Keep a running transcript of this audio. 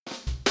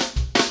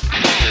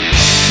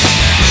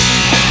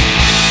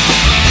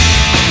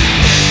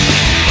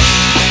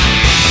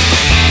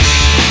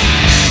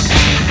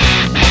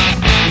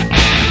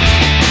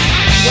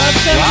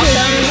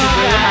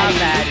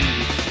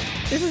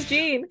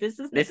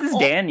This is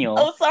Daniel.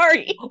 Oh,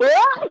 sorry.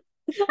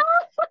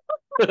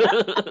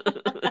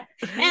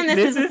 And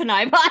this is a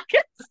Panay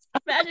podcast.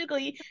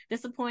 Magically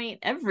disappoint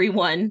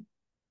everyone.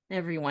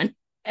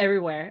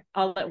 Everywhere,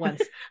 all at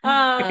once.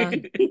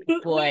 Boy.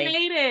 We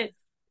made it.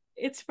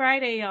 It's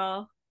Friday,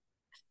 y'all.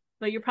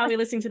 But you're probably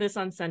listening to this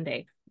on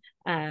Sunday.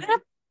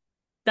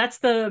 That's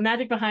the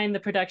magic behind the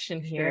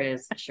production here.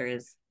 Sure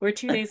is. We're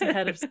 2 days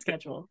ahead of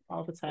schedule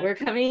all the time. We're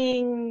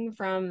coming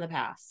from the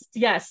past.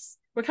 Yes.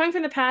 We're coming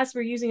from the past.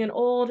 We're using an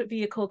old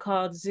vehicle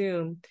called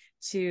Zoom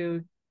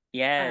to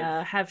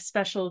have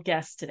special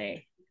guests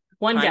today.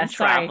 One guest,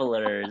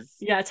 travelers.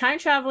 Yeah, time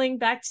traveling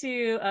back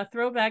to a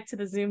throwback to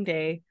the Zoom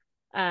day.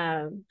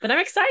 But I'm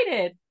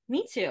excited.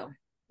 Me too.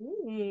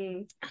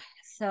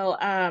 So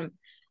I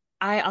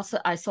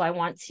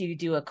want to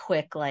do a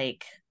quick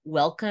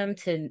welcome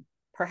to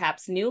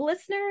perhaps new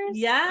listeners.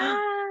 Yeah.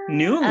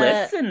 New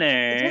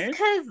listeners. Just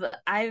because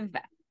I've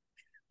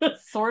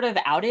sort of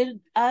outed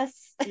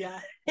us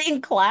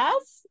in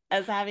class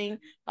as having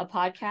a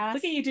podcast.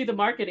 Look at you do the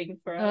marketing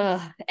for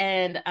us.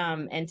 And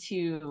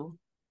to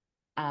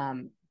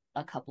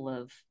a couple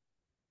of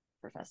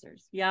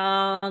professors.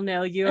 Y'all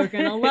know you're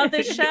gonna love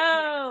the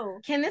show.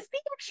 Can this be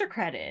extra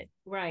credit?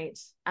 Right.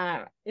 Is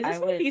this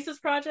my thesis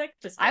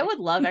project? I would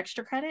love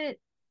extra credit.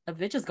 A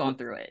bitch is going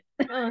through it.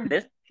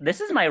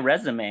 This is my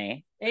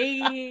resume.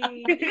 Hey.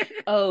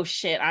 Oh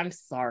shit, I'm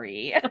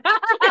sorry.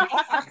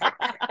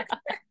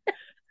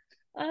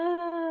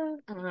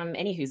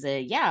 Anywho's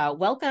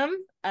welcome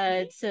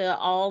to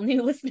all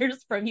new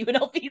listeners from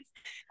UNLV's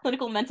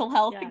clinical mental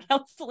health and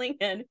counseling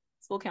and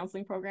school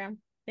counseling program.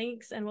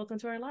 Thanks and welcome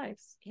to our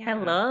lives. Yeah.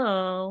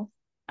 Hello.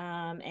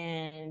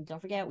 And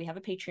don't forget we have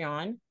a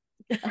Patreon.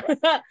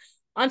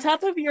 On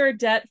top of your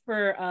debt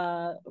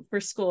for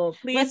school,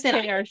 please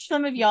listen.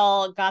 Some of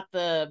y'all got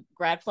the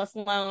Grad Plus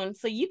loan,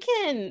 so you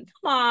can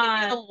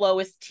get the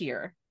lowest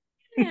tier.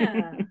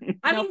 Yeah.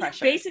 I mean,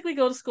 pressure. You basically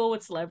go to school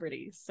with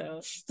celebrities, so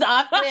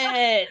stop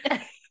it.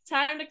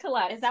 Time to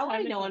collect. Is that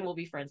why no one will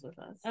be friends with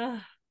us?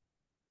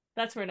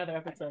 That's for another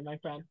episode, my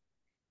friend.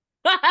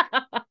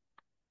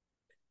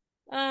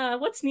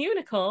 What's new,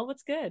 Nicole?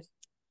 What's good?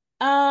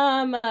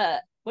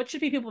 What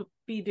should people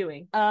be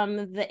doing?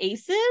 The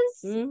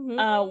Aces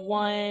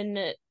won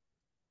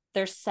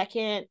their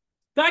second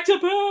back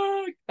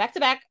to back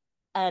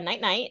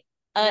night.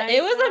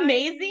 It was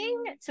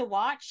amazing to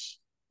watch.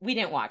 We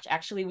didn't watch,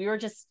 actually. We were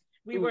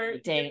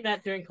doing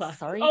that during class.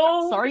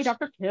 Sorry,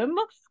 Dr. Kim.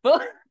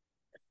 So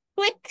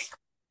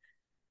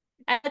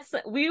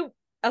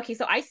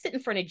I sit in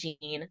front of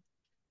Jean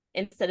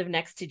instead of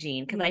next to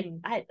Jean because I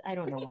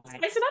don't know why.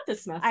 Spice it up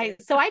this semester.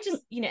 So I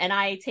just and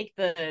I take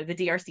the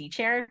DRC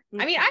chair.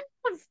 I mean, I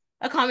have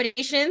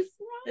accommodations,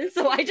 and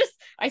so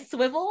I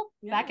swivel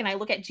back and I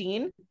look at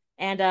Jean,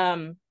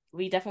 and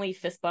we definitely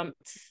fist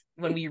bumped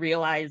when we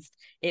realized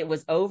it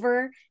was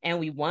over and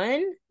we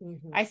won.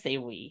 I say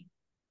we.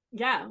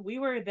 Yeah, we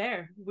were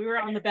there. We were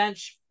on the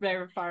bench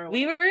very far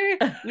away.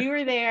 We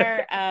were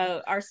there.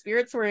 Our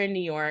spirits were in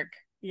New York.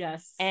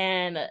 Yes.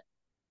 And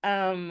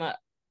they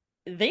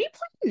play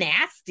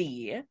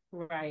nasty.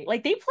 Right.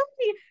 They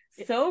play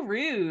so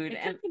rude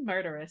and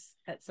murderous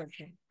at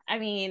searching. I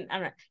mean, I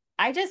don't know.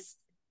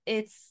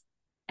 It's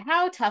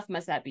how tough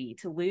must that be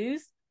to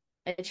lose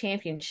a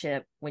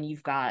championship when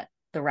you've got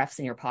the refs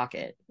in your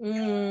pocket?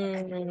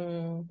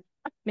 Maybe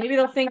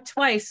they'll think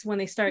twice when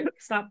they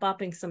stop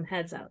bopping some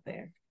heads out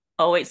there.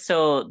 Oh wait,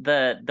 so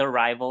the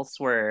rivals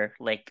were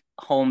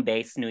home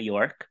base New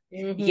York?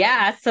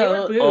 Yeah,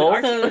 so they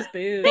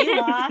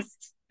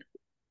lost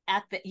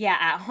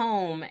at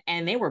home,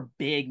 and they were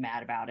big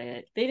mad about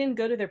it. They didn't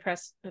go to their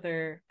press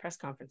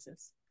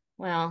conferences.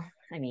 Well,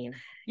 I mean,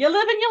 you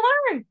live and you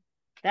learn.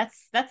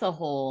 That's a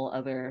whole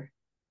other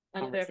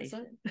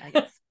episode. I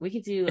guess we'll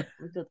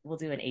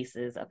do an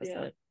Aces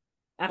episode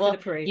after the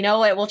parade. You know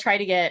what? We'll try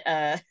to get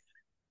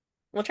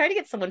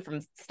someone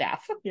from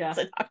staff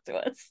to talk to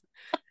us.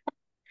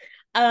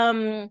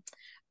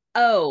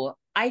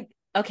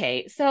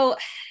 Okay, so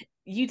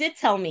you did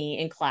tell me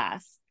in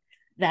class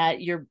that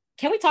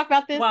can we talk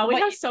about this? Wow, we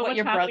have so much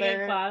your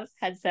brother in class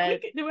had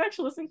said. Do we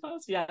actually listen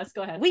close? Yes,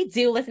 go ahead. We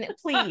do listen.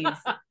 Please.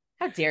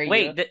 How dare you?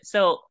 Wait,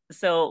 so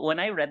when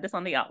I read this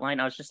on the outline,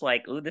 I was just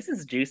like, "Ooh, this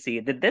is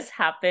juicy." Did this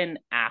happen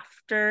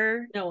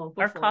after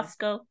our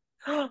Costco?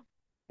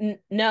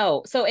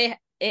 No, so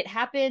it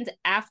happened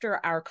after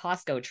our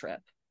Costco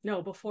trip.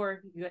 No,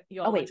 before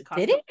you all went to Costco.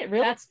 Did it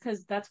really?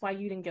 That's why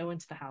you didn't go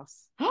into the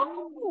house.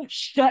 Oh,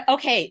 shut.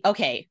 Okay.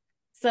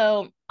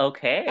 So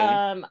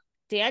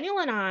Daniel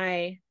and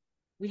I,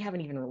 we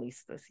haven't even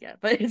released this yet,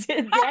 but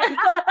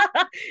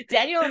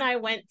Daniel and I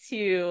went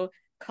to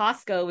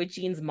Costco with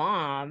Jean's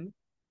mom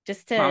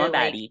just to Mama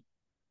Batty.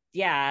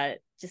 Yeah,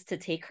 just to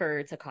take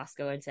her to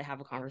Costco and to have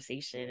a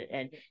conversation.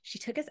 And she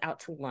took us out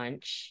to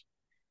lunch,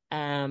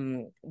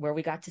 where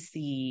we got to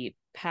see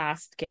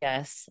past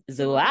guest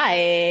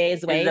Zwei.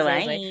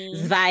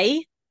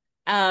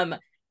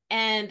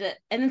 And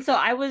then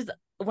so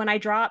when I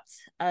dropped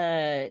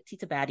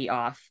Tita Batty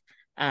off,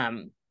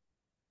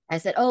 I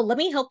said, oh, let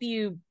me help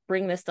you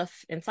bring this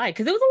stuff inside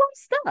because it was a lot of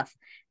stuff.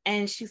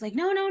 And she's like,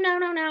 no, no, no,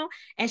 no, no.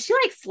 And she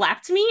like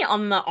slapped me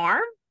on the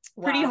arm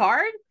pretty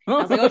hard. I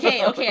was like,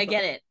 okay,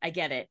 I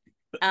get it.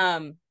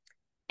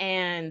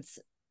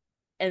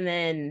 And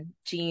then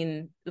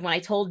Jean, when I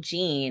told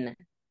Jean,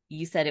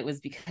 you said it was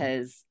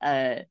because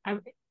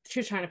she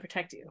was trying to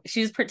protect you.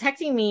 She was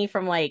protecting me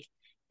from like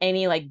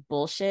any like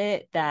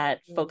bullshit that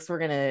folks were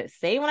gonna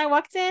say when I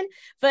walked in.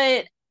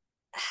 But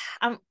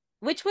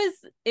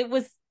it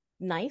was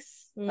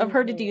nice of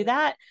her to do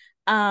that.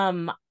 What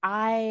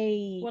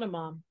a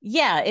mom.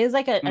 Yeah, it was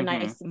like a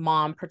nice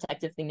mom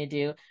protective thing to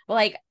do. But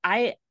like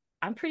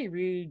I'm pretty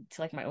rude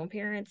to like my own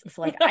parents.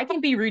 So like I can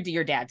be rude to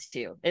your dad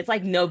too. It's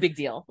like no big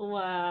deal.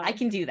 Wow. I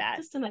can do that.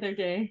 Just another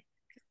day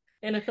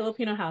in a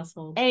Filipino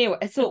household. Anyway,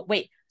 so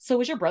wait, so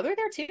was your brother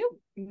there too?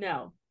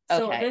 No.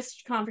 So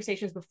this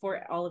conversation is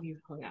before all of you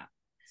hung out.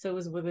 So it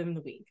was within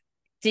the week.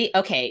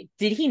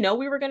 Did he know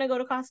we were gonna go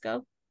to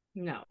Costco?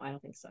 No, I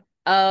don't think so.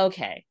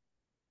 Okay.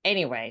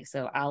 Anyway,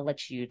 so I'll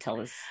let you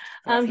tell us.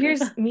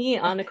 Here's me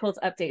on Nicole's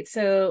update.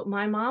 So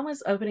my mom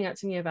was opening up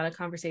to me about a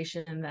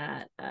conversation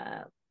that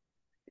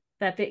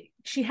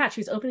she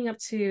was opening up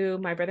to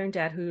my brother and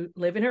dad who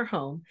live in her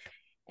home,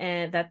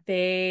 and that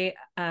there's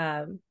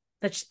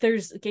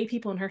gay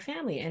people in her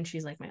family, and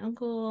she's like, my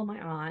uncle, my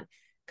aunt,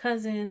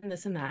 cousin,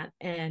 this and that.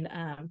 And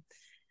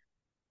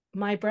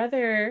my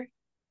brother,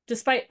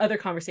 despite other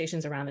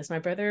conversations around this, my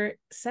brother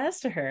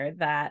says to her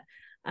that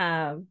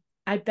I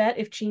bet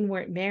if Jean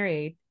weren't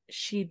married,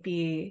 she'd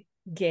be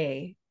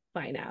gay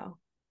by now.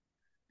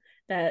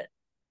 That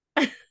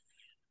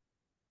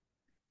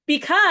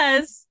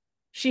because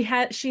she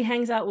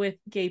hangs out with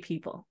gay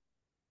people.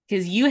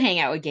 Because you hang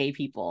out with gay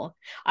people.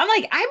 I'm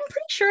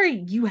pretty sure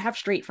you have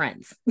straight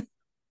friends.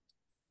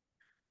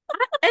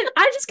 And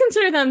I just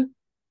consider them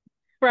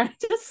friends.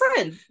 Just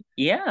friends.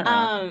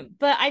 Yeah.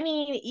 But I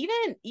mean,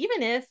 even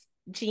if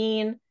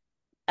Jean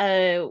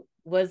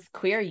was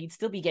queer, you'd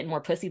still be getting more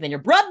pussy than your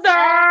brother.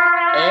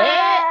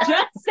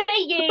 Just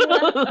saying.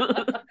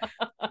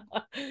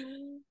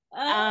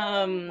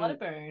 What a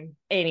burn.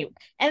 Anyway,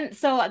 and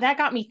so that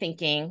got me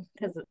thinking,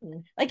 because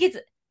like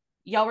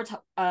y'all were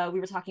we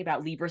were talking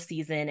about Libra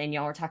season, and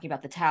y'all were talking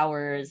about the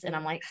towers, and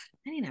I'm like,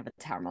 I didn't have a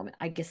tower moment.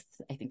 I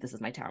think this is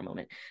my tower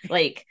moment.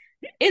 Like,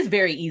 it's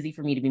very easy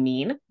for me to be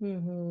mean.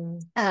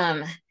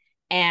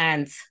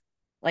 And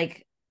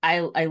like I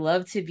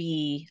like to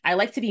be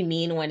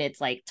mean when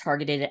it's like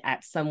targeted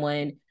at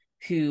someone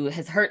who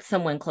has hurt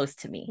someone close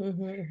to me.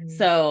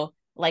 So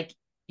like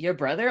your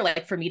brother,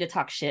 like for me to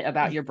talk shit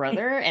about your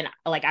brother, and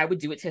like I would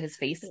do it to his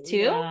face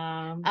too.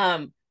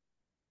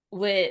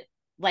 With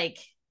like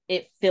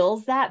it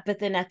fills that, but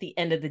then at the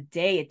end of the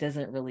day, it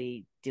doesn't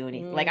really do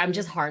anything. Like I'm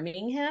just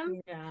harming him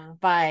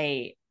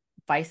by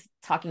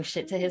talking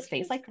shit to his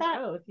face like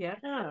that. Yeah.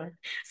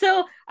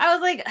 So I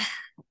was like,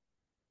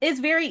 it's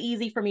very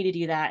easy for me to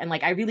do that, and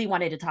like I really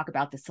wanted to talk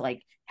about this to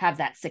like have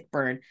that sick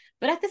burn,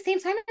 but at the same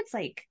time, it's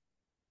like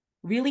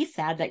really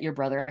sad that your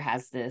brother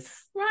has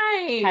this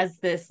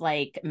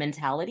like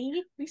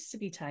mentality. We used to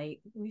be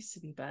tight. We used to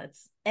be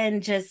buds.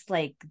 And just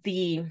like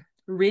the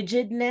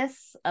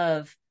rigidness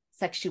of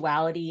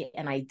sexuality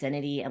and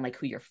identity and like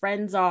who your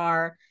friends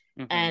are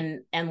and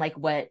like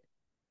what,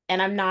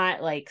 and I'm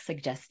not like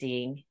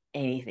suggesting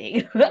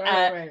anything.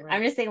 Right.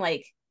 I'm just saying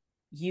like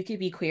you could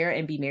be queer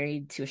and be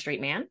married to a straight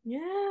man.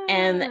 Yeah.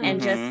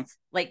 And just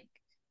like,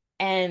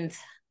 and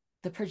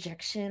the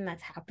projection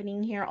that's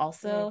happening here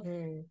also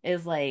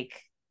is like,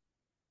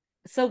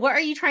 so what are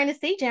you trying to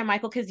say, Jan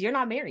Michael? Because you're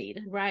not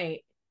married.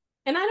 Right.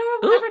 And I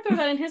don't ever throw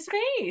that in his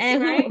face.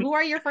 And who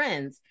are your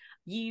friends?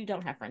 You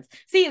don't have friends.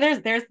 See, there's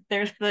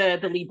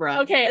the Libra.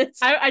 Okay.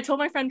 I told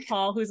my friend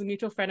Paul, who's a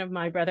mutual friend of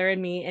my brother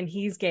and me, and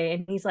he's gay,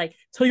 and he's like,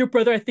 tell your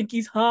brother I think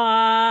he's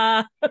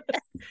hot.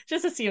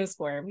 Just to see him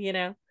squirm, you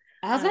know?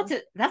 I was about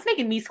to, that's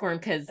making me squirm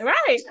because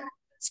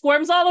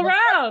squirms all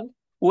around.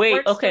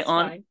 Wait, okay,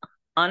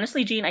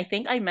 honestly, Jean, I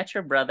think I met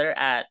your brother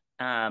at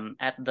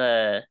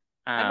the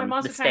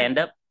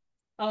stand-up.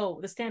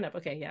 Oh, the stand-up.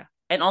 Okay, yeah.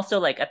 And also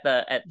like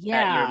at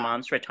your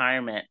mom's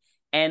retirement.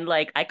 And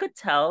like I could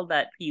tell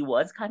that he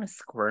was kind of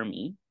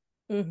squirmy.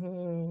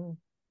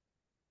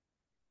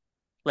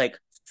 Like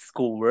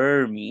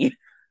squirmy.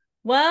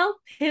 Well,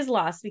 his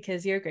loss,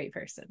 because you're a great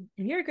person.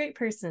 And you're a great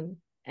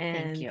person.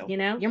 And you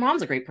know, your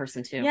mom's a great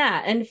person too.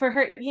 Yeah. And for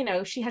her, you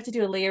know, she had to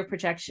do a layer of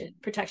protection.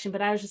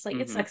 But I was just like,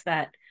 it sucks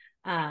that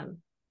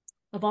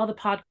of all the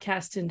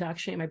podcasts to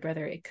indoctrinate my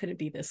brother, it couldn't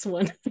be this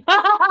one.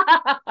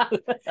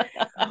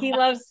 He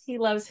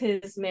loves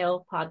his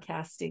male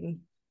podcasting.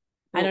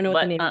 I don't know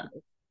what the name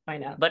is.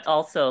 Find out. But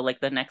also, like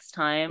the next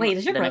time. Wait,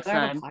 does your brother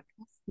have a podcast?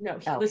 No,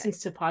 he listens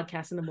to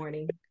podcasts in the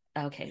morning.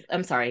 Okay,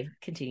 I'm sorry.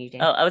 Continue,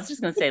 Jane. Oh, I was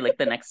just gonna say, like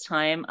the next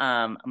time,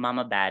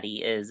 Mama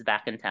Batty is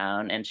back in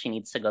town and she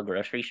needs to go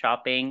grocery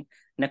shopping,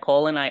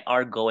 Nicole and I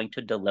are going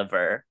to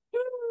deliver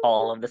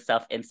all of the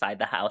stuff inside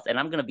the house, and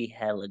I'm gonna be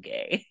hella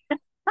gay.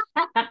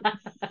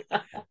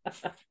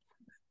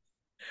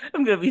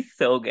 I'm gonna be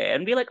so gay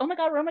and be like, oh my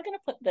god, where am I gonna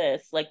put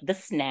this? Like the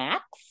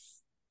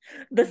snacks.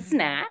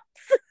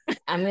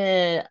 I'm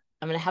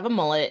gonna have a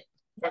mullet.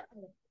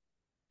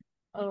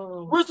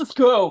 Oh, Where's this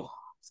go?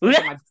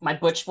 Get my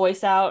butch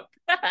voice out.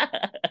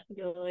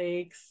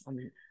 yikes. I'm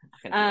not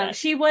gonna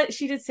do that.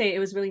 She did say it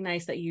was really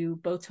nice that you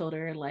both told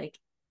her like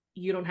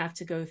you don't have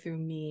to go through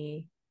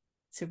me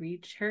to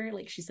reach her.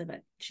 Like she said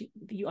that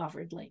you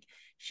offered like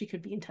she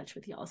could be in touch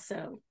with y'all.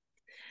 So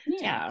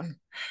Yeah.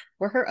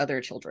 We're her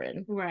other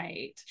children.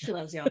 right. She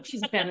loves y'all.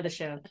 She's a fan of the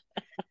show.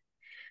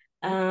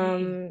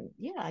 Yeah,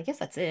 I guess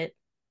that's it.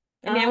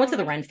 I mean, I went to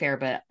the Ren Fair,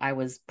 but I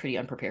was pretty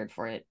unprepared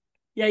for it.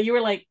 Yeah, you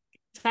were like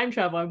time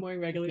travel. I'm wearing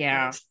regular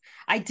clothes.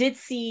 I did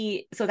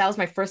see. So that was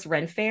my first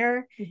Ren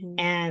Fair, mm-hmm.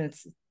 and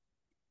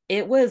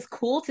it was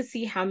cool to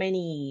see how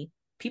many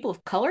people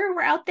of color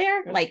were out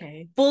there, like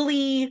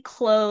fully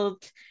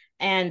clothed.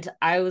 And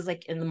I was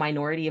like in the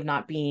minority of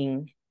not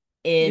being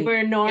in. You were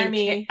a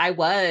normie. I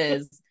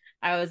was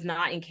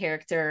not in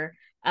character.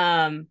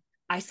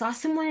 I saw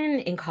someone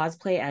in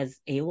cosplay as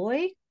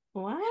Aloy.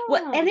 Wow.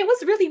 Well, and it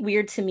was really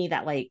weird to me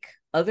that like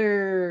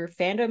other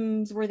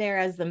fandoms were there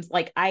as them.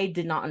 Like I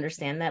did not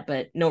understand that,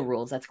 but no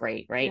rules. That's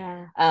great,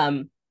 right?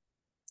 Yeah.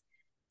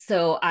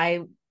 So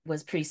I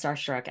was pretty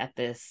starstruck at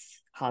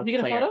this cosplayer. Did you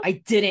get a photo? I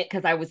didn't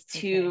because I was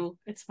too.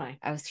 Okay. It's fine.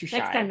 I was too shy.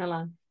 Next time,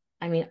 Milan.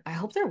 I mean, I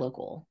hope they're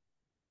local.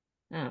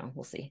 Oh,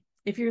 we'll see.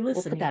 If you're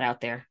listening, we'll put that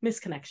out there.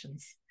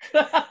 Misconnections.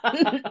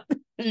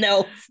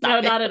 No,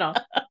 not at all.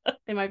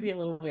 They might be a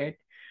little weird.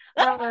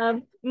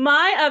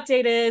 My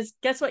update is,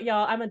 guess what,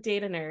 y'all? I'm a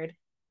data nerd,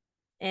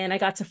 and I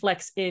got to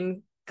flex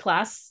in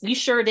class. You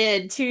sure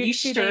did. Two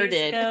days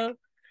ago,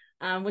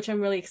 which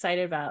I'm really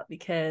excited about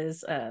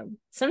because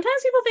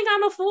sometimes people think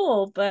I'm a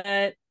fool,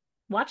 but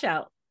watch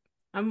out.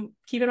 I'm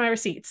keeping my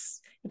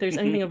receipts if there's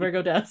anything a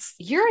Virgo does.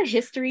 You're a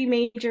history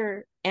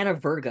major and a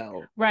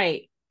Virgo,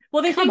 right?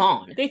 Well, they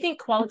think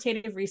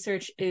qualitative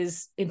research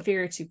is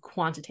inferior to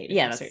quantitative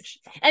research,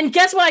 and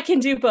guess what? I can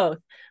do both.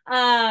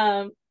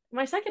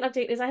 My second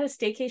update is I had a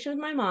staycation with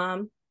my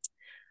mom.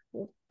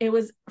 It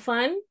was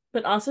fun,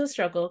 but also a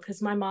struggle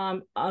because my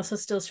mom also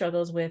still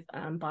struggles with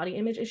body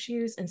image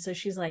issues. And so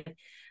she's like,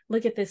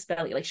 look at this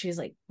belly. Like she's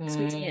like,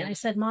 sweet to me. And I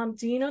said, Mom,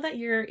 do you know that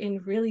you're in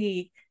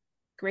really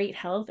great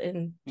health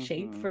and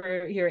shape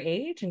for your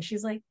age? And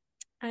she's like,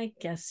 I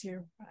guess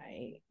you're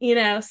right. You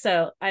know,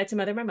 so I had to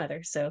mother my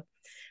mother. So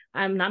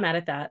I'm not mad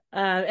at that.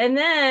 And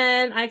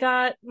then I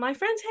got my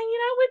friends hanging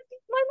out with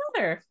my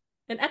mother.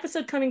 An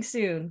episode coming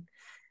soon.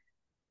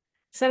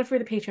 Set up for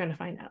the Patreon to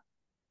find out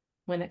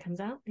when that comes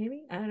out.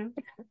 Maybe, I don't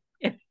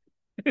know.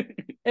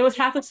 It was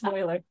half a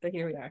spoiler, but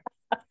here we are.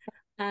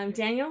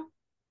 Daniel.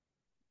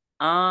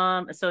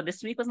 So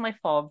this week was my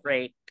fall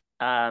break.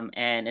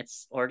 And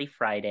it's already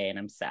Friday, and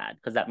I'm sad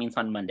because that means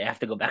on Monday I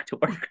have to go back to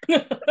work.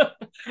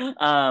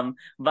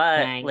 But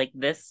Dang. Like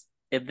this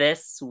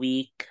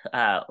week,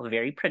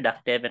 very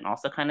productive, and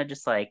also kind of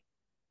just like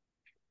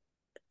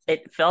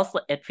it feels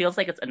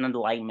like it's an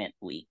alignment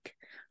week.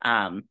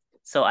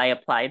 So I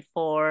applied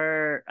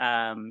for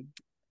the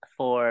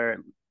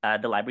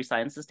library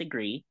sciences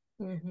degree.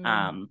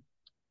 Mm-hmm.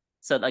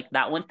 So like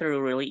that went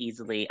through really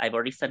easily. I've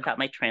already sent out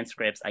my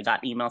transcripts. I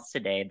got emails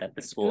today that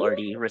the school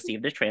already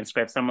received the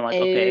transcripts. I'm like,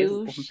 okay,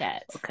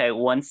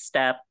 one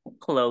step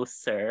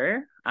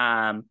closer.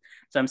 So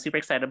I'm super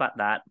excited about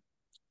that.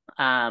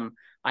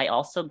 I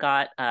also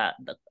got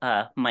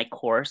my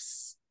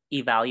course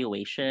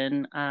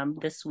evaluation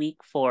this week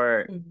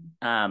for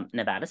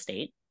Nevada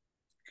State.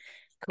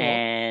 Cool.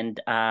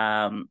 And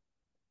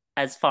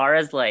as far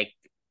as like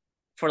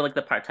for like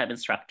the part-time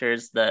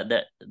instructors,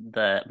 the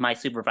my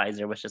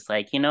supervisor was just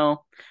like,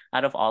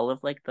 out of all of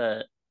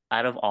the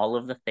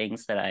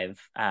things that I've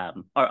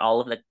or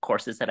all of the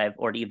courses that I've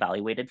already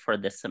evaluated for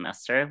this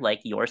semester,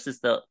 like yours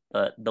is the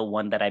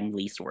one that I'm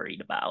least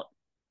worried about.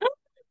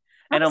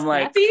 And I'm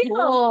like,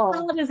 cool.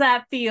 How does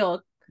that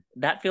feel?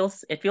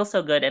 It feels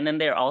so good. And then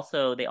they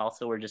also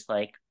were just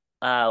like,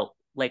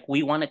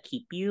 we want to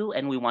keep you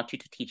and we want you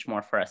to teach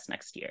more for us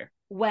next year.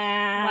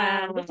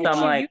 Wow.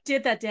 So you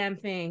did that damn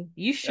thing.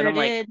 You sure did.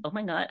 Like, oh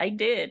my God, I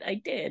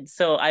did.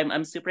 So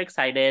I'm super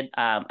excited.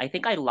 I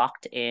think I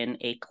locked in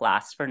a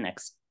class for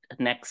next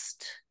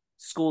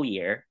school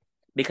year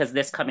because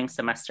this coming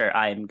semester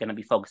I'm going to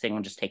be focusing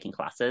on just taking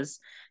classes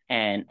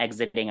and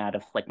exiting out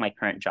of like my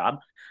current job.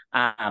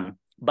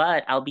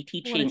 But I'll be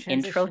teaching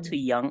intro to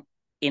young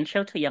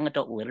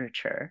adult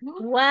literature.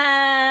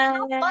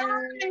 Wow.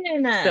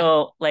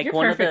 So like you're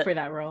perfect for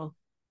that role.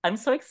 I'm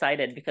so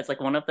excited because like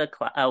one of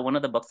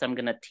the books I'm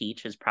gonna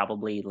teach is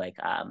probably like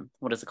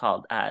what is it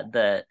called?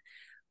 The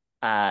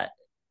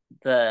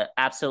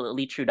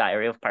Absolutely True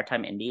Diary of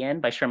Part-Time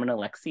Indian by Sherman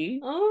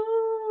Alexie.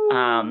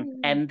 Oh.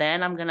 And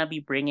then I'm gonna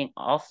be bringing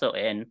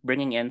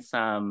in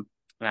some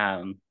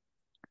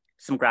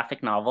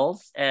graphic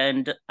novels,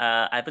 and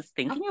I was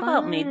thinking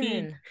about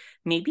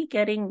maybe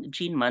getting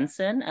Jean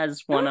Munson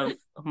as one of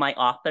my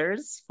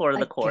authors for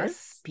the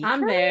course.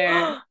 I'm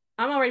there.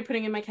 I'm already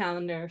putting in my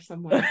calendar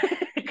somewhere.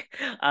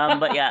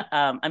 But yeah,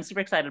 I'm super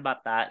excited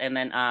about that, and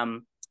then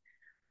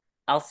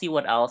I'll see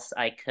what else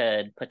I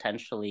could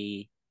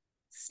potentially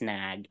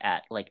snag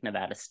at like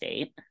Nevada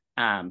State.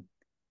 And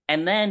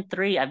And then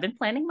three, I've been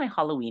planning my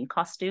Halloween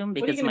costume What are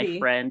you because gonna my be?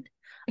 friend,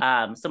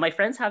 so my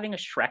friend's having a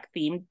Shrek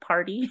themed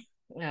party.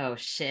 Oh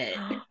shit.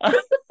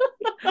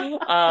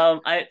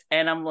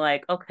 I'm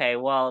like, okay,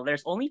 well,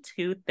 there's only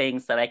two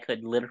things that I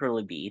could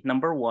literally be.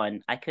 Number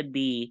one, I could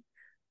be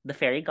the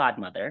fairy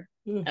godmother.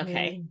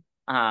 Okay.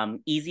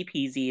 Easy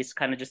peasy. It's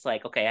kind of just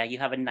like, okay, you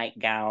have a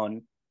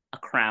nightgown, a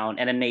crown,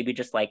 and then maybe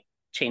just like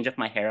change up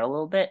my hair a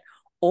little bit.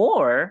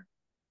 Or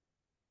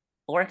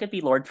or I could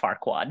be Lord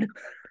Farquaad.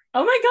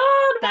 Oh my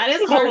God, That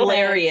is perfect.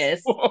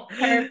 hilarious.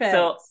 Perfect.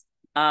 So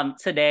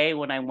today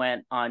when I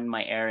went on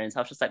my errands,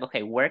 I was just like,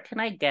 okay, where can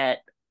I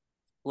get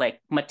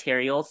like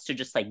materials to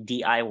just like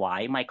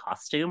DIY my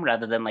costume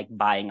rather than like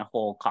buying a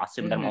whole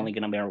costume that I'm only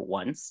gonna wear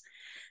once.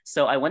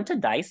 So I went to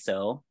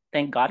Daiso.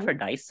 Thank God for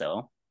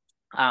Daiso.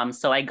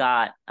 So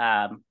I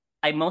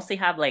mostly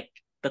have like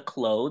the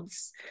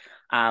clothes,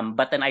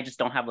 but then I just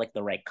don't have like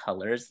the right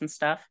colors and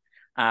stuff,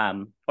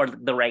 or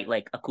the right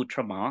like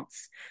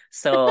accoutrements.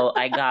 So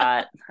I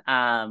got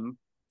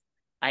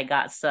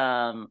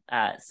some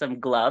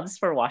gloves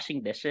for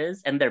washing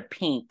dishes, and they're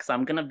pink, so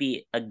I'm gonna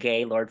be a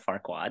gay Lord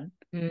Farquaad.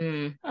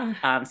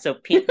 Mm. So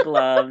pink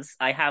gloves.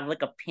 I have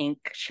like a pink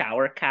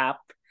shower cap.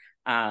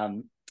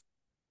 Um,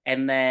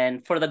 and then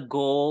for the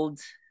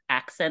gold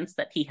accents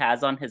that he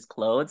has on his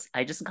clothes,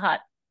 I just got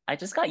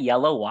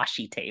yellow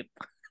washi tape.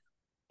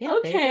 Yeah,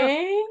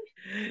 Okay.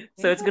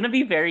 So it's gonna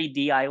be very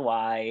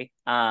DIY.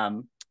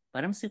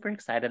 But I'm super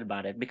excited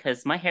about it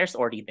because my hair's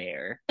already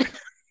there.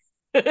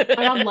 My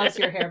mom loves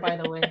your hair, by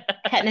the way.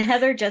 And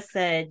Heather just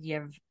said you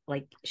have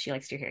like she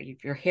likes your hair.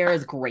 Your hair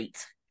is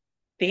great.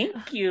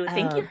 Thank you.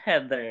 Thank you,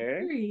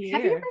 Heather. Have you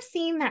ever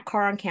seen that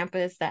car on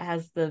campus that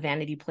has the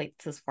vanity plate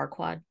that says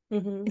Farquad?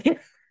 Mm-hmm.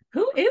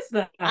 Who is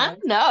that? I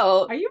don't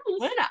know. Are you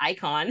What an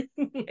icon.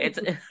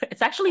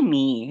 It's actually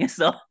me.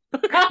 So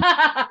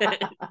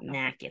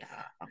Knock it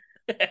off.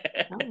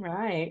 All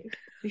right.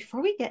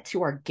 Before we get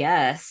to our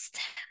guest,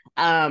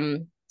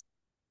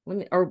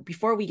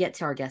 before we get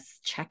to our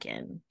guest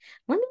check-in,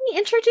 let me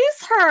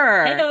introduce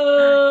her.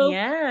 Hello.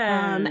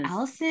 Yes.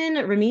 Allyson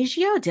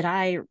Remigio, did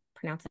I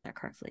pronounce that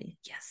correctly?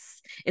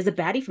 Yes. Is a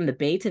baddie from the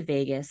Bay to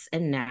Vegas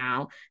and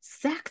now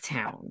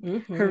Sacktown.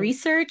 Mm-hmm. Her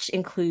research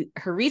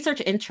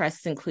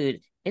interests include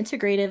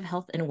integrative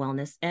health and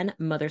wellness and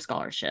mother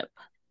scholarship.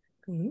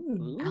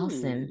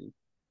 Allyson.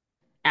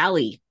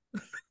 Allie.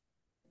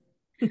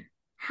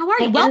 How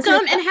are you?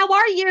 Welcome, and how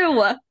are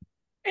you?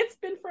 It's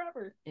been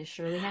forever. It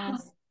surely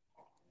has.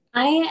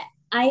 I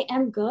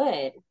am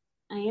good.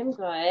 I am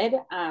good.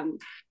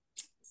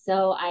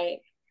 So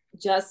I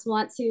just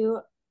want to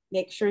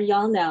make sure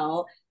y'all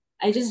know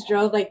I just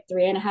drove like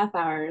 3.5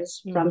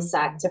 hours from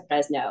Sac to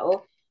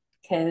Fresno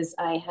because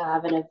I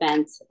have an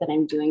event that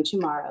I'm doing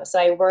tomorrow. So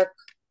I work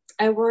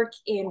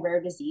in rare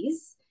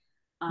disease.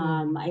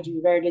 I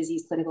do rare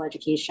disease clinical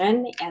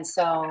education, and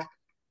so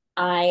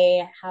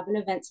I have an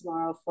event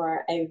tomorrow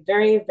for a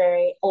very,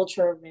 very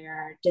ultra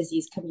rare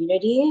disease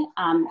community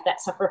that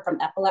suffer from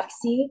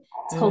epilepsy.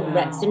 It's called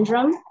Rett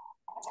syndrome.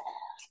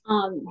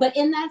 But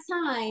in that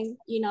time,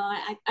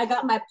 I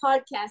got my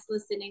podcast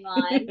listening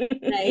on,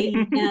 right?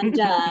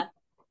 And I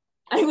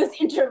was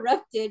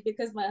interrupted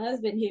because my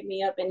husband hit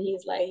me up and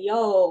he's like,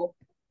 yo,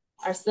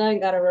 our son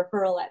got a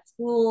referral at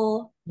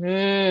school.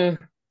 I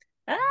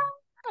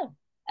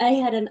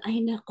had an ay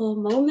nako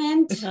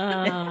moment.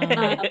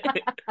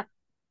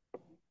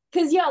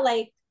 Because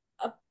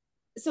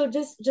so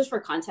just for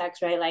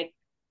context, right? Like,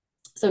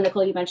 so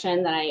Nicole, you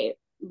mentioned that I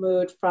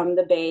moved from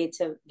the Bay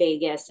to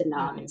Vegas and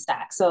now I'm in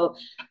Sac. So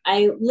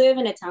I live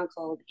in a town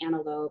called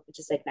Antelope, which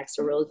is like next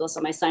to Roseville.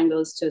 So my son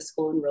goes to a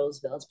school in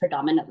Roseville. It's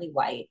predominantly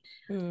white.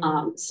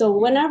 So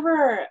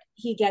whenever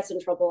he gets in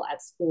trouble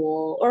at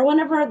school or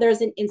whenever there's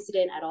an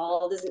incident at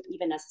all, it doesn't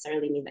even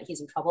necessarily mean that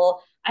he's in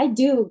trouble. I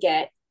do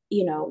get,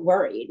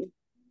 worried,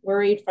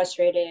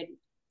 frustrated,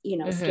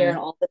 scared,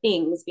 all the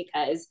things,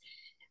 because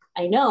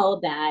I know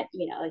that,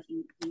 he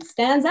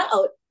stands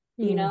out,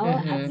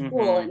 at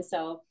school. And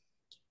so,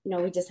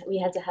 we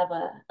had to have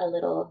a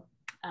little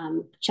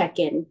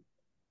check-in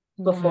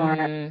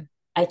before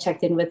I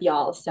checked in with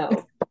y'all. So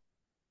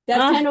that's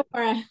kind of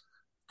where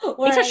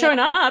Thanks for showing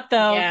up,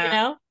 though.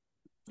 Yeah.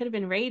 Could have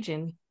been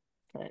raging,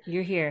 but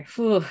you're here.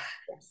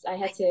 Yes, I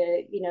had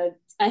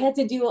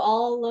to do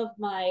all of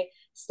my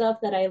stuff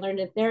that I learned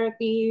in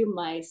therapy,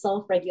 my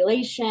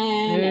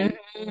self-regulation,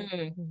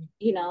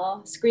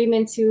 and scream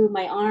into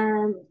my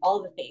arm,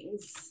 all the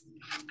things.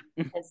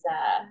 Because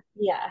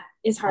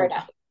it's hard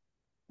out.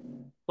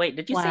 Wait,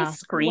 did you say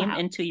scream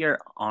into your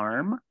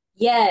arm?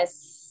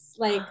 Yes.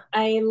 Like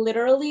I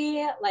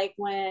literally, like,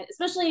 when,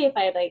 especially if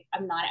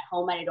I'm not at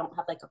home and I don't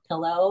have like a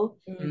pillow,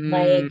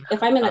 like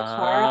if I'm in the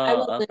car, I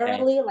will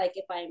literally, like,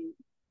 if I'm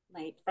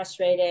like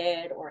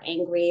frustrated or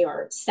angry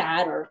or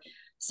sad or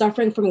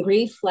suffering from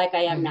grief like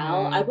I am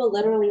now, I will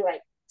literally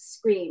like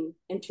scream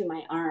into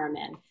my arm,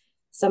 and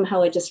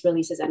somehow it just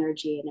releases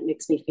energy and it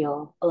makes me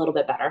feel a little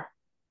bit better.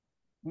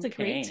 It's a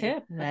great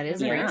tip. That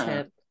is a great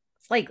tip.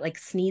 It's like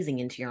sneezing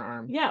into your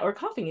arm. Yeah, or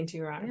coughing into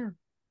your arm.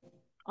 Yeah.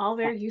 All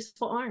very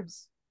useful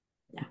arms.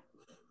 Yeah.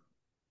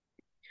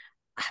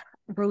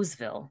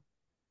 Roseville.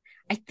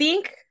 I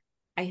think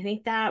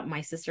that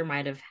my sister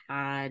might have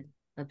had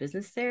a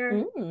business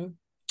there. Mm.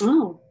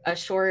 Oh, A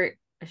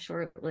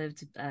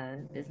short-lived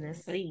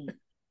business.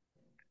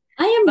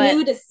 I am But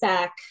new to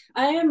SAC.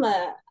 I am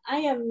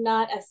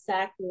not a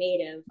SAC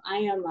native. I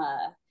am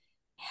a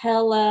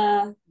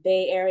hella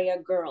Bay Area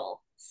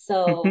girl.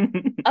 So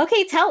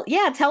okay, tell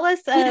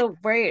us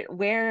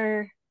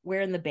where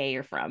in the Bay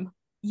you're from.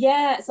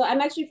 yeah, so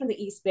I'm actually from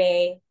the East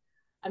Bay.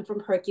 I'm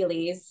from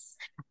Hercules.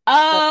 So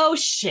Oh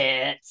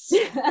shit.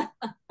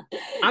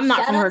 I'm not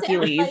shout from out to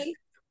Hercules, everybody.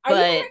 Are you from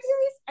but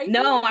Hercules? Are you from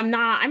no, there? I'm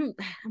not. I'm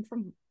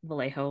from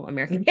Vallejo,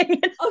 American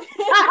Canyon. Okay.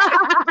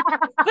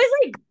 But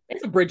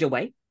it's a bridge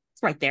away.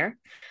 It's right there.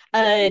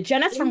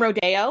 Jenna's from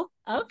Rodeo,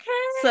 Okay.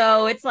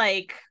 so it's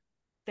like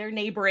they're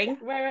neighboring.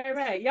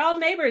 Right. Y'all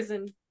neighbors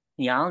and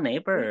Y'all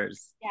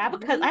neighbors. Yeah,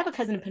 I have a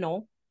cousin in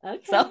Pinole.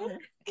 okay. So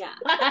Yeah.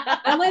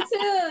 I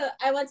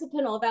went to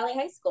Pinole Valley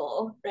High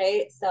School,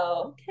 right?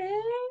 So Okay.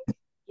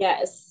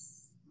 yes.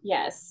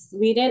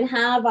 We didn't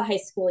have a high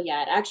school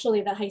yet.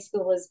 Actually, the high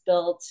school was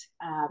built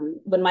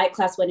when my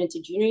class went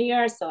into junior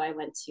year. So I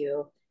went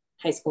to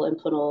high school in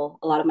Pinole.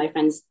 A lot of my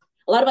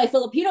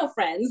Filipino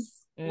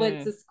friends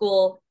went to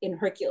school in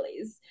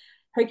Hercules.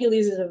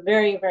 Hercules is a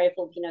very, very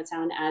Filipino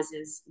town, as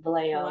is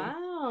Vallejo.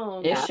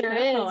 Wow. It Yeah. sure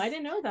No, is. I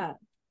didn't know that.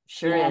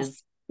 Sure Yes.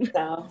 is.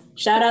 So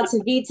shout out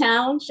to V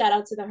Town. Shout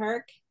out to the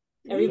Herc.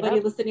 Everybody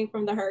Yep. listening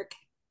from the Herc.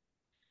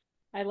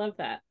 I love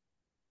that.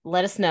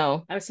 Let us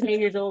know. I was 10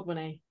 years old when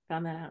I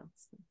found that out.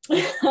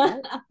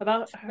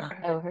 About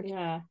her. Oh,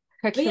 Yeah.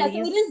 But yeah, so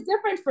Hercules. it is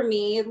different for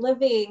me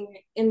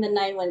living in the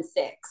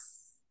 916,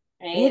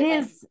 right? It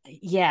Like, is.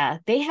 Yeah,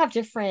 they have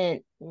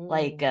different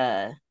like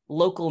Mm.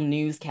 local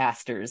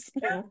newscasters,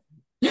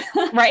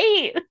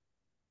 right?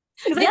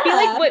 Because I feel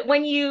yeah. like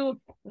when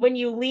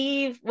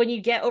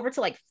you get over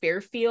to like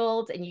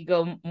Fairfield and you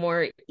go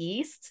more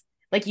east,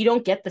 like you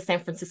don't get the San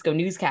Francisco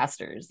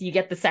newscasters. You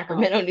get the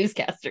Sacramento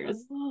newscasters,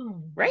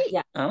 Oh. right?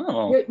 Yeah.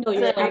 Oh. You're That's a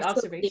great absolutely,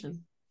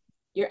 observation.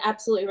 you're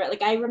absolutely right.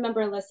 Like I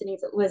remember listening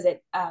to, was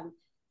it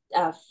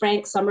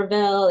Frank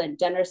Somerville and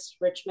Dennis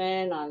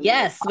Richmond on like,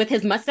 Yes, with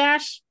his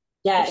mustache,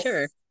 for yes.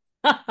 sure.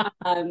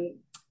 Um,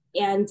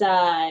 and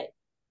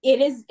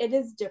it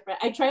is different.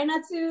 I try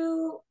not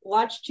to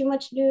watch too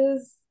much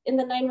news in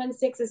the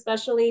 916,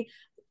 especially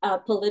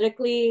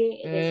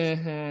politically. It is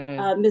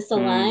Mm-hmm.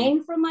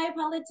 misaligned from my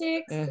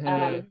politics.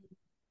 Mm-hmm.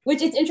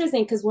 Which is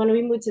interesting because when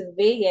we moved to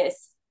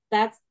Vegas,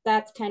 that's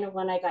kind of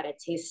when I got a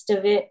taste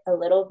of it a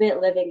little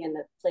bit, living in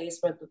a place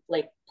where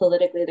like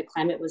politically the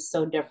climate was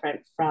so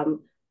different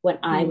from what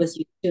I was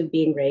used to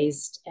being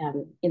raised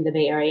in the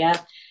Bay Area.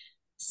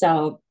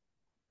 So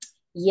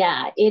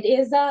yeah,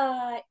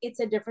 it's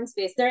a different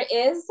space. There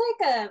is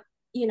like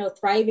a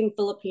thriving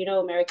Filipino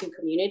American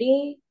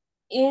community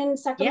in Yeah,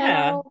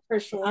 Sacramento for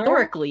sure.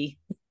 historically.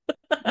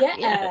 Yeah,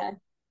 Yeah.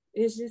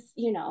 it's just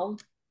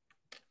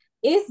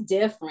it's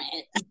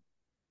different.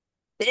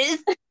 It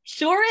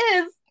sure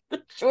is.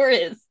 It sure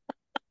is.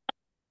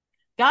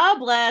 God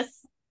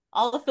bless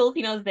all the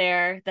Filipinos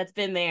there that's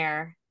been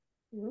there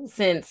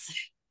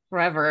since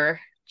forever.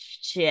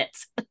 Shit.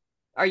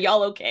 Are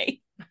y'all okay?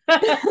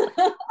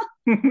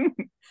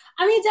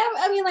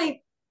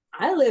 Like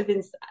I live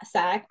in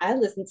SAC. I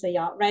listen to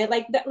y'all, right?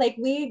 Like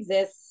we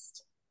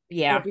exist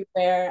Yeah.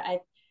 everywhere.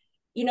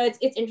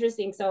 It's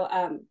interesting. So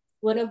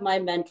one of my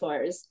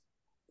mentors,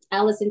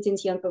 Allyson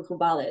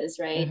Cubales,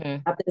 right?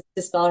 Mm-hmm. Happens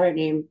to spell her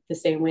name the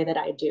same way that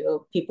I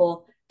do.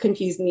 People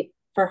confuse me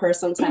for her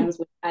sometimes,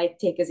 which I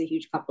take as a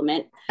huge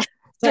compliment.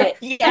 But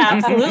yeah,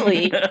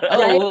 absolutely.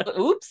 Oh,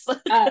 oops.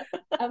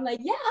 I'm like,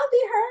 yeah, I'll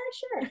be her,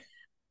 sure.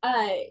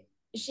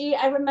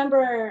 I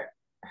remember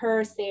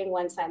her saying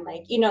one time,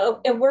 like,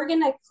 if we're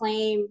gonna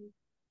claim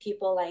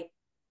people like,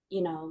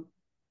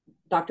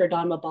 Dr.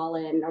 Don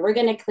Mabalan, or we're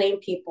gonna claim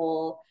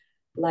people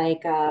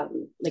like a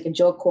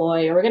Joe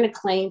Coy, or we're gonna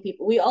claim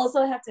people, we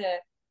also have to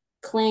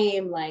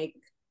claim like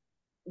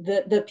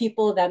the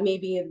people that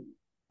maybe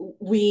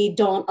we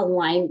don't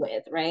align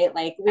with, right?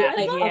 Like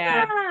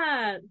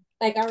Yeah.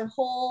 like our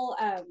whole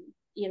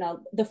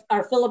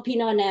our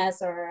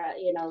Filipino-ness, or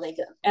like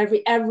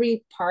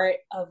every part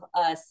of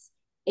us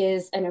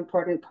is an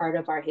important part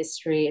of our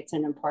history. It's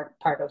an important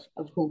part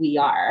of who we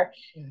are.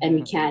 Mm-hmm. And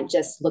we can't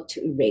just look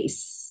to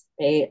erase,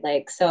 right?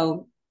 Like,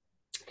 so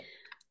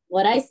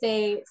what I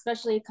say,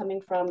 especially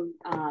coming from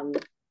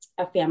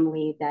a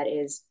family that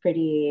is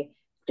pretty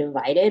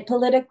divided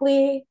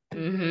politically,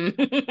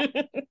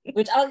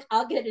 which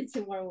I'll get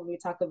into more when we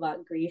talk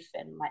about grief,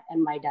 and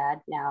my dad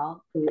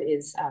now, who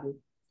is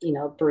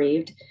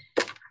bereaved,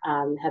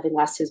 having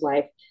lost his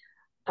wife.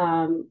 We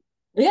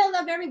gotta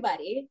love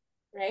everybody,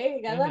 right?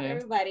 We gotta love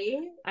everybody.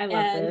 I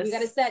love this. We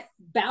gotta set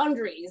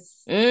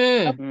boundaries,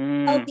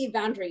 healthy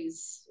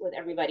boundaries with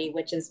everybody,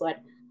 which is what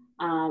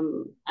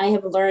I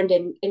have learned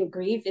in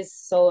grief is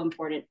so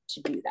important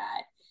to do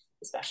that,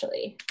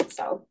 especially.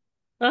 So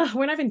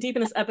we're not even deep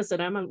in this episode.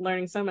 I'm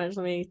learning so much.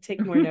 Let me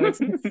take more notes.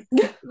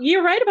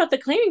 You're right about the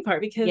claiming part,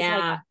 because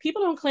like,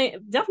 people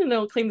definitely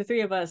don't claim the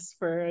three of us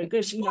for a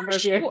good number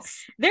of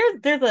years.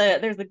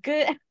 There's a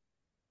good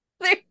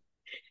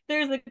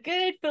there's a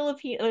good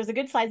there's a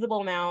good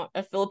sizable amount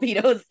of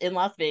Filipinos in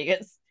Las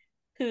Vegas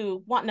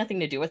who want nothing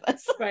to do with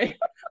us. Right.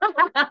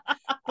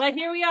 But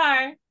here we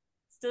are,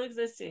 still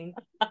existing.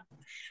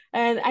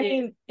 And I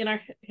mean, in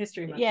our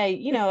history month.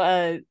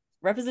 yeah,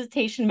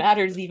 representation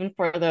matters even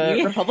for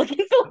the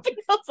Republican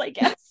Filipinos, I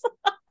guess.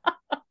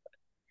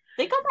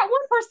 They got that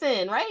one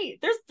person, right?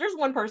 There's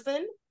one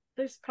person.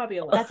 There's probably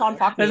a lot. That's on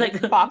Fox News.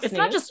 Fox it's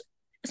News.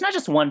 Not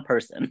just one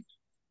person.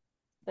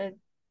 I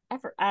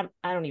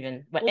don't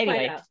even. But we'll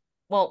anyway,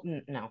 well,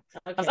 no.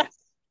 Okay.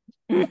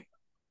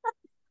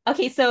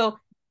 Okay, so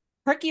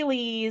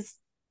Hercules,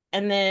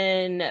 and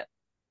then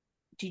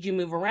did you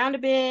move around a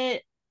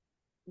bit?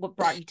 What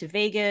brought you to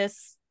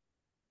Vegas?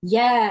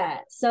 Yeah.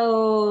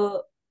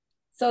 So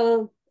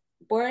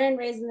born and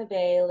raised in the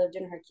Bay, lived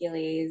in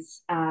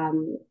Hercules.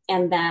 And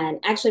then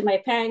actually my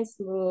parents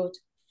moved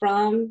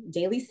from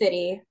Daly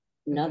City,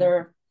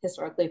 another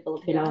historically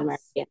Filipino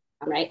American,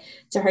 right,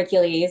 to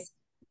Hercules,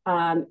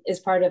 is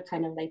part of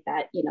kind of like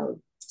that,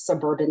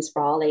 suburban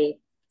sprawl.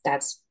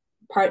 That's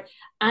part.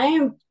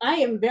 I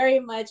am very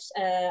much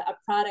a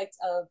product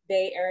of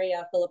Bay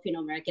Area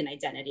Filipino American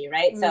identity,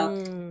 right? So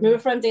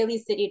moved from Daly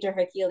City to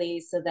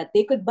Hercules so that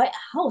they could buy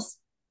a house.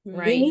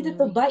 Right. They needed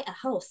to buy a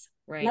house,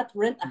 right, not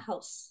rent a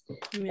house.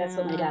 That's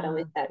what my dad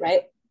always said,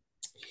 right?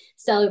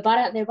 So they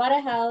bought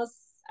a house.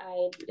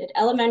 I did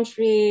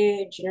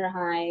elementary, junior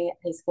high,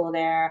 high school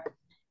there.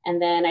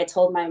 And then I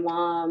told my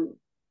mom,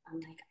 I'm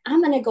like,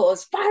 I'm going to go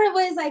as far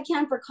away as I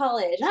can for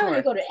college. I'm going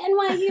to go to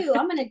NYU.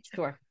 I'm going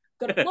to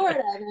go to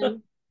Florida. And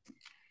then,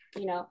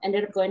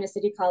 ended up going to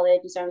City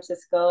College in San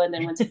Francisco, and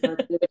then went to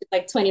Berkeley, which is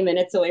like 20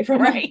 minutes away from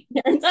my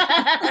parents'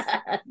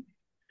 house.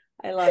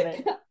 I love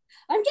it.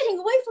 I'm getting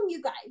away from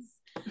you guys.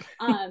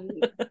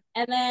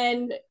 And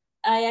then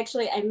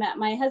I met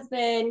my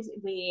husband.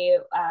 We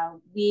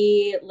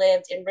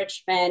lived in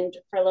Richmond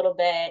for a little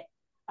bit.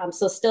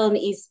 So still in the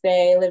East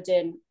Bay, lived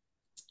in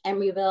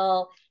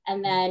Emeryville.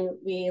 And then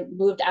we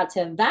moved out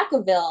to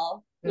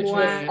Vacaville, which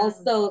was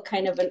also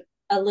kind of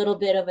a little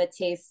bit of a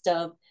taste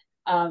of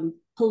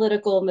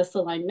political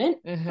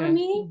misalignment for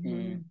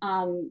me.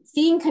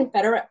 Seeing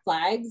Confederate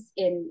flags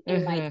in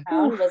my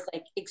town was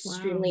like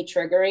extremely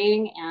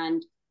triggering.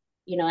 And,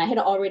 I had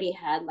already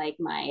had like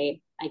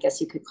I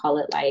guess you could call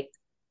it like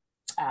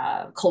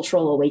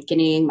cultural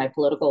awakening, my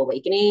political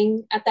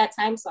awakening at that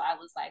time. So I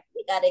was like,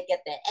 we got to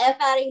get the F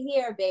out of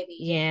here, baby.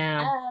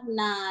 Yeah. I'm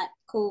not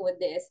cool with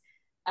this.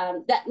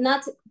 That's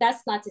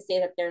not to say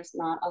that there's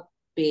not a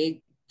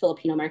big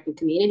Filipino American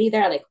community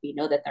there. Like, we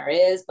know that there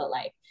is, but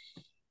like,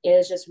 it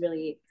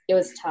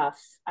was tough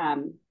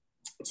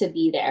to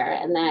be there.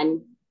 And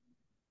then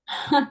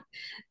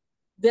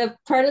the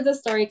part of the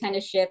story kind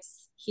of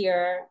shifts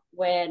here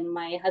when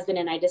my husband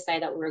and I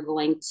decide that we're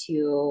going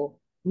to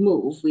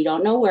move. We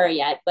don't know where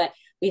yet, but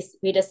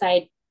we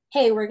decide,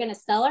 hey, we're going to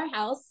sell our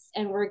house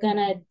and we're going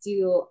to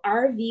do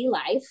RV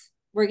life.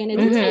 We're going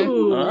to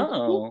do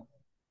Oh.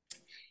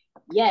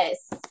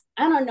 Yes.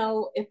 I don't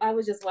know if I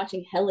was just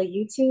watching hella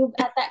YouTube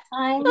at that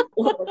time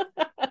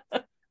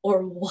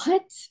or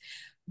what,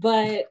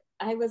 but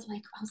I was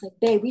like,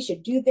 babe, we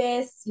should do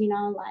this,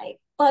 like,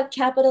 fuck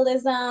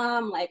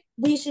capitalism. Like,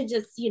 we should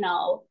just,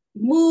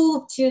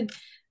 move to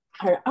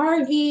our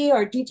RV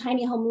or do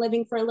tiny home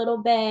living for a little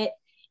bit.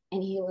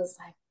 And he was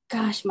like,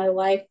 gosh, my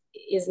wife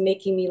is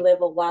making me live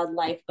a wild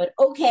life, but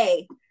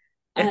okay.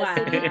 So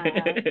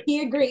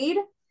he agreed.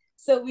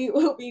 So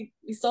we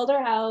sold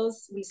our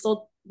house. We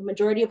sold the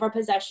majority of our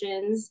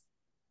possessions.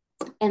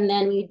 And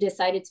then we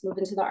decided to move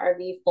into the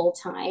RV full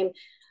time.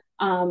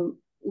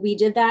 We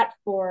did that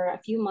for a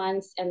few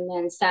months. And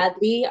then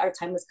sadly, our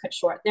time was cut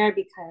short there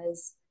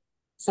because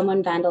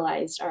someone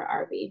vandalized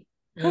our RV.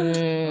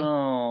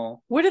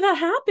 Oh, where did that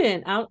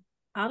happen? Out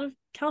of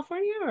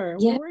California, or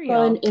where were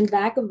you? In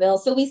Vacaville.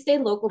 So we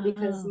stayed local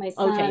because my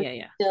son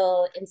is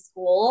still in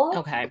school.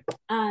 Okay.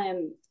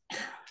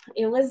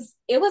 It was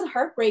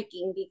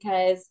heartbreaking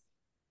because,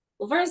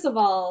 well, first of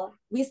all,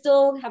 we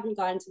still haven't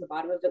gotten to the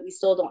bottom of it. We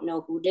still don't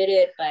know who did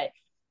it, but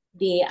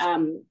the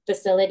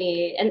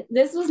facility, and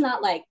this was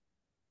like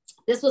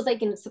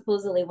in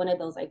supposedly one of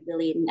those like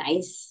really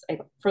nice,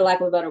 like, for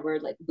lack of a better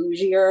word, like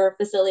bougier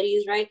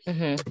facilities, right?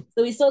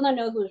 So we still don't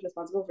know who was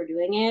responsible for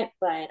doing it,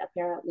 but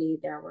apparently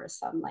there were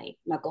some like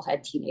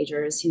knucklehead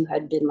teenagers who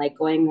had been like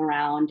going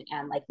around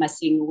and like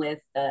messing with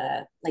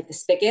the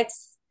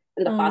spigots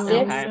and the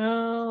faucets.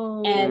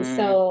 No. And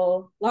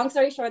so, long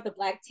story short, the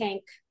black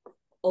tank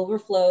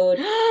overflowed.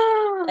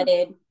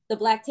 The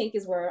black tank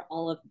is where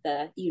all of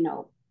the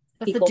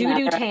that's the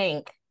doo-doo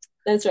tank.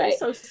 That's right.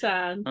 So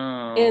sad.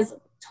 Is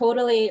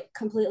totally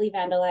completely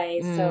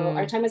vandalized. So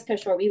our time was cut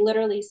short. We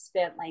literally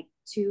spent like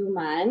 2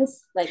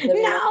 months like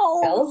living in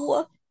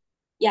hotels.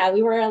 Yeah,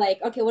 we were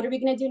like, okay, what are we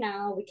gonna do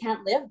now? We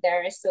can't live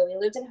there. So we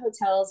lived in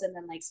hotels and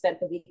then like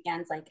spent the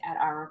weekends like at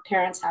our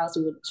parents' house.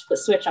 We would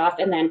switch off,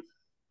 and then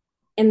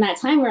in that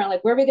time we were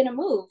like, where are we gonna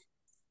move?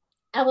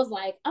 I was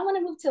like, I want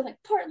to move to like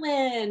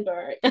Portland,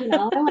 or I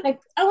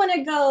want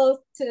to go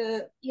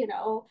to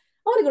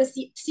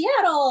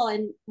Seattle.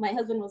 And my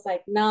husband was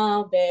like,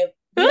 no, babe,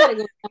 we gotta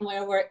go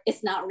somewhere where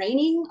it's not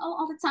raining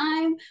all the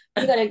time.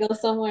 We gotta go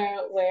somewhere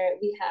where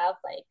we have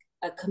like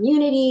a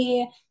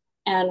community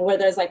and where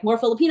there's like more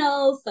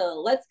Filipinos.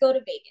 So let's go to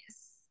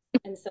Vegas.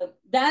 And so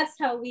that's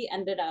how we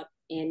ended up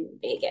in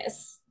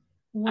Vegas.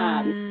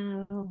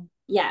 Wow.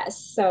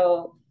 Yes.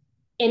 So,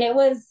 and it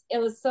was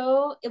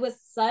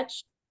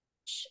such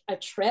a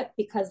trip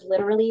because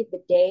literally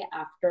the day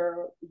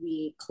after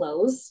we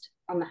closed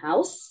on the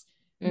house,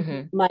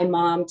 my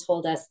mom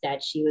told us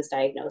that she was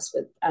diagnosed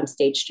with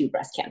stage 2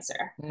 breast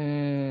cancer.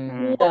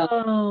 So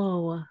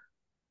Whoa.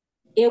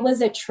 it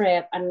was a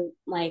trip. I'm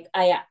like,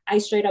 I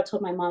straight up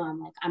told my mom, I'm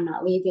like, I'm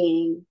not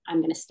leaving.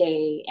 I'm gonna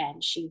stay.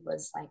 And she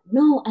was like,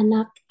 no, I'm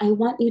not. I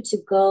want you to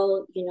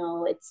go. You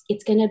know, it's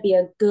gonna be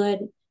a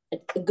good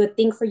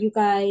thing for you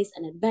guys,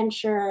 an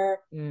adventure.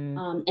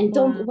 And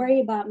don't worry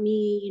about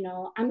me. You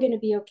know, I'm gonna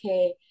be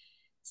okay.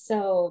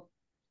 So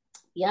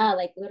yeah,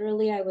 like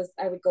literally, I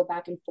would go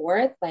back and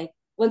forth. Like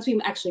once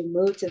we actually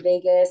moved to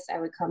Vegas, I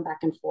would come back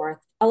and forth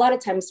a lot of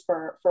times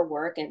for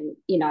work, and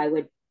you know, I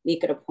would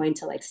make it a point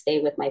to like stay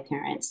with my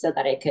parents so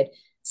that I could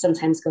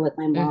sometimes go with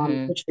my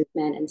mom for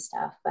treatment and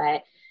stuff.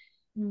 But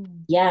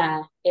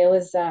yeah, it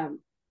was a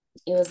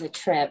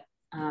trip.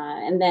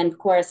 And then of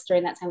course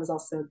during that time was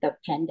also the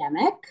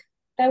pandemic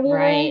that we were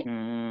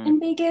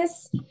in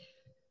Vegas,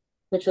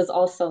 which was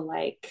also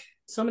like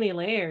so many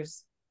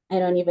layers. I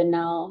don't even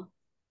know.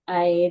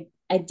 I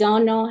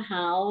don't know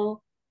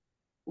how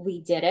we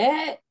did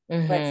it,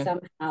 but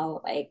somehow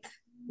like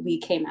we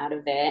came out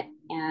of it.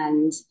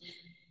 And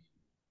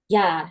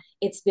yeah,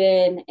 it's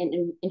been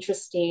an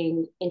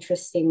interesting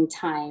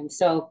time.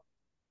 So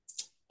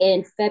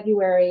in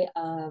February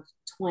of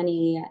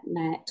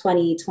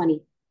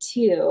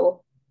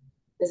 2022,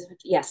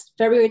 yes,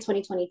 February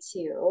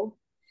 2022,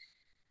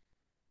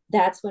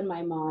 that's when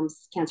my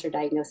mom's cancer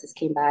diagnosis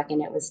came back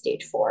and it was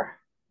stage 4.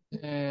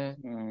 It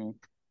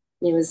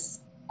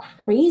was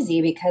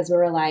crazy because we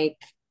were like,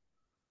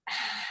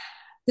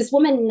 this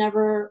woman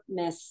never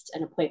missed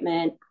an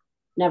appointment,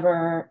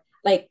 never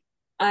like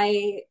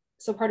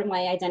so part of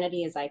my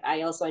identity is like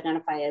I also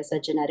identify as a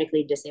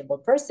genetically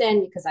disabled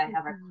person because I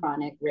have a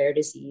chronic rare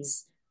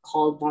disease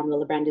called von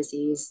Willebrand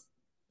disease.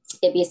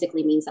 It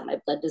basically means that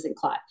my blood doesn't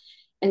clot.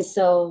 And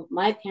so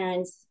my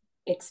parents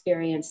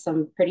experienced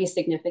some pretty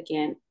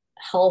significant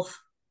health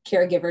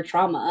caregiver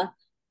trauma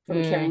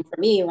from caring for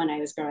me when I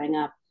was growing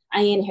up.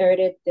 I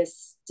inherited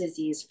this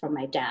disease from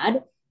my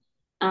dad.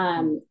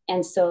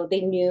 And so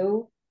they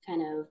knew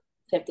kind of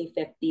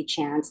 50-50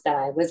 chance that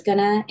I was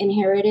gonna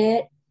inherit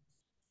it.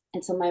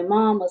 And so my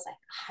mom was like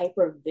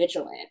hyper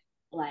vigilant.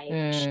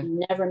 Like she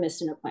never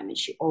missed an appointment.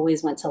 She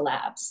always went to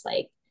labs.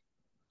 Like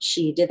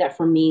she did that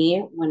for me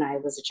when I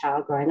was a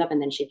child growing up,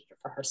 and then she did it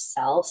for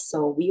herself.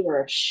 So we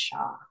were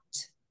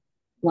shocked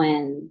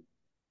when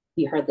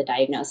we heard the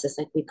diagnosis.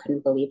 Like we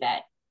couldn't believe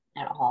it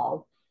at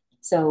all.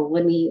 So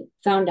when we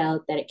found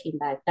out that it came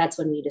back, that's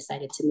when we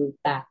decided to move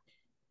back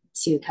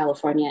to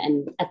California.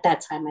 And at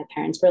that time, my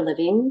parents were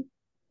living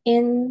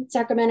in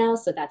Sacramento.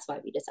 So that's why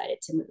we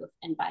decided to move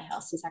and buy a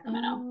house in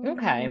Sacramento.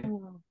 Okay.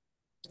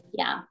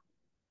 Yeah.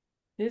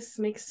 This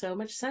makes so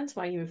much sense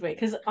why you moved away.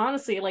 Because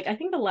honestly, like I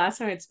think the last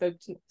time I spoke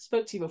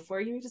to you before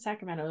you moved to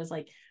Sacramento was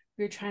like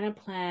we were trying to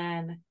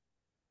plan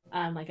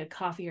like a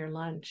coffee or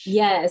lunch.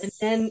 Yes. And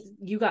then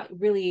you got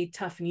really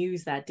tough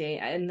news that day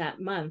in that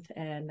month.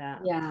 And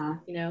yeah,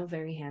 you know,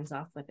 very hands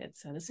off with it.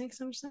 So this makes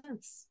so much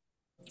sense.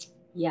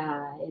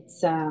 Yeah,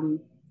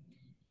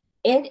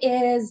 it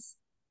is,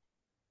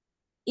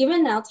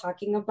 even now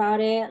talking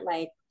about it,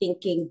 like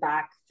thinking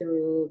back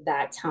through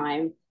that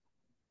time,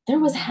 there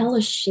was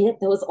hella shit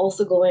that was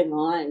also going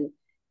on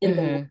in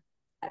the world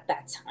at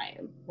that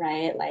time,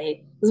 right?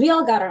 Like, because we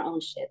all got our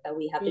own shit that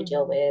we have to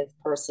deal with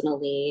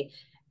personally.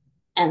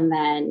 And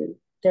then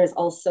there's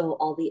also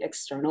all the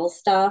external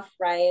stuff,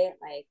 right?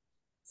 Like,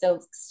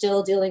 so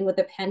still dealing with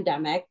the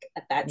pandemic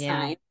at that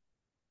time,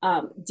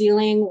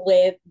 dealing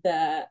with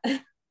the,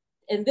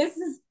 and this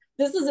is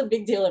a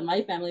big deal in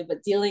my family,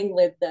 but dealing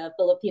with the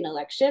Philippine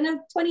election of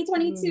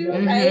 2022,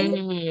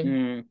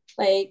 right?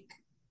 Like,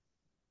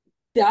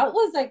 that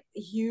was like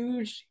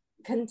huge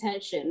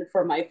contention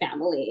for my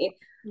family.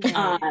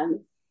 I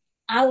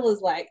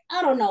was like,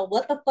 I don't know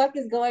what the fuck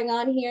is going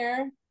on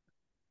here.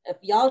 If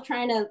y'all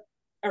trying to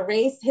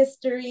erase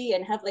history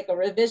and have like a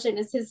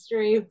revisionist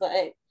history,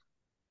 but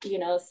you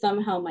know,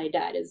 somehow my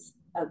dad is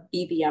a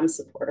BBM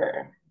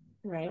supporter.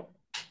 Right.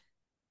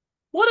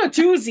 What a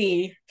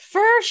doozy,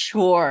 for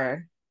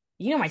sure.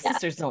 You know, my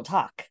sisters don't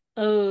talk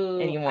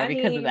anymore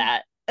because of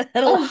that.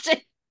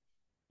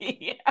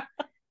 Yeah.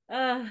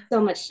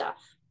 So much stuff.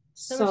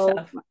 So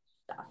much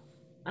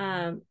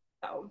stuff.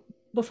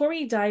 Before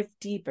we dive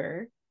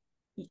deeper,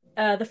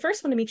 the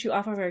first one to meet you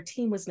off of our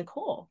team was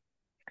Nicole.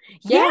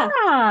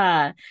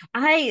 Yeah.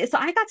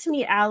 I got to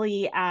meet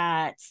Allie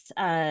at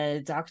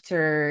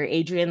Dr.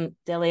 Adrian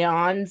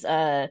DeLeon's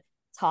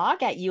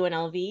talk at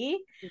UNLV.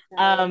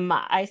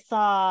 I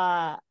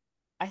saw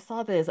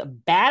this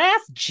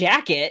badass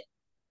jacket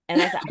and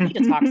I said, I need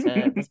to talk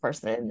to this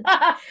person.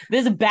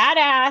 This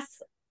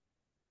badass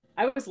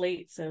I was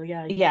late, so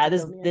yeah. Yeah,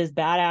 this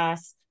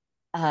badass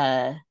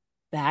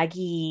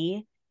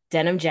baggy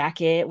denim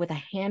jacket with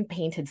a hand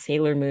painted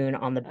Sailor Moon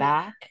on the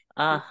back.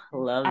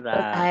 Love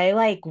that. I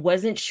like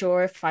wasn't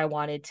sure if I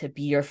wanted to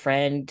be your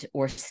friend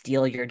or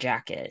steal your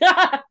jacket.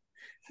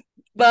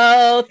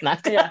 Both.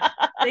 Not Yeah,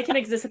 they can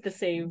exist at the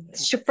same.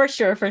 for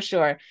sure, for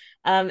sure.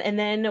 And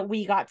then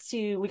we got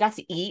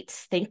to eat.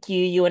 Thank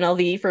you,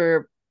 UNLV,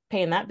 for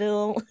paying that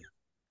bill.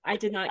 I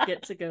did not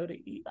get to go to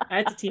eat. I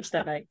had to teach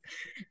that night.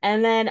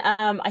 And then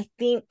I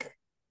think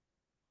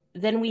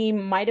then we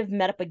might have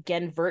met up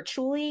again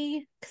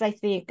virtually because I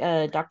think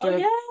Dr. Oh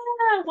yeah,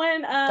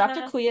 when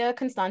Dr. Kuya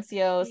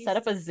Constancio set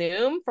up a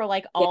Zoom for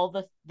like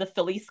all the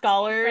Philly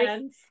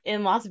scholars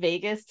in Las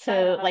Vegas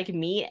to like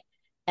meet,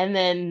 and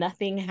then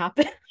nothing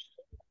happened.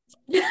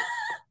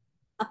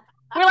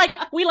 We're like,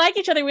 we like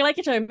each other.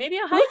 Maybe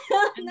a hike.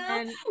 No,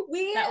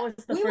 that was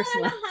the first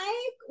one.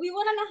 We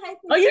went on a hike.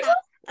 Oh, you did?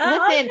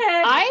 Listen,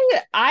 okay.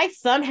 I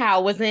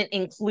somehow wasn't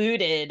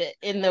included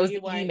in those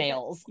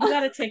emails. You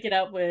gotta take it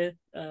up with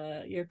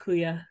your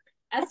Kuya.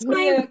 That's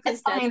fine.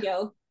 It's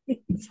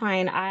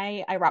fine.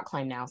 I rock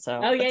climb now,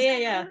 so. Oh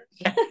yeah.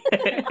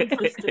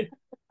 Consistent.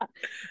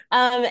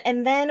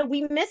 And then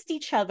we missed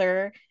each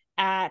other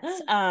at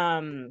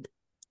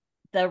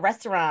the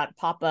restaurant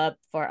pop-up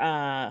for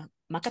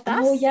Macatas.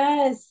 Oh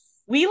yes.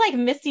 We like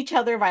missed each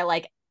other by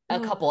like a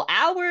couple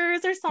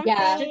hours or something.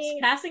 Yeah,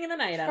 just passing in the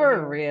night.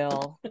 For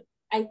real.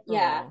 I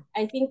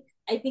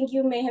think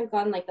you may have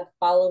gone like the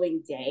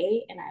following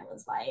day, and I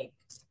was like,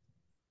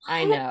 what?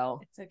 I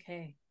know. It's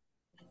okay.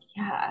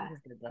 Yeah.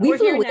 We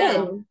flew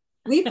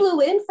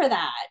in for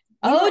that.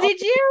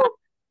 Did you?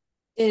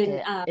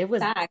 It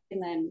was back,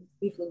 and then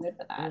we flew in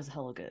for that. It was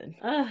hella good.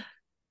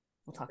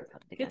 We'll talk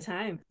about it again. Good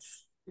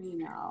times. You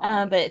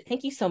know. But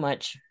thank you so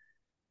much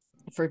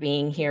for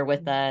being here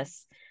with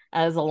us.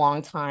 It was a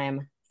long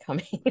time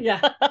coming.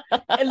 Yeah.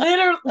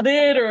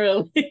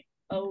 Literally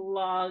a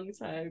long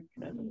time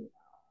coming.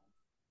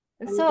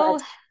 And so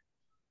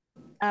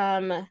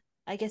I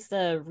guess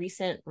the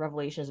recent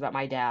revelations about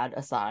my dad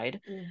aside,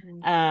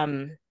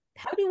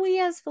 how do we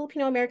as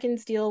Filipino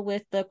Americans deal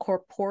with the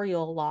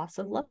corporeal loss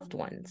of loved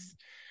ones?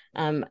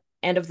 And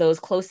of those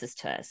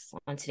closest to us?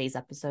 On today's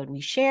episode, we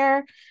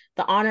share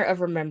the honor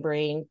of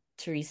remembering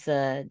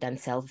Teresa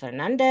Dancel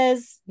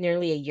Fernandez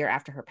nearly a year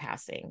after her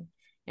passing.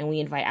 And we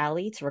invite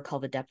Ally to recall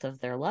the depth of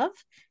their love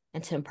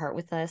and to impart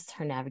with us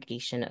her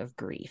navigation of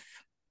grief.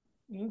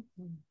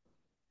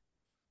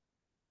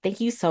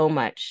 Thank you so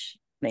much.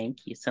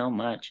 Thank you so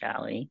much,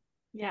 Ally.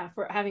 Yeah,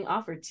 for having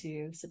offered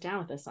to sit down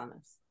with us on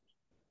this.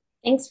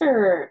 Thanks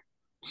for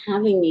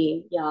having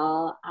me,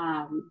 y'all.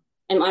 I'm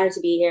honored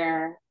to be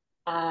here.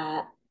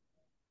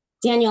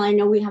 Daniel, I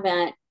know we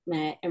haven't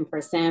met in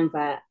person,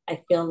 but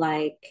I feel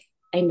like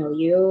I know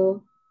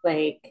you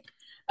like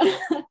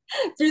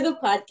through the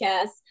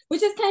podcast,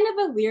 which is kind of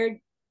a weird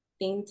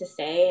thing to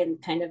say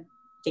and kind of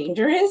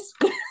dangerous.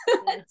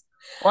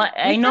 Well,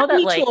 I know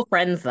that like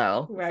friends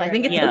though, right, so I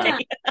think it's okay.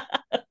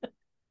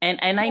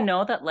 And I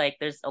know that like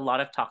there's a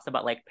lot of talks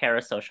about like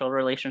parasocial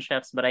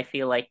relationships, but I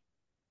feel like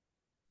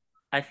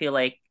I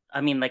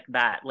mean like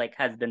that like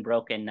has been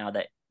broken now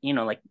that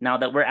like now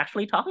that we're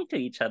actually talking to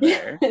each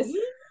other.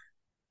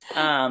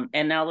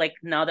 And now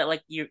that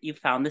like you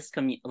found this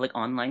like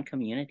online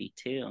community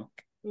too.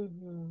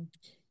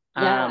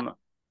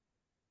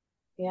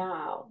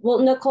 Yeah. Well,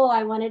 Nicole,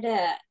 I wanted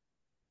to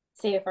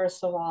say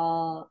first of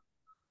all,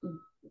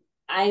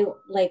 I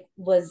like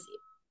was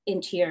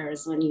in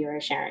tears when you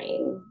were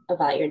sharing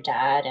about your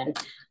dad, and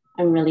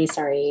I'm really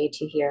sorry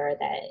to hear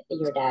that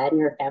your dad and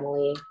your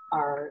family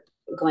are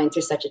going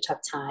through such a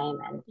tough time.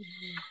 And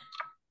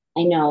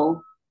I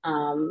know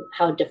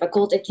how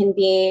difficult it can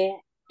be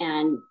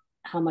and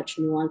how much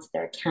nuance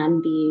there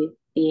can be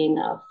being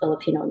a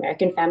Filipino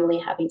American family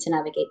having to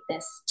navigate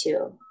this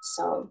too.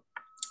 So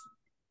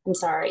I'm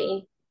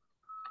sorry.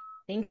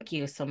 Thank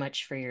you so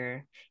much for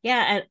your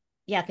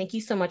thank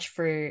you so much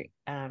for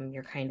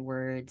your kind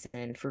words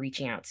and for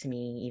reaching out to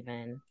me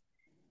even.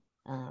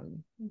 I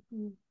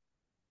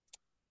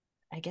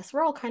guess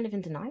we're all kind of in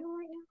denial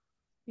right now.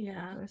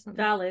 Yeah,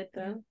 valid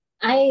though.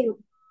 I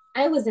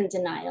was in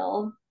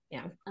denial.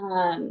 Yeah.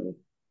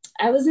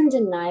 I was in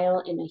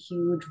denial in a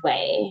huge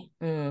way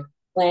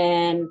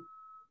when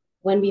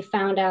we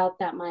found out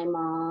that my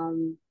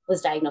mom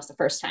was diagnosed the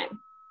first time.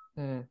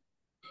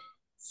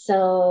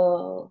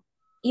 So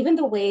even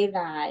the way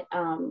that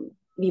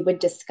we would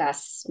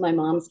discuss my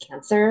mom's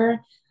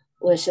cancer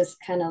was just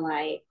kind of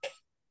like,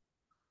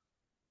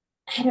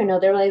 I don't know,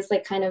 there was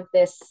like kind of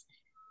this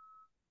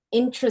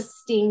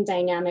interesting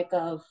dynamic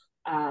of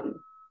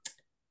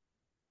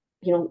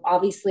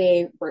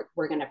obviously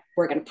we're gonna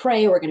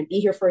pray, we're gonna be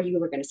here for you,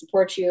 we're gonna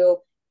support you.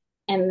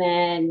 And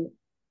then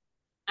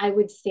I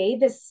would say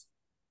this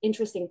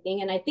interesting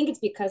thing, and I think it's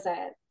because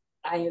I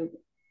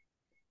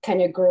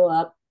kind of grew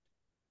up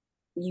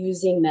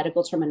using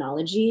medical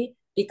terminology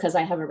because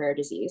I have a rare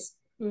disease.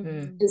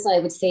 And so I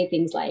would say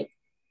things like,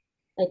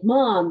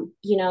 Mom,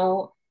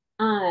 you're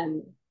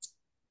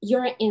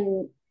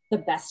in the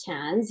best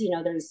hands.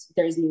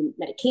 There's new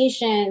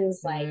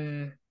medications, like,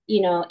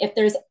 if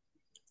there's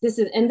this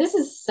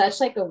is such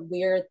like a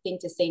weird thing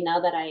to say now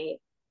that I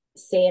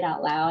say it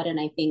out loud and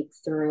I think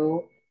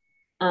through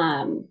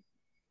um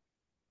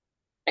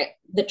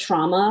the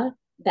trauma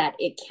that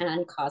it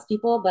can cause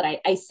people, but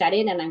I said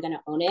it and I'm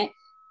gonna own it.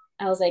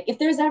 I was like, if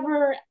there's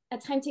ever a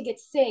time to get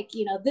sick,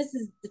 this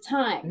is the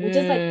time. Which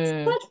is like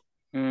such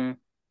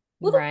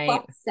who the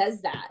fuck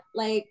says that?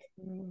 Like,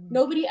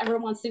 nobody ever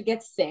wants to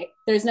get sick.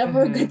 There's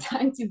never a good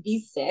time to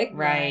be sick.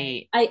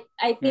 Right. I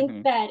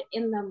think that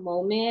in the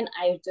moment,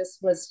 I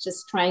was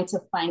just trying to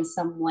find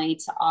some way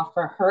to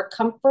offer her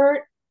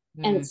comfort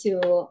and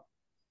to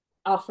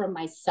offer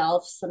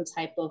myself some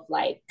type of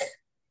like,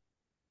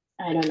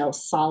 I don't know,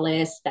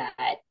 solace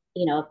that,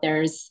 if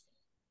there's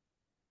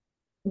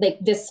like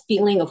this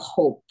feeling of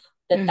hope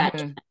that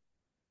can,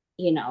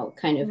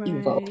 kind of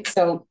evoke.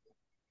 So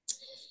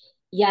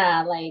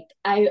yeah, like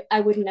I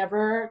would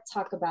never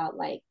talk about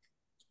like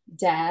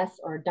death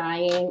or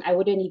dying. I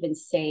wouldn't even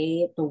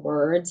say the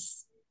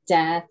words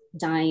death,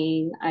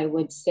 dying. I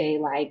would say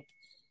like,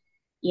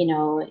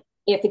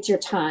 if it's your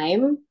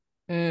time,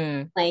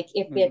 like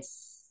if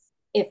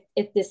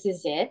this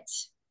is it,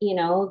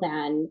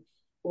 then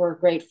we're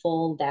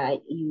grateful that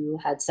you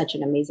had such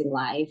an amazing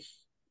life,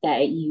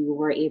 that you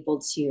were able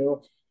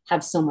to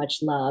have so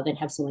much love and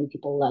have so many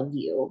people love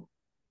you.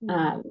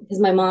 Because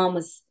my mom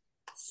was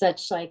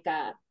such like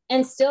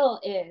and still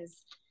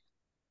is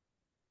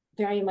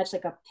very much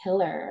like a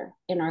pillar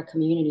in our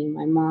community.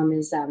 My mom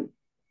is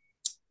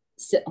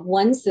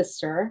one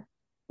sister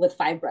with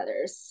 5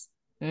 brothers.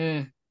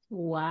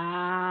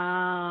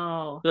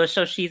 Wow.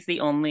 So she's the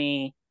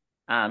only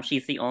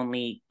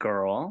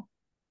girl.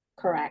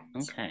 Correct.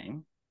 Okay.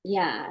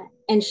 Yeah.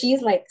 And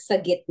she's like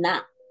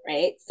sagitna,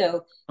 right?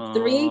 So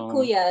 3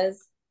 kuyas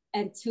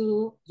and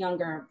 2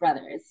 younger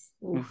brothers.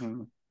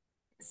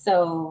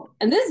 So,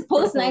 and this is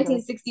post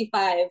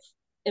 1965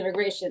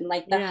 immigration,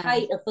 like the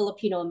height of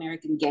Filipino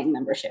American gang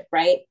membership,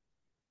 right?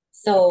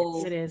 So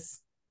yes, it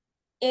is.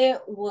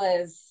 It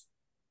was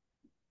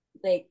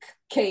like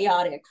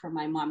chaotic for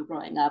my mom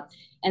growing up,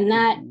 and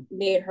that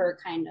made her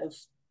kind of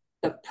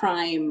the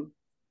prime,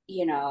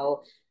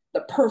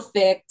 the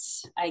perfect,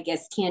 I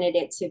guess,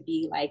 candidate to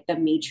be like the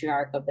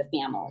matriarch of the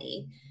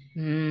family,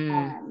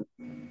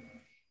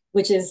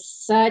 which is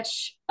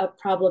such a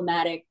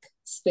problematic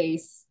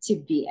space to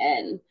be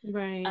in.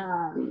 Right.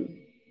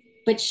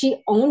 But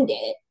she owned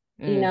it,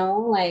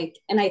 like,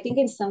 and I think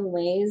in some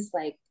ways,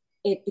 like,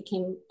 it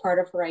became part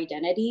of her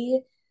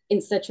identity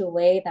in such a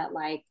way that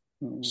like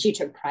she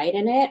took pride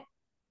in it.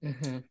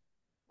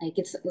 Like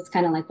it's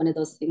kind of like one of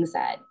those things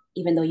that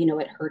even though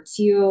it hurts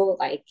you,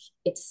 like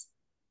it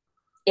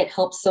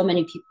helps so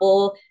many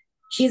people.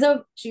 She's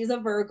a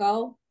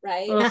Virgo,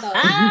 right? So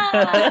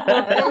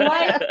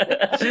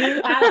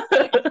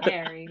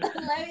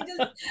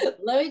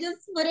let me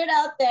just put it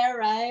out there,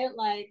 right?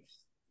 Like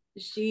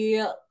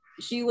she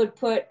would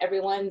put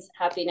everyone's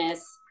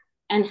happiness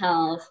and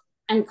health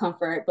and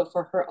comfort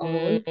before her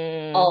own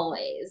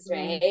always,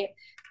 right?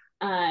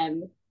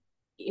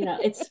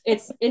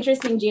 It's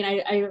interesting, Jean.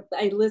 I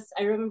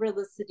remember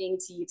listening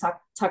to you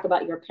talk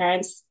about your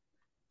parents,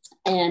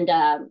 and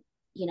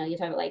you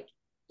talk about like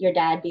your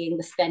dad being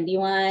the spendy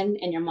one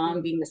and your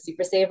mom being the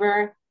super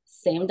saver.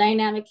 Same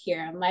dynamic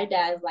here. My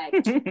dad's like,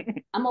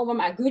 I'm over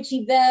my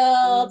Gucci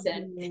belt,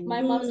 and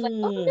my mom's like,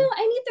 oh no,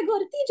 I need to go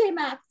to TJ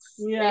Maxx.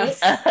 Right?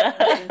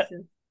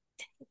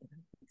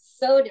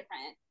 So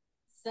different,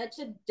 such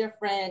a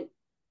different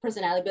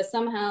personality, but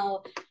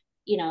somehow,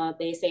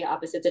 they say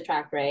opposites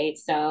attract, right?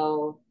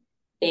 So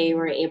they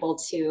were able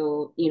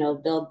to,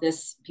 build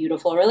this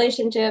beautiful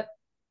relationship.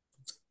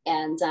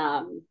 And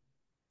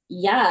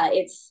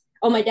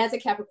my dad's a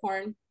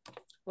Capricorn.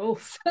 Oh,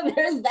 so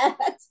there's that.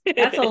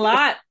 That's a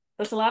lot.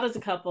 That's a lot as a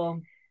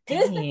couple.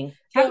 Dang.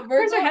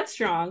 Capricorns are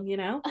headstrong,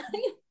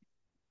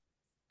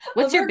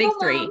 What's your big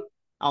 3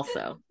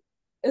 also?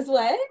 Is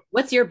what?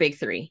 What's your big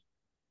 3?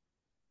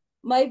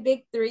 My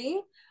big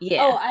 3?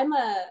 Yeah. Oh,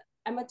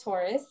 I'm a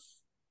Taurus.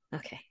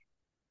 Okay.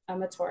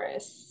 I'm a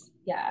Taurus.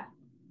 Yeah.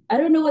 I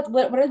don't know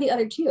what are the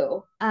other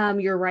 2?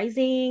 Your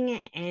rising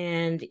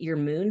and your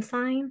moon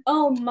sign.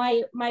 Oh,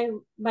 my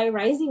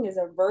rising is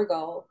a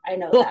Virgo. I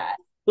know that.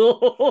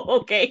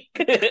 Okay.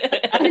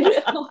 I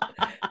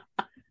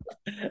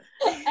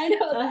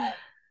know that.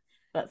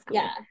 That's cool.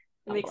 Yeah.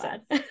 It makes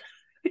sense.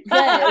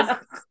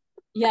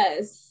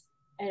 Yes.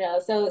 I know.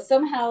 So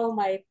somehow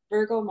my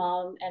Virgo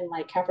mom and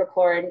my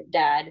Capricorn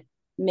dad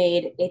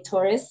made a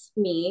Taurus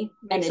me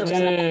and a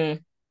Gemini.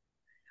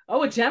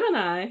 Oh, a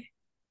Gemini.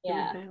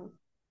 Yeah.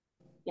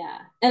 Yeah.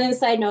 And then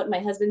side note, my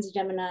husband's a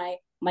Gemini,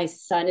 my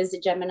son is a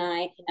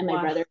Gemini, and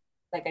my brother,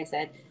 like I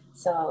said.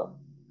 So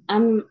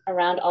I'm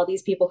around all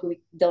these people who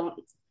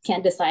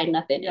can't decide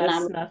nothing.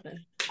 Yes, and nothing.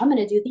 I'm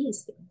gonna do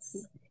these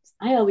things.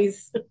 I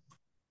always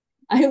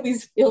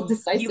feel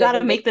decisive. You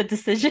gotta make the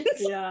decisions.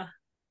 Yeah.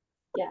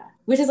 Yeah.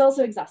 Which is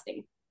also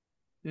exhausting.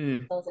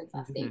 It's also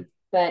exhausting.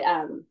 But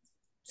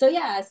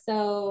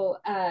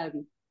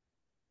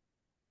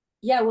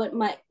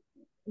what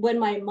when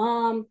my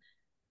mom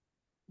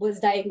was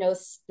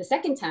diagnosed the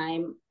second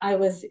time, I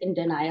was in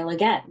denial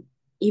again.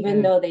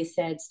 Even though they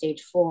said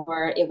stage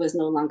 4, it was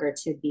no longer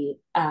to be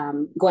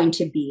going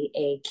to be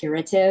a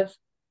curative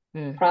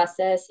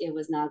process. It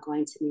was not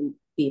going to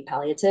be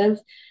palliative.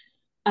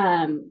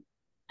 I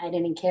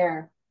didn't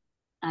care.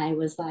 I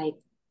was like,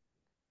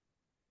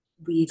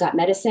 we got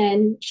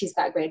medicine. She's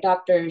got great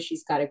doctors.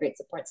 She's got a great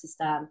support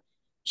system.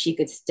 She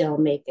could still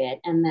make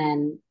it. And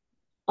then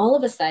all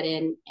of a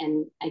sudden,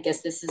 and I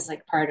guess this is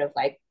like part of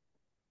like,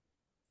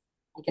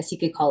 I guess you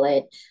could call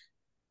it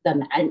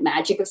the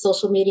magic of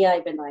social media,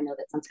 even though I know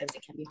that sometimes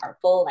it can be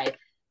harmful. Like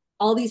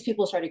all these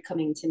people started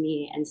coming to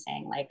me and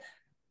saying like,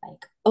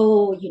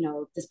 oh, you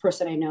know, this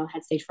person I know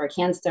had stage 4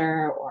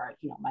 cancer, or,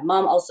 you know, my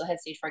mom also had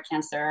stage 4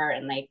 cancer.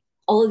 And like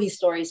all of these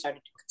stories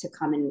started to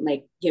come and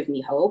like give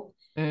me hope.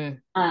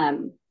 And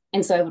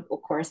so I would,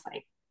 of course,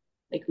 like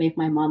make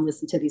my mom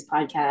listen to these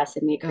podcasts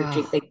and make her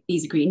drink like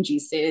these green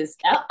juices.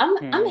 I'm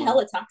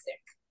hella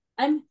toxic.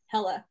 I'm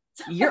hella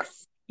toxic.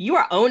 You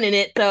are owning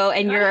it though,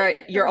 and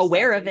you're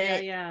aware of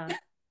it. Yeah.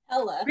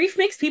 Hella. Grief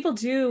makes people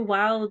do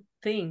wild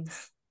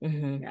things.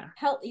 Yeah.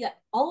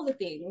 All of the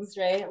things,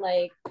 right?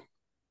 Like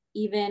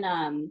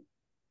even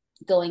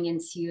going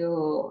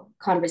into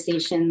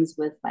conversations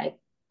with like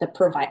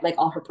like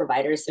all her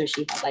providers. So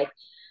she had like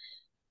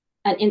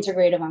an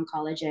integrative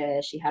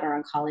oncologist, she had her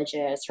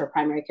oncologist, her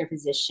primary care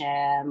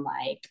physician,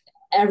 like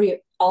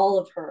all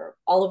of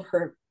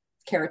her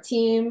care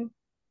team.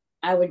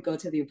 I would go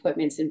to the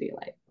appointments and be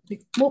like,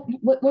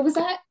 what was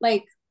that?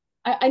 Like,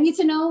 I need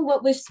to know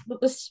what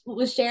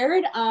was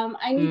shared.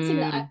 I need to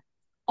know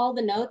all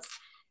the notes.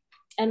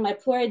 And my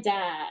poor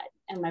dad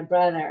and my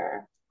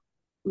brother,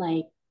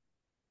 like,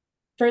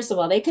 first of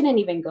all, they couldn't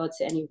even go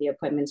to any of the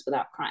appointments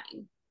without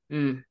crying.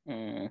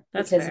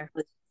 That's fair. It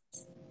was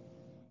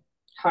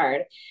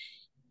hard.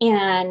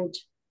 And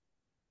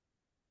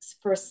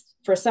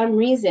for some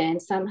reason,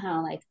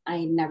 somehow, like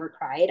I never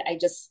cried.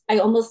 I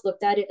almost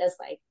looked at it as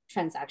like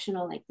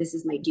transactional, like this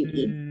is my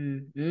duty.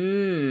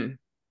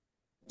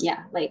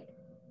 Yeah, like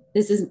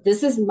this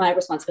is my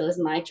responsibility, this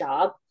is my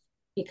job,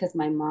 because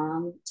my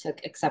mom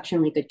took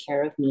exceptionally good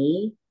care of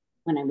me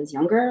when I was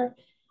younger.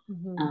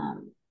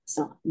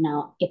 So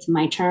now it's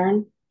my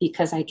turn,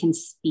 because I can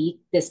speak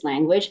this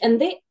language,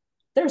 and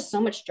there's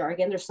so much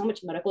jargon, there's so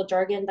much medical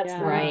jargon that's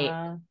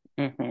right.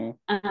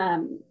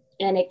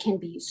 And it can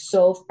be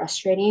so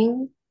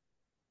frustrating.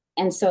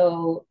 And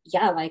so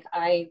yeah, like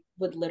I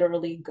would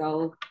literally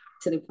go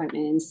to the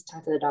appointments,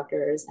 talk to the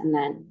doctors, and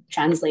then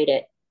translate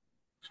it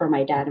for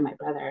my dad and my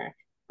brother.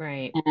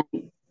 Right.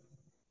 And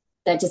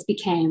that just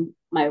became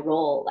my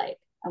role. Like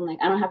I'm like,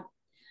 I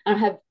don't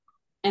have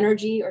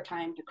energy or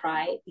time to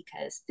cry,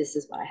 because this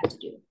is what I have to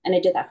do. And I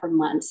did that for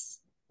months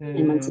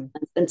and months and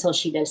months, until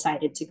she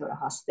decided to go to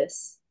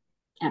hospice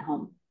at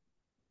home.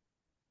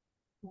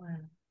 Wow.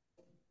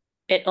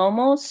 It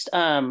almost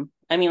I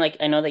mean, like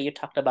I know that you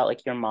talked about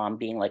like your mom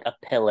being like a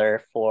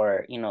pillar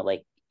for, you know,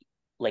 like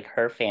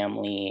her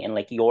family and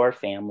like your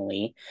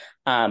family.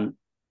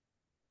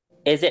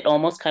 Is it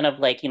almost kind of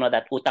like, you know,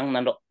 that utang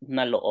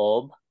na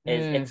loob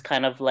is it's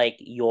kind of like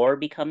you're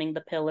becoming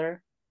the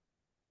pillar?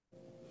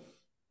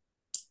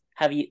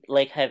 Have you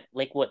have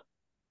like what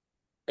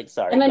like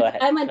sorry, go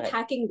ahead. I'm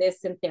unpacking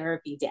this in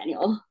therapy,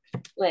 Daniel.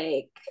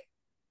 Like,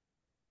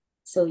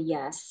 so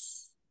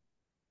yes.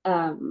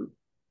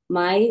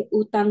 My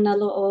utang na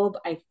loob,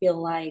 I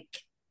feel like,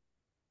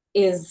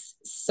 is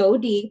so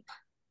deep.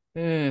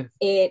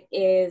 It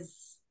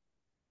is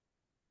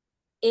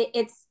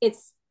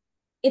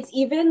it's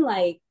even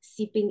like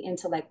seeping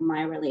into like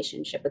my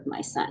relationship with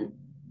my son.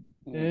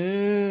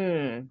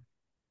 And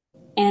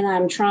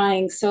I'm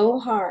trying so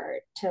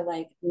hard to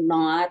like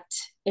not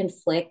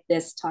inflict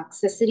this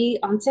toxicity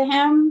onto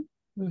him.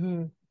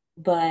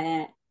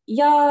 But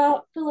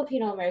y'all,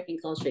 Filipino American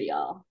culture,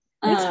 y'all.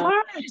 It's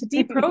hard to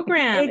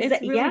deprogram.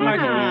 It's really hard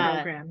to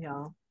deprogram,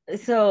 y'all.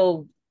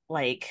 So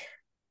like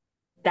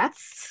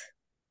that's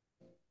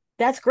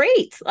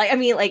great. Like I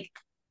mean, like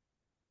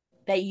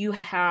that you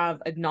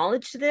have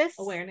acknowledged this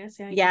awareness,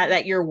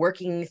 that you're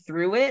working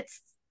through it,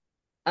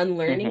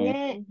 unlearning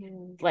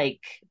it.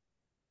 Like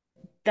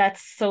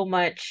that's so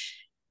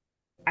much.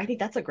 I think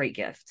that's a great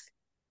gift.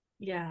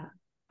 Yeah.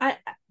 I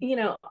you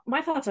know,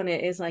 my thoughts on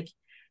it is like,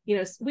 you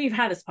know, we've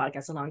had this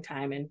podcast a long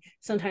time, and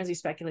sometimes we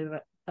speculate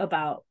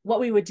about what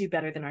we would do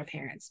better than our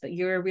parents, but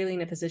you're really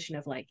in a position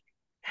of like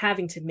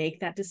having to make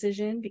that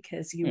decision,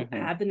 because you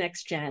have the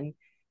next gen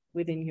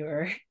within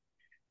your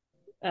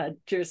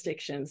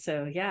jurisdiction.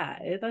 So yeah,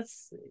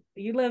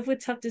 you live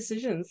with tough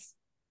decisions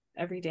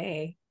every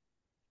day,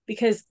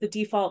 because the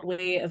default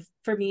way of,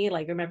 for me,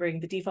 like remembering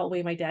the default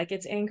way my dad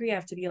gets angry, I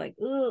have to be like,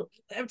 oh,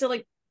 I have to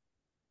like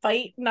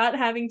fight not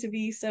having to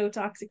be so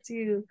toxic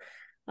too,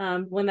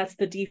 when that's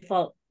the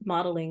default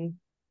modeling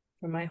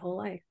for my whole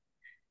life.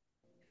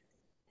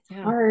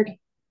 Hard.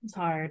 It's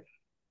hard.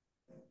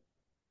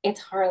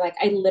 It's hard. Like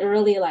I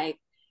literally, like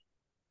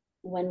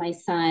when my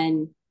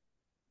son,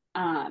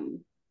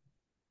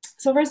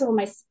 so first of all,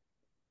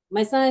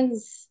 my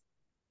son's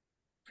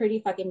pretty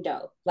fucking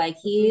dope. Like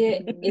he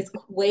is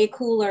way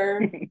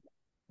cooler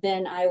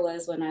than I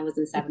was when I was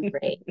in seventh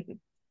grade,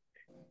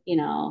 you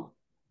know,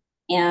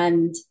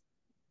 and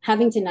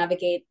having to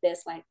navigate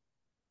this, like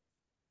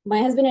my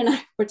husband and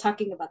I were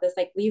talking about this,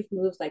 like we've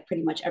moved like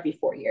pretty much every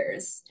 4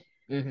 years.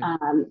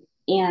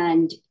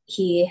 And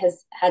he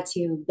has had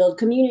to build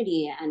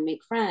community and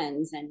make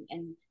friends,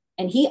 and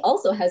he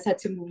also has had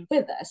to move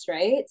with us,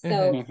 right?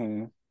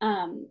 So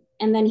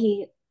and then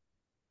he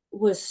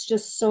was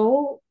just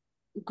so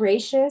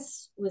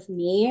gracious with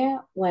me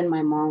when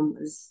my mom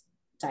was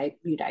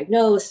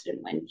re-diagnosed and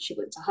when she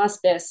went to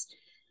hospice.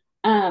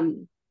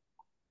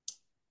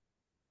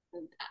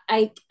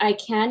 I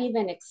can't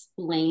even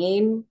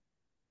explain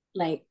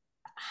like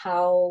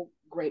how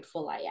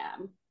grateful I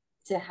am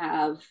to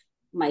have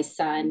my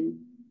son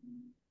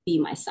be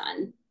my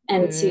son,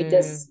 and to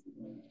just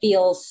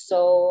feel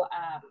so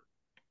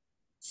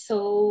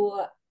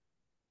so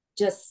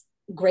just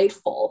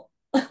grateful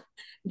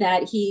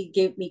that he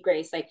gave me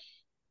grace. Like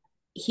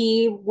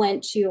he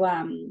went to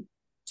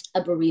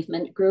a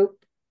bereavement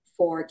group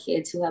for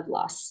kids who have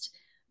lost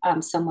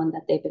someone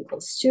that they've been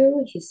close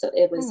to.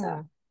 It was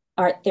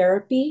art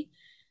therapy.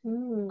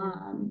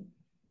 And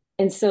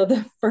so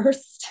the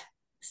first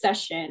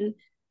session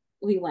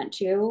we went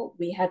to,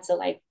 we had to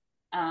like,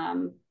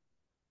 I'm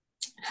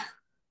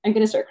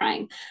going to start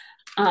crying.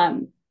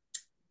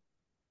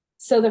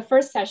 So the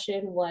first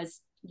session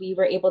was, we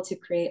were able to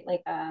create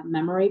like a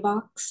memory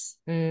box.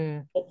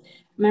 And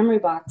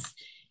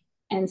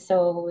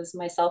so it was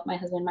myself, my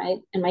husband,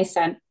 and my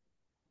son.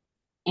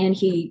 And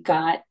he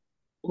got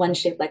one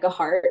shaped like a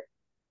heart,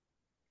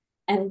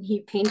 and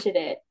he painted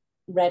it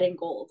red and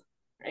gold,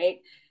 right?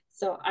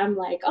 So I'm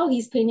like, oh,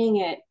 he's painting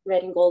it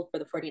red and gold for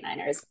the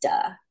 49ers,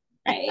 duh,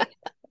 right?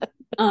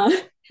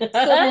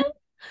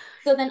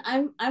 So then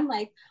I'm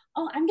like,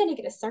 oh, I'm gonna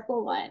get a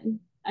circle one,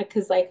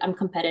 because like I'm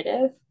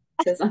competitive,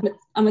 because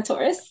I'm a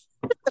Taurus.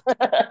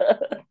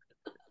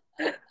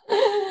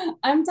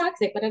 I'm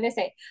toxic. What did I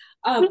say?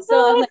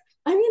 So I'm like,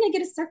 I'm gonna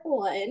get a circle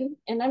one,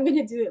 and I'm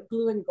gonna do it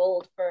blue and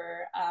gold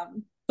for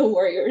the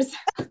Warriors.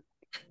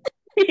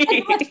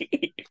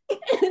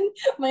 And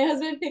my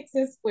husband picks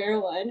his square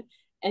one,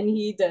 and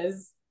he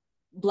does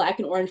black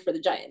and orange for the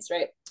Giants,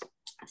 right?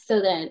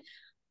 So then,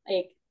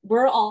 like,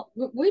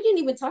 we didn't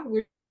even talk.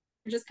 We're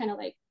just kind of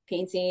like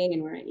painting,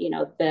 and we're,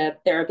 the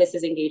therapist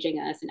is engaging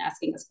us and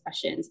asking us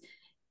questions.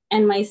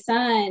 And my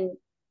son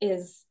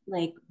is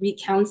like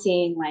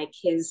recounting like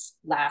his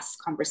last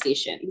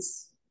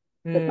conversations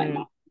with my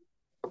mom.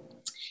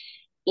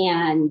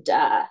 And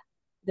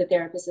the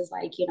therapist is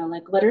like,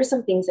 like, what are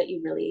some things that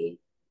you really,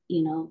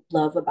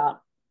 love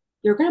about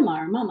your grandma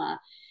or mama?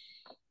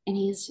 And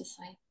he's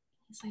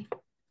like,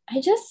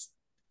 I just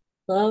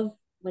love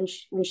when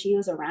she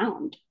was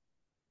around.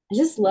 I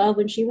just love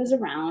when she was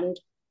around.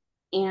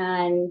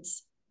 And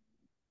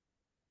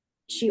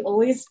she would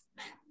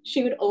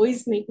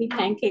always make me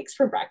pancakes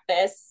for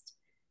breakfast.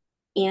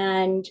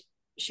 And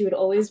she would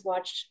always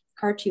watch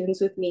cartoons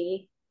with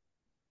me.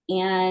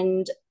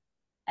 And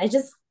I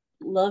just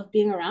love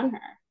being around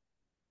her.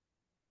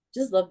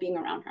 Just love being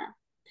around her.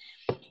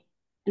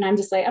 And I'm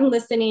just like, I'm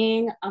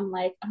listening. I'm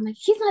like,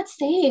 he's not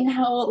saying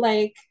how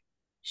like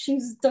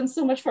she's done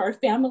so much for our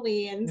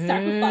family and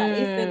sacrifice.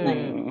 And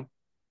like,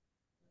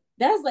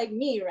 that's like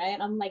me, right?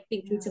 I'm like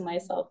thinking to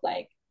myself,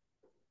 like,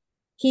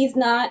 he's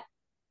not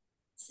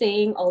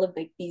saying all of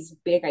like these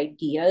big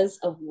ideas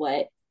of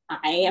what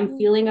I am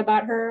feeling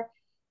about her.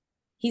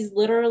 He's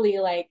literally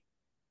like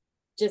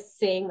just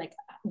saying like,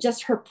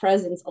 just her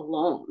presence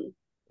alone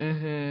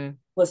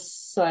was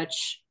so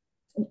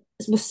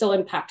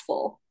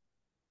impactful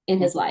in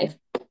his life.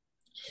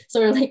 So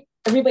we're like,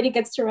 everybody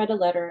gets to write a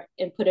letter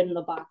and put it in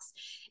the box,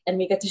 and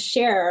we get to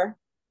share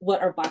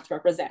what our box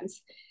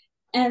represents.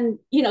 And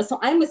so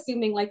I'm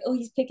assuming like, oh,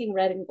 he's picking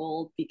red and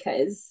gold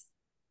because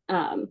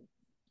the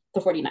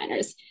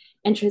 49ers.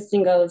 And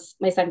Tristan goes,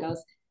 my son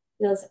goes,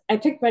 I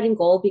picked red and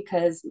gold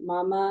because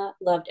mama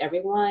loved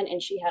everyone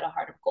and she had a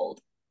heart of gold.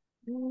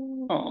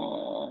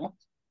 Aww.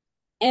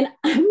 And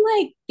I'm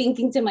like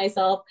thinking to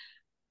myself,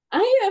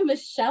 I am a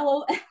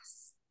shallow ass.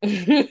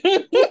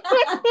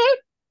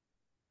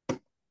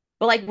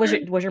 But like, was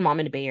your mom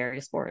into Bay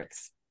Area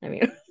sports? I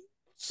mean,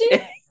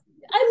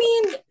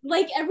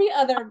 like every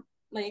other,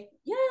 like,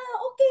 yeah,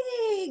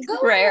 okay, go.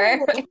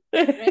 Right.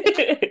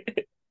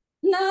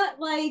 Not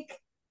like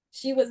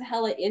she was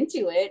hella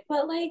into it,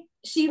 but like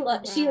she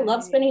loved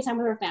spending time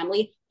with her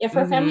family. If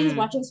her family is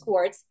watching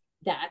sports,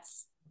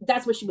 that's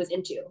what she was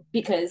into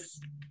because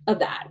of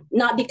that,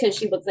 not because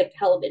she was like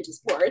hella into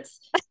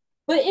sports.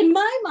 But in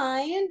my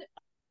mind,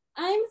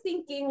 I'm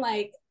thinking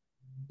like,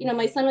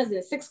 my son was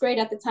in 6th grade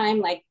at the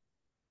time. Like,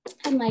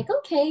 I'm like,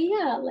 okay,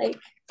 yeah, like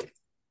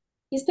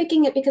he's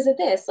picking it because of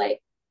this.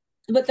 Like,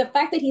 but the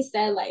fact that he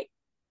said like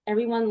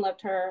everyone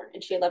loved her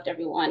and she loved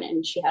everyone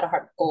and she had a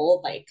heart of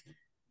gold, like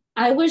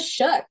I was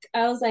shook.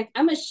 I was like,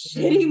 I'm a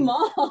shitty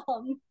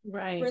mom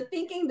for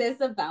thinking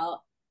this about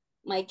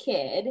my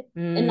kid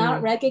and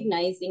not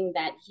recognizing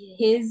that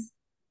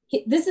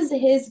this is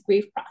his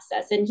grief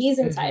process and he's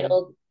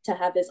entitled to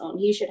have his own.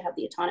 He should have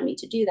the autonomy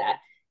to do that.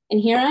 And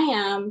here I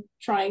am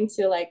trying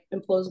to like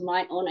impose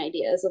my own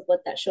ideas of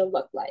what that should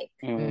look like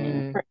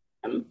for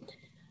him.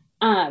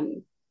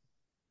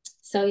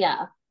 So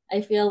yeah,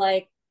 I feel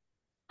like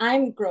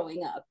I'm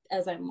growing up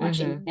as I'm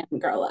watching him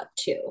grow up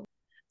too.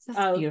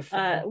 That's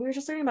beautiful. We were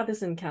just learning about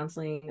this in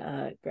counseling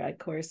grad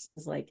course.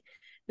 Is like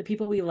the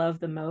people we love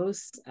the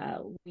most,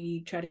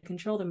 we try to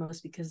control the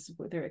most because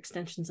they're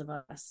extensions of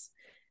us.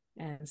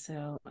 And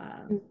so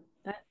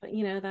that,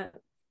 you know, that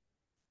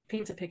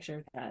paints a picture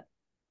of that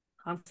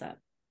concept.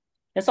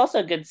 It's also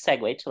a good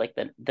segue to like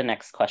the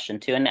next question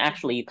too. And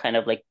actually you kind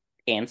of like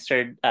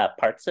answered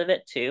parts of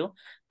it too.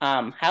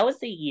 How has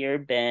the year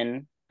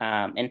been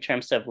in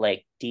terms of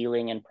like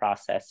dealing and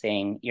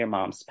processing your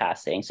mom's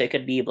passing? So it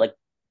could be like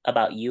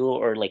about you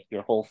or like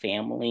your whole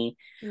family.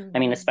 I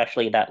mean,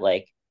 especially that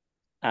like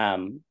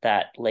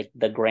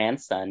the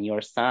grandson,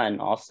 your son,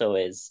 also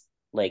is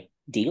like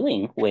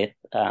dealing with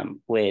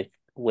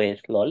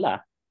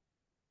Lola.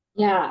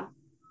 Yeah.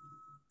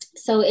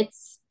 So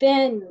it's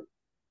been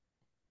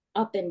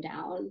up and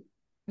down.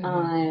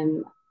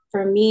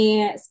 For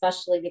me,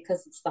 especially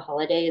because it's the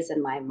holidays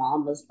and my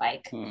mom was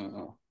like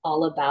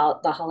all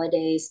about the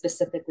holidays,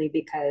 specifically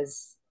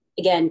because,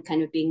 again,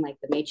 kind of being like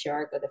the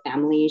matriarch of the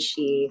family,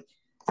 she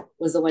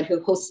was the one who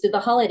hosted the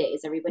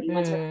holidays. Everybody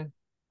went to her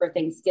for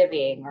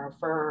Thanksgiving or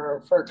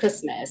for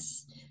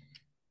Christmas.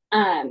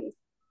 And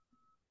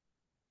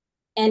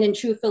in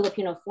true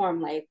Filipino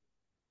form, like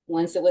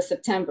once it was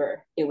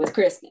September, it was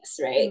Christmas,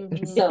 right?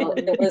 So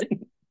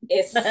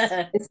it's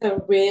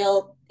a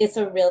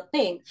real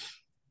thing.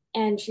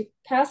 And she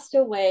passed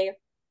away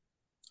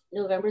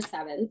November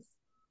 7th.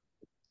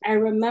 I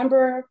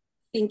remember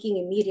thinking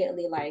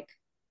immediately like,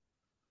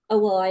 oh,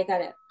 well,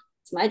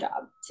 it's my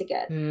job to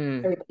get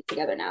everybody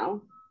together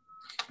now.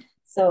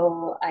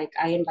 So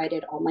I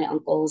invited all my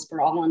uncles.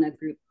 We're all on a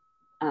group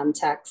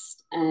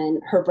text,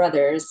 and her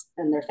brothers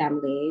and their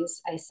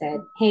families. I said,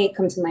 hey,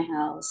 come to my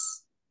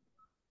house.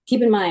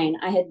 Keep in mind,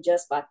 I had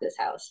just bought this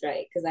house,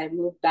 right? Because I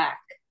moved back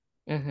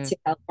to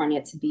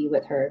California to be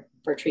with her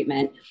for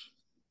treatment.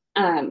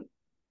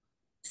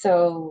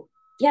 So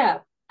yeah,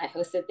 I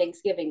hosted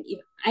Thanksgiving.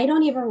 I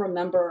don't even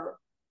remember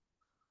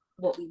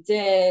what we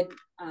did.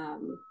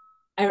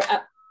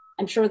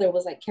 I'm sure there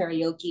was like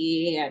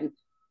karaoke and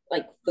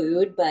like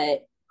food,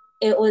 but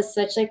it was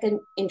such like an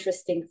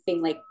interesting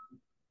thing. Like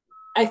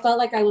I felt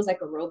like I was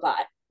like a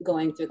robot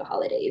going through the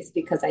holidays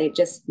because I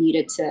just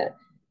needed to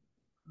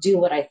do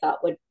what I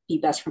thought would be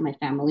best for my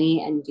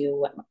family and do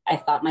what I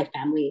thought my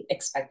family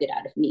expected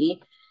out of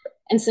me.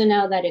 And so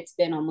now that it's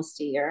been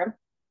almost a year,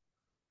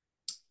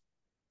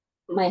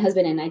 my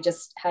husband and I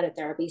just had a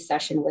therapy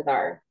session with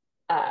our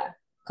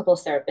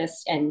couples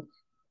therapist, and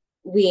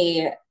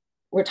we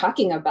were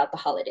talking about the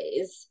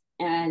holidays.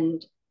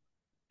 And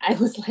I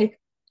was like,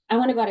 I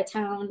want to go out of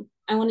town.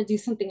 I want to do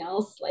something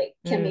else. Like,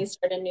 can we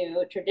start a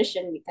new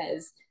tradition?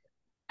 Because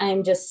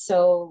I'm just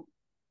so,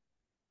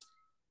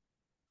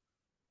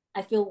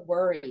 I feel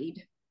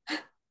worried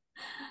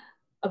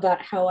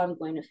about how I'm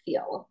going to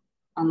feel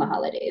on the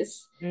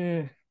holidays.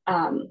 I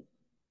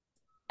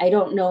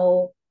don't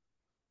know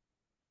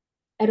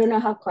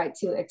how quite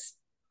to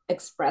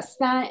express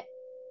that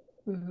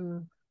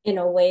in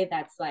a way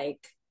that's like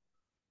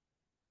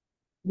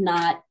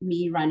not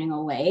me running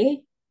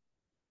away,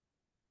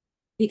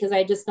 because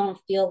I just don't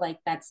feel like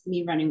that's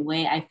me running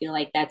away. I feel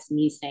like that's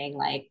me saying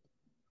like,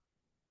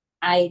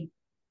 I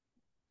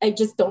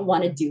just don't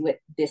want to do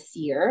it this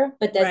year,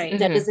 but that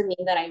doesn't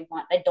mean that I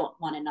don't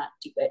want to not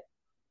do it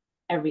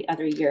every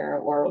other year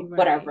or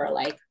whatever.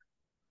 Like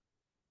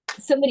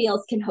somebody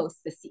else can host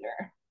this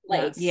year.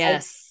 Like,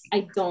 yes,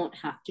 I don't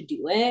have to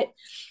do it.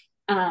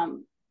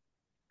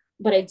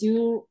 But I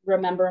do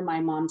remember my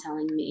mom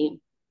telling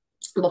me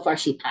before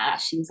she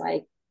passed, she's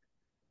like,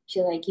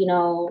 you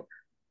know,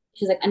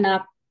 she's like,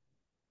 Anak,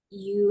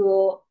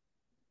 you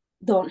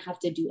don't have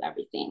to do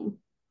everything.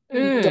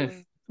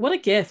 What a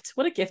gift.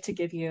 What a gift to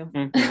give you.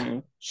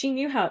 She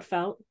knew how it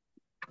felt.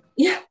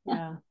 Yeah.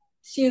 Yeah.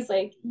 She was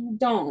like, you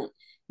don't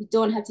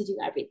have to do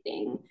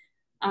everything.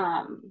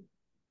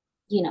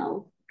 You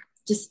know,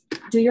 just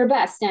do your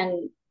best.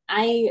 And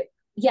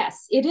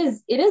yes,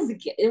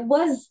 it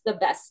was the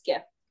best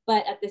gift.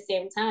 But at the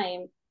same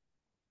time,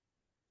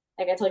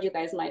 like I told you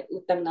guys, my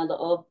utang na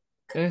loob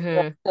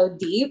so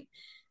deep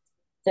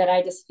that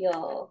I just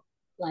feel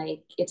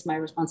like it's my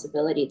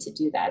responsibility to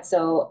do that.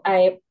 So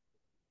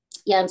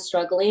I'm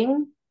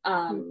struggling,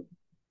 you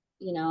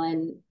know,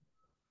 and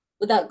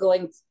without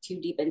going too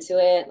deep into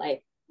it,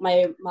 like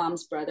my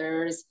mom's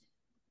brothers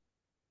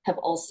have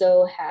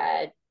also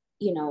had,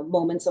 you know,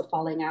 moments of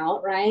falling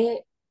out, right?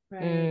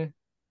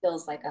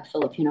 Feels like a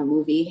Filipino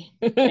movie.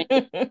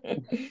 Right?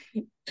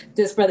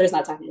 This brother's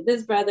not talking to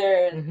this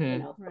brother, you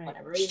know, for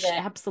whatever reason.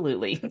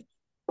 Absolutely.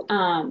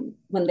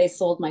 When they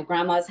sold my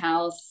grandma's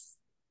house,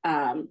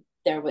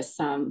 there was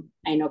some,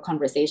 I know,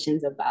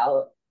 conversations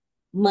about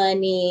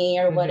money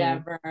or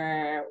whatever,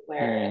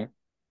 where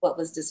what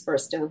was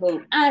dispersed to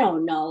whom. I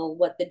don't know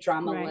what the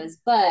drama was,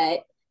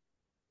 but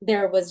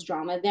there was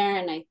drama there,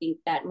 and I think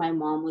that my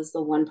mom was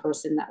the one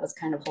person that was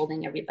kind of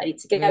holding everybody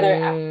together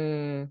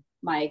after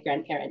my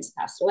grandparents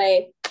passed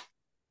away.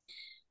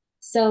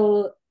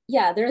 So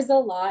yeah, there's a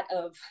lot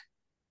of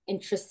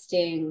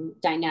interesting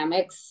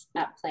dynamics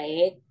at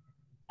play.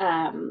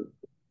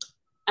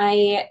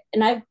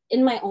 I've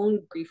in my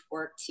own grief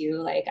work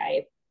too, like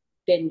I've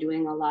been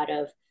doing a lot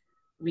of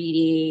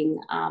reading.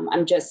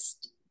 I'm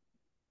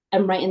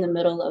right in the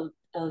middle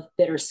of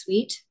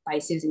Bittersweet by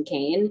Susan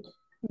Cain,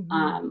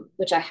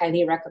 which I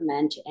highly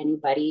recommend to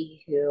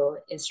anybody who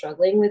is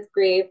struggling with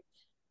grief.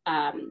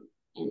 And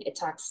it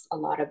talks a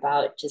lot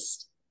about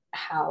just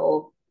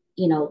how,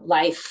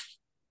 life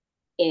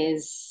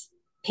is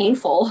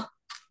painful,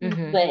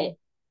 but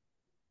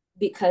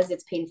because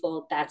it's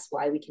painful, that's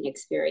why we can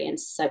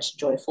experience such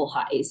joyful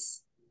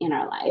highs in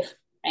our life,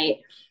 right?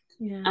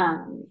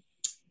 Yeah.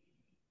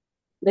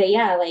 But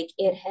yeah, like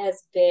it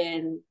has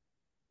been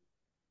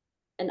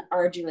an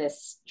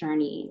arduous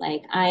journey.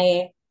 Like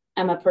I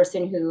am a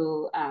person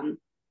who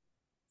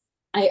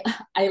I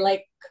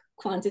like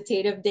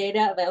quantitative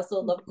data, but I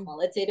also love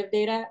qualitative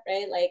data,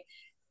 right? Like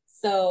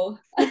so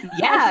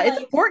yeah, it's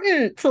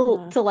important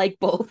to like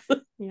both.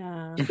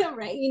 Yeah.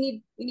 Right.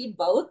 You need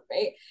both,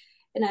 right?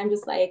 And I'm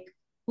just like,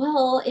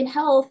 well, in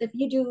health, if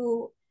you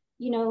do,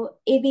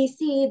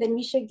 ABC, then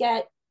we should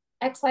get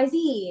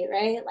XYZ,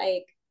 right?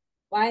 Like,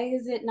 why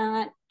is it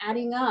not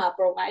adding up?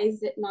 Or why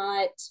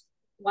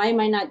am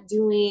I not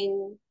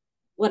doing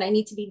what I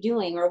need to be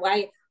doing? Or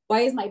why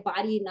is my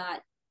body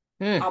not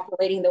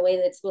operating the way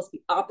that it's supposed to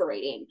be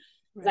operating?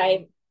 Because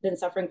I've been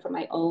suffering from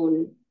my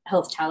own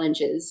health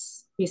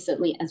challenges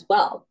recently as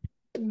well.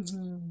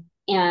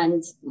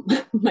 And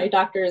my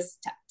doctor's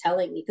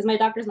telling me, because my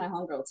doctor's my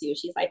homegirl too.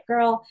 She's like,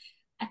 girl,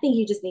 I think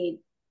you just need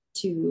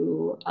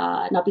to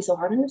not be so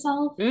hard on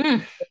yourself.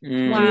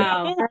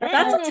 Wow.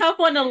 That's a tough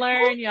one to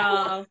learn,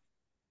 y'all.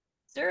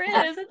 Sure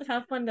is. It's a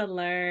tough one to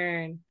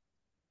learn.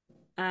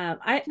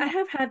 I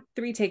have had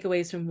 3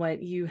 takeaways from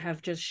what you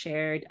have just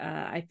shared.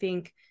 I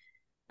think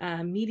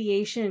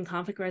mediation and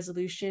conflict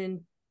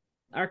resolution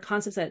are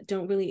concepts that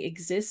don't really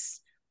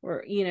exist,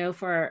 or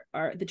for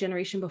the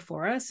generation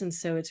before us, and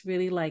so it's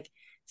really like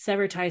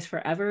sever ties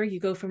forever. You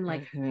go from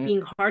like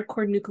being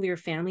hardcore nuclear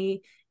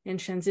family and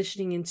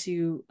transitioning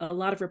into a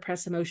lot of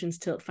repressed emotions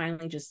till it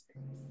finally just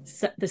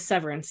the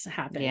severance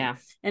happened. Yeah.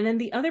 And then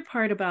the other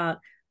part about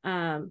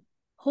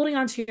holding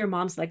on to your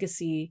mom's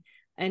legacy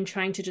and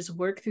trying to just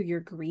work through your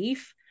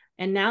grief,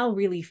 and now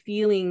really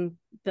feeling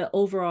the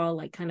overall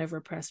like kind of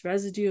repressed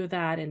residue of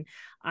that. And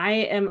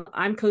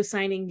I'm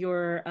co-signing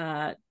your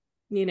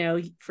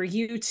for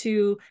you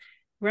to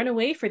run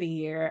away for the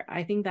year.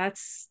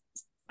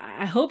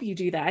 I hope you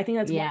do that. I think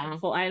that's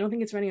wonderful. I don't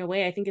think it's running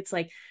away. I think it's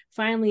like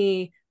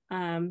finally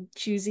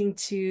choosing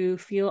to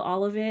feel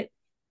all of it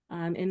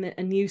in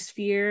a new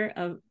sphere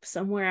of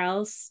somewhere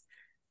else.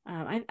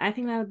 I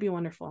think that would be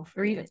wonderful.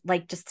 Or even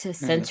like just to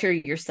center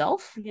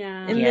yourself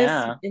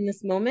in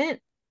this moment,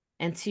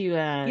 and to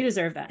you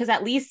deserve that, because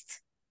at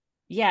least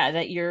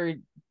that you're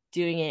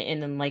doing it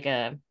in like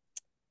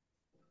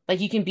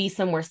you can be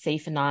somewhere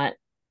safe and not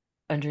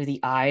under the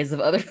eyes of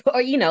other,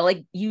 or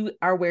like you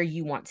are where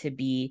you want to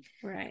be,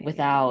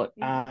 without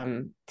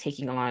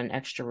taking on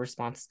extra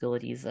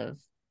responsibilities of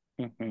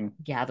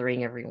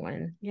gathering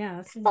everyone.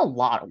 It's a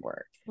lot of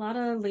work, a lot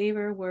of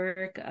labor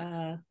work.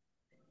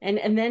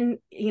 And then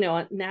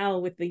now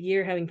with the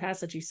year having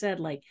passed, that you said,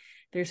 like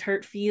there's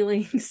hurt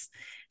feelings,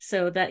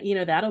 so that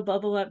that'll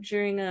bubble up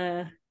during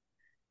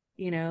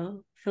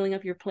filling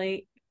up your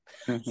plate.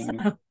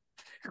 So,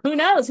 who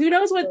knows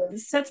what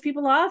sets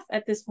people off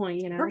at this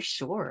point, for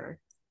sure.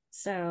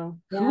 So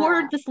who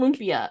ordered this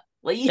lumpia?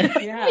 Like,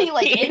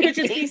 like it could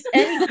just be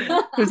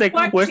anything. Who's like,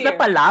 where's the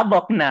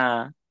palabok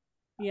na?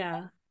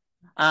 No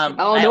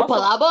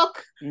palabok?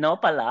 No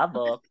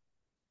palabok.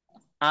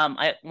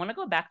 I want to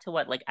go back to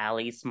what like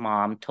Ally's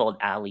mom told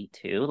Ally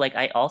too. Like,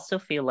 I also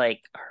feel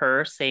like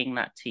her saying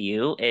that to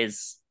you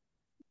is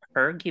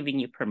her giving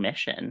you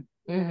permission.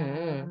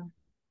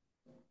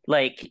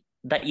 Like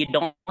that you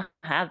don't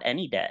have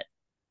any debt.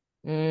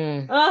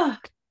 I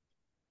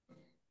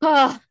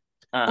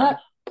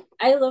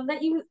love that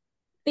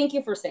thank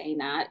you for saying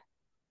that.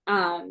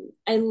 I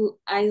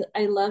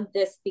love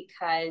this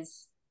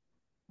because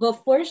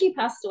before she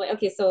passed away,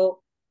 okay,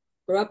 so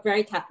grew up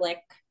very Catholic,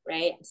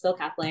 right? I'm still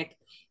Catholic.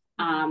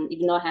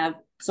 Even though I have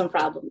some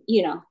problem,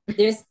 we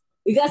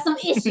got some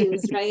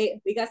issues, right?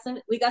 We got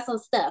some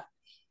stuff.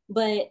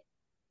 But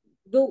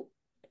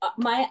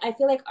I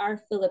feel like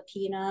our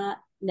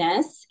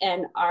Filipina-ness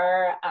and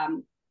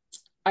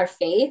our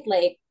faith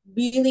like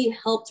really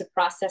helped to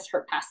process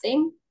her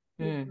passing.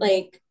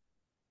 Like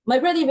my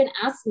brother even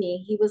asked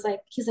me, he's like,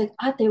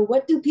 Ate,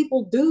 what do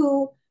people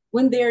do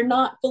when they're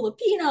not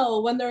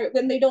Filipino, when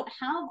they don't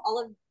have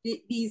all of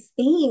these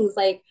things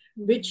like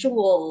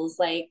rituals,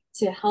 like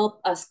to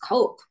help us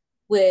cope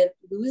with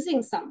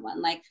losing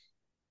someone? Like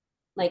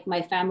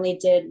my family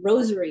did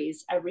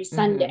rosaries every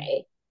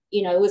Sunday.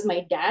 you know, it was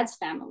my dad's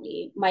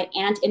family. My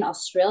aunt in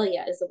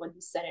Australia is the one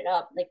who set it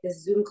up, like the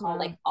Zoom call,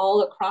 like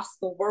all across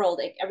the world,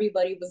 like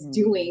everybody was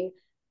doing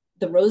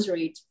the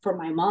rosary for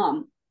my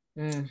mom.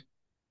 And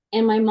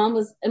my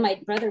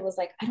brother was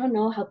like, I don't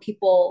know how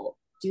people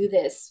do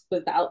this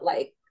without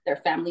like their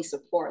family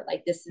support.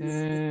 Like this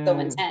is so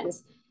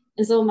intense.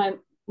 And so my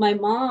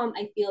mom,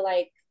 I feel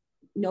like,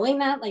 knowing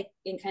that, like,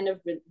 in kind of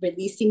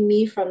releasing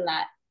me from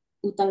that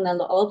utang na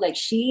loob, like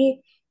she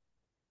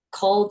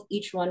called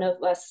each one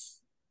of us,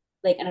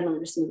 like, I don't know,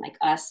 just mean like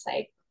us,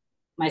 like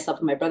myself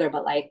and my brother,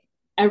 but like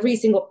every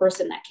single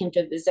person that came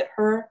to visit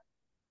her,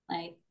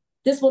 like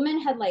this woman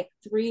had like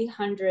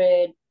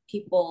 300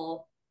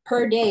 people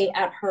per day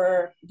at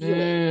her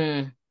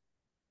viewing.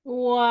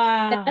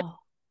 Wow. That's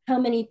how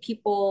many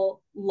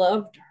people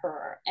loved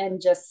her, and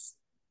just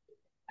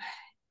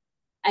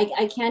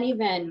I can't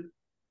even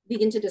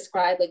begin to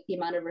describe like the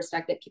amount of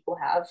respect that people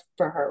have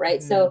for her,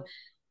 right? So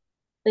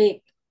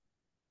like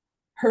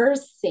her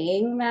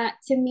saying that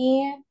to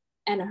me,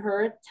 and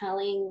her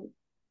telling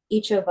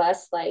each of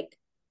us like,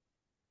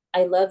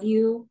 I love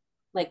you,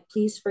 like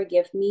please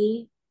forgive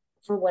me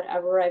for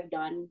whatever I've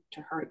done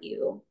to hurt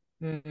you.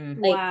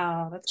 Like,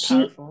 wow, that's she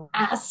powerful.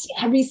 asked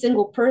every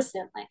single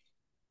person,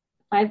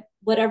 like,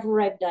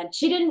 whatever I've done.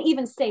 She didn't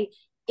even say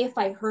if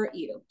I hurt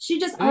you. She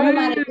just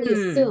automatically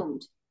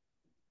assumed,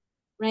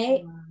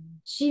 right?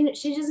 She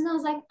just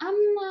knows like,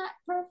 I'm not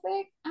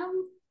perfect.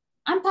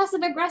 I'm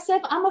passive aggressive.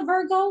 I'm a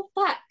Virgo.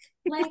 Fuck.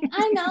 Like,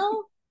 I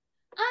know.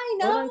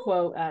 Quote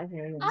unquote. I fucking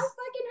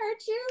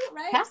hurt you,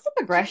 right? Passive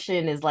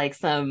aggression is like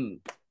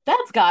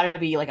that's gotta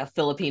be like a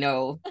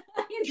Filipino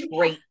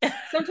trait.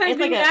 Sometimes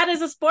being mad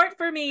is a sport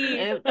for me.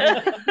 My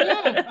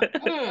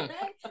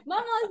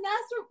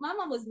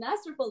mom was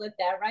masterful at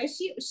that, right?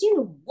 She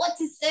knew what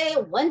to say,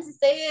 when to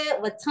say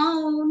it, what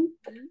tone,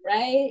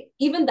 right?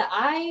 Even the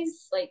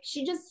eyes, like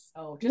she just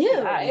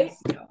knew, right?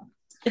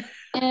 Yeah.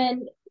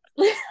 And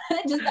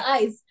just the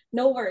eyes,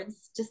 no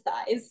words, just the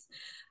eyes.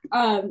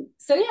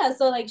 So yeah,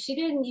 so like she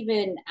didn't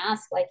even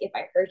ask like if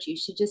I hurt you.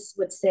 She just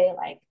would say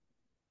like,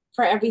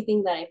 for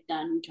everything that I've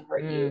done to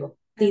hurt you,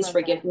 please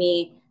forgive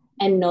me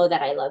and know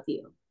that I love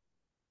you.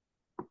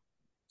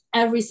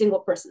 Every single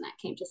person that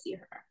came to see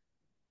her.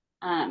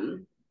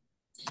 And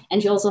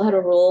she also had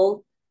a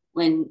rule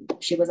when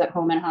she was at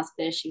home in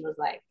hospice. She was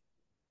like,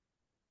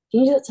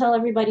 can you just tell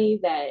everybody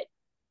that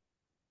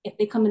if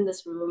they come in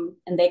this room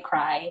and they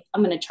cry,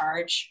 I'm going to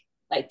charge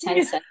like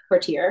 10 cents per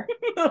tear.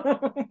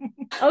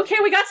 Okay,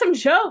 we got some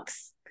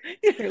jokes.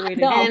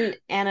 And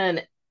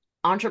an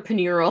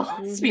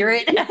entrepreneurial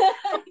spirit.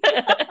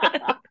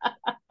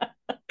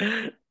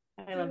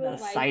 I love that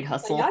side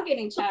hustle. So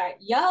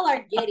y'all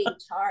are getting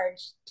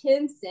charged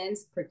 10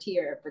 cents per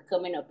tear for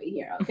coming up in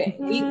here. Okay.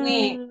 We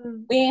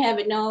ain't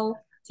having no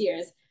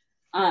tears.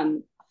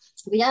 But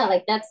yeah,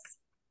 like that's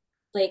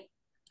like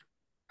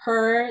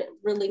her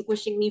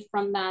relinquishing me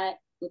from that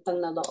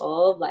utang na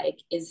loob, like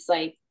is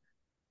like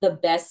the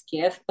best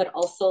gift, but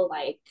also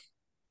like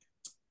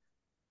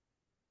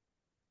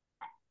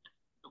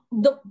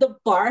the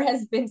bar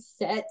has been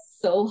set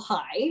so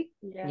high.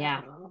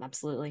 Yeah,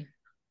 absolutely.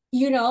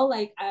 You know,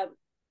 like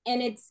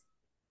and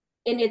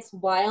it's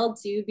wild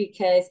too,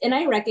 because, and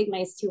I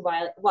recognize too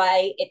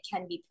why it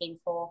can be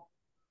painful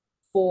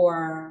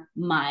for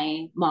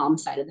my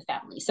mom's side of the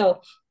family.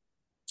 So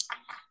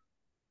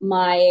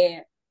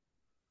my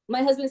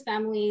husband's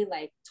family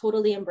like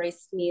totally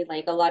embraced me.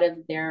 Like a lot of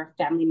their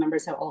family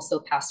members have also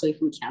passed away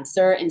from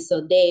cancer, and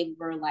so they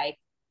were like,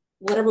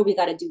 whatever we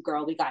got to do,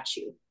 girl, we got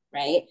you,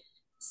 right?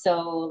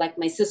 So like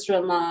my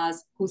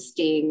sister-in-law's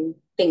hosting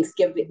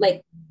Thanksgiving,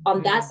 like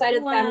on that side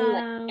of the family,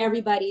 like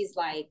everybody's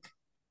like,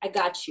 I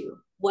got you,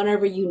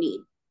 whatever you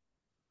need.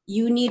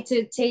 You need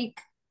to take,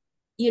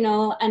 you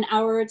know, an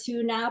hour or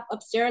two nap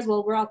upstairs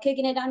while we're all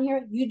kicking it down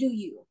here. You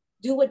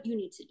do what you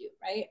need to do,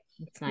 right?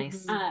 It's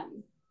nice.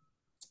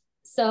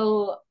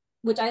 So,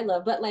 which I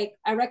love, but like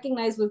I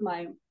recognize with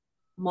my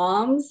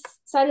mom's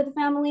side of the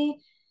family,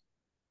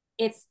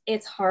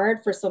 it's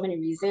hard for so many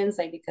reasons,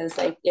 like because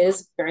like it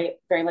is very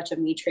very much a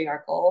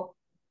matriarchal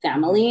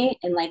family,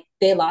 and like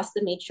they lost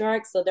the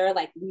matriarch, so they're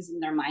like losing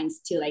their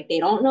minds too, like they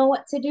don't know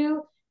what to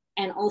do.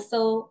 And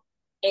also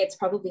it's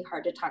probably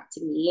hard to talk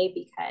to me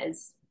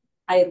because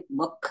I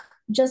look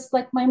just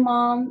like my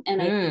mom,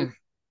 and I think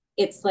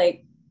it's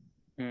like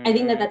I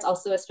think that that's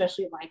also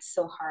especially why it's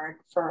so hard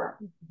for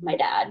my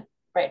dad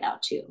right now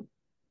too,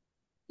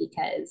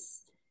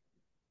 because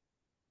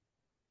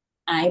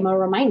I'm a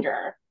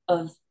reminder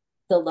of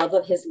the love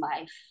of his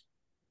life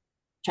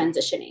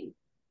transitioning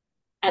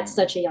at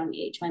such a young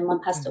age. My mom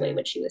passed away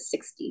when she was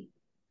 60.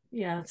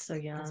 Yeah, that's so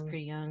young. That's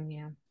pretty young,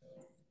 yeah.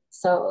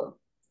 So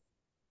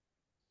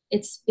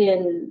it's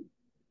been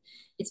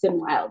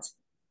wild.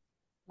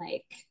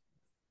 Like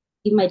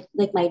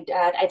my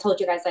dad, I told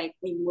you guys, like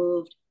we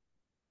moved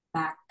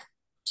back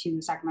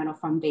to Sacramento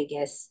from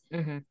Vegas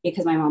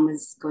because my mom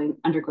was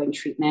undergoing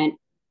treatment.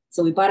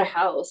 So we bought a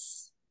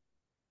house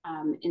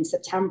in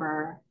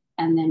September,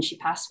 and then she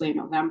passed away in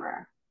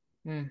November.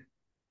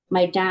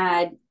 My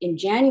dad in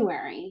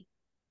January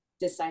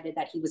decided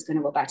that he was going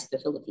to go back to the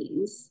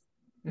Philippines.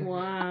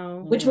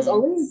 Wow. Which was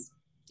always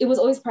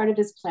part of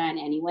his plan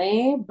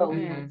anyway, but we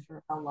Okay. weren't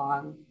sure how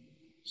long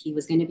he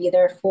was going to be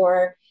there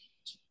for.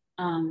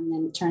 And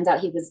then it turns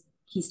out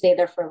he stayed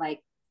there for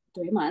like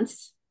 3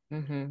 months,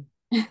 and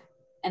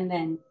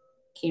then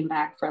came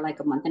back for like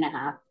a month and a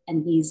half,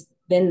 and he's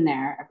been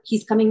there.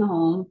 He's coming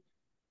home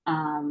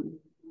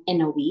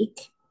in a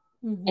week,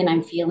 and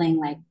I'm feeling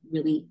like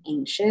really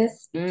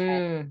anxious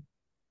because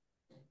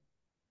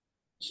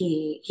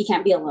he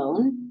can't be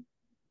alone.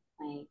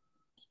 Like,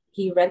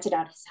 he rented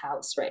out his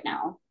house right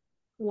now.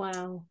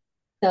 Wow.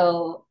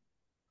 So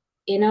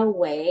in a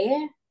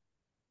way,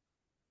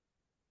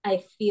 I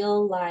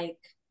feel like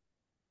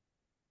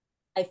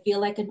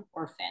an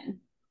orphan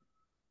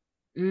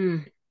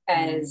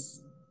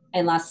because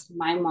I lost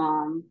my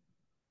mom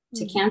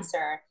to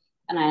cancer,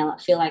 and I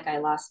feel like I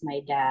lost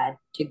my dad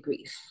to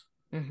grief.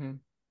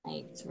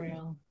 Like, It's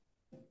real.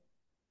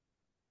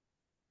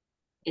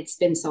 it's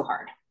been so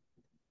hard.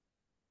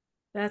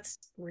 That's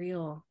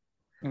real.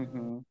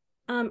 Mm-hmm.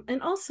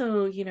 And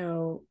also, you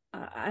know,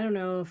 I don't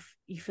know if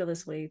you feel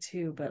this way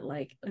too, but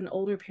like an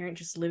older parent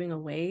just living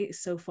away,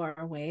 so far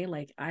away,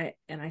 like I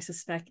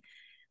suspect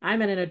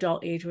I'm at an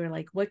adult age where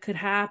like what could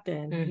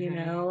happen, you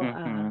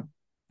know,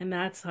 and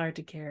that's hard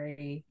to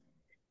carry.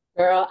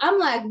 Girl, I'm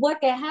like,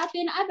 what can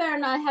happen? I better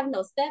not have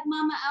no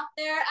stepmama out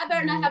there. I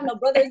better not have no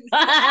brothers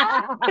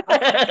and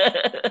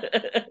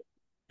sisters.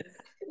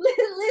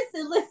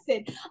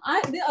 Listen.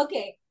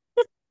 Okay.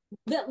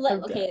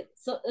 Okay,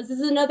 so this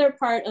is another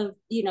part of,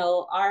 you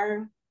know,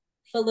 our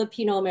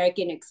Filipino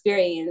American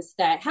experience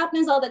that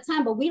happens all the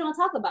time, but we don't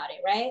talk about it,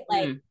 right?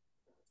 Like,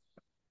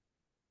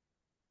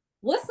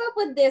 what's up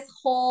with this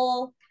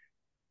whole,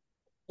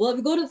 well, if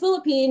you go to the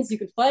Philippines, you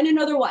can find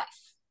another wife,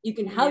 you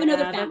can have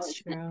another family. That's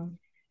true.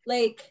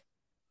 Like,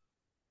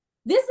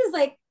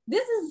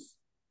 it's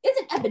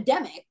an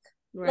epidemic.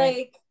 Right.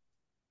 Like,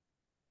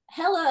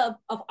 hella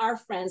of our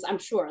friends, I'm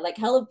sure, like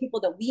hella of people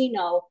that we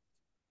know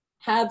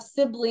have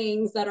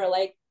siblings that are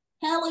like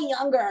hella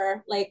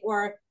younger, like,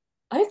 or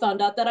I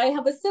found out that I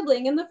have a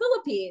sibling in the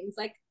Philippines.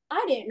 Like,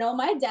 I didn't know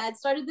my dad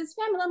started this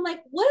family. I'm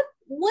like, what?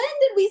 When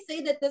did we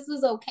say that this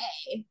was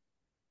okay?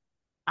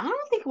 I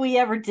don't think we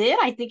ever did.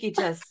 I think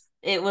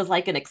it was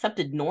like an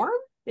accepted norm.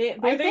 They're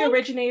the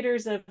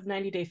originators of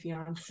 90 Day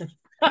Fiance.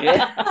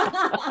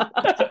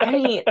 I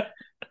mean,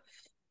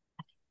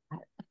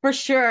 for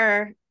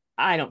sure,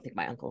 I don't think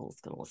my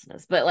uncle's gonna listen to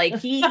this, but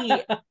like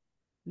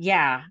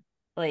yeah,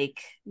 I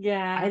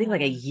think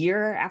like a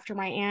year after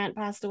my aunt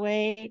passed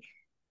away.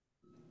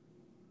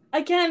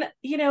 Again,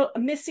 you know, a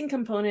missing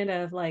component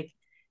of like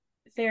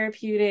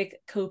therapeutic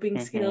coping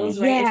skills,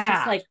 right? Yeah. It's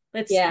just like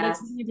let's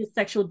leave the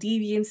sexual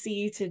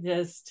deviancy to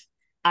just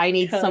I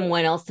need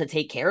someone else to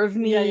take care of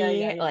me.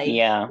 Yeah. And like,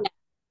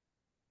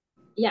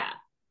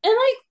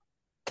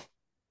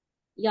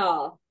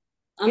 y'all,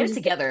 get it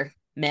together,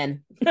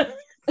 men.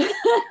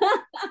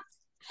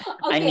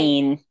 I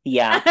mean,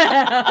 yeah.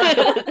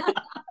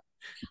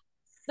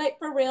 Like,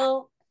 for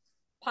real,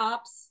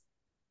 Pops,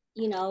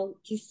 you know,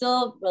 he's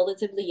still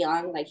relatively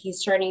young. Like,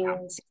 he's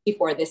turning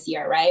 64 this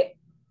year, right?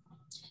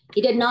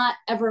 He did not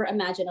ever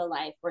imagine a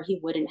life where he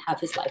wouldn't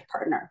have his life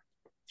partner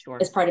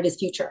as part of his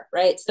future,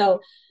 right? So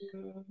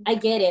I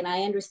get it.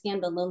 I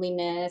understand the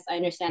loneliness. I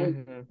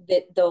understand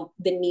the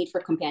need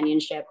for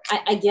companionship.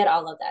 I get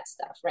all of that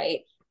stuff, right?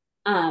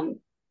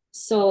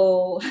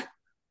 So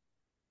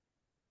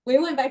we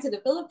went back to the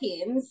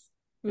Philippines,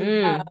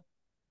 right?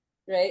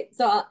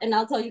 So, and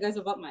I'll tell you guys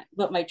about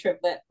my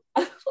trip, but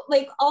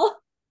like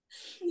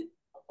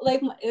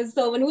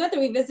so when we went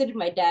there, we visited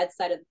my dad's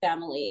side of the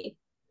family,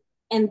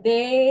 and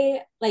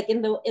they, like,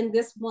 in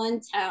this one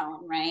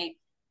town, right,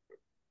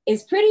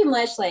 is pretty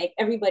much like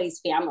everybody's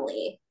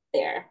family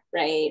there,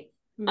 right?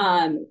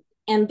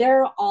 And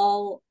they're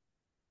all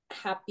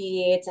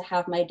happy to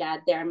have my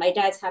dad there. My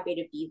dad's happy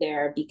to be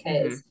there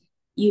because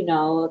you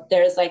know,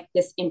 there's like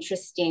this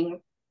interesting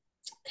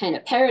kind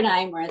of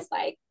paradigm where it's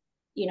like,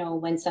 you know,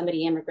 when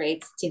somebody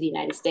immigrates to the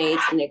United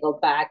States and they go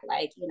back,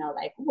 like, you know,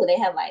 like, oh, they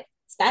have like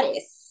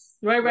status.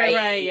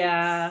 Right.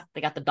 Yeah.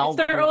 They got the dollar.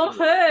 It's their own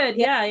hood.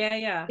 Yeah.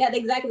 Yeah,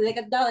 exactly. They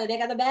got the dollar, they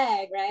got the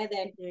bag, right?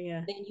 Then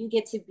then you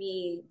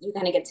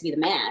kind of get to be the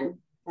man,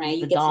 right?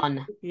 You the get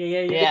Don.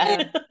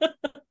 Yeah.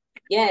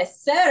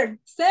 Yes, sir.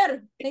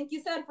 Thank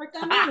you, sir, for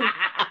coming.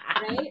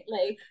 Right?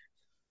 Like,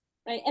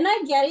 right. And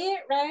I get it,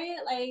 right?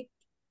 Like,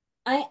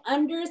 I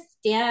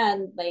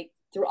understand, like,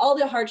 through all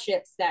the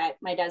hardships that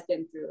my dad's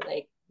been through,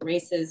 like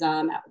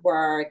racism at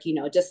work, you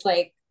know, just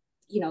like,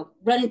 you know,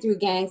 running through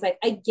gangs. Like,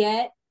 I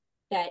get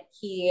that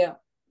he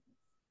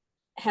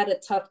had a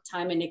tough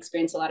time and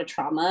experienced a lot of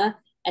trauma.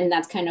 And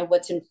that's kind of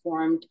what's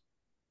informed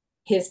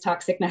his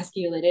toxic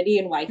masculinity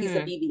and why he's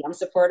a BBM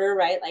supporter,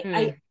 right? Like,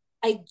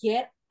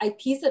 I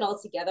piece it all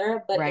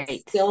together, but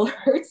it still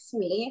hurts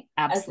me.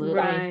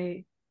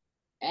 Absolutely.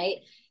 Right.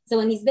 So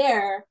when he's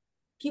there,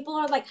 people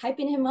are like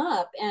hyping him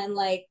up, and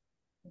like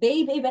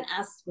they've even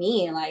asked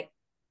me, like,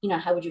 you know,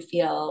 how would you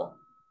feel,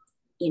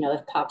 you know,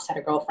 if Pops had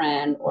a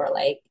girlfriend, or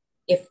like,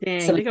 if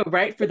Dang, some they go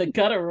right for the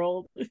gutter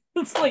roll.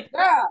 It's like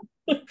girl,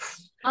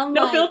 I'm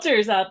no like,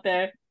 filters out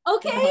there.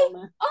 okay,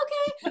 No.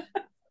 okay.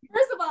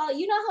 First of all,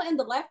 you know how in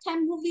the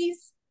Lifetime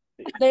movies,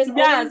 there's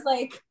Yes,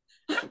 always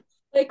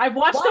like I've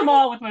watched them why,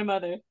 all with my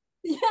mother.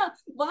 yeah,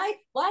 why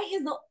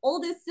is the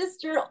oldest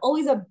sister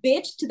always a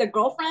bitch to the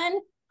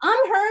girlfriend?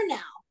 I'm her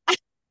now.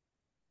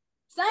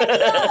 Sign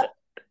me up.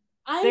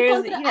 I'm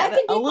There's, contra. I can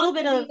a be little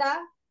bit of contra.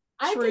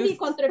 I can be truth.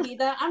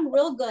 contra. I'm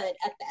real good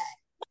at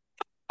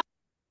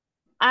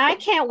I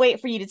can't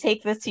wait for you to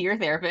take this to your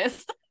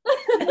therapist.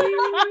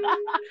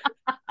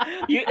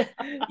 you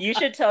you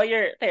should tell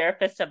your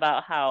therapist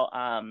about how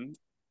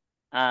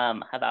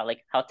about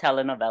like how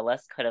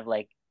telenovelas could have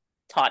like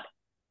taught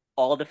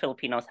all the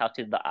Filipinos how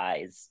to the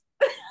eyes.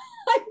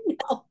 I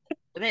know.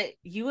 That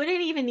you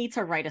wouldn't even need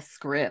to write a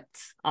script,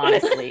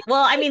 honestly.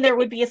 Well, I mean, there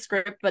would be a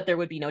script, but there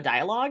would be no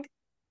dialogue,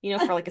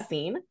 for like a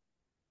scene.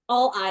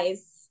 All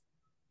eyes.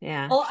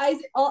 Yeah. All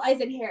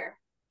eyes and hair.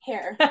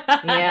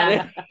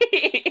 Yeah.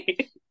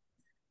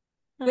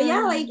 But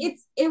yeah, like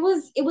it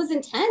was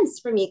intense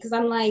for me because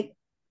I'm like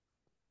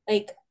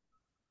I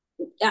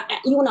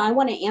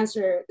want to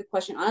answer the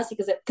question honestly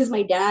because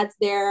my dad's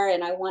there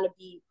and I want to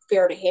be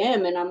fair to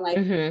him, and I'm like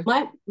Mm-hmm.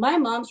 my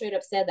mom straight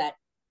up said that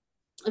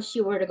if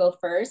she were to go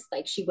first,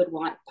 like she would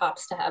want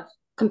Pops to have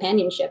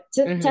companionship,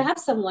 to have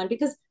someone,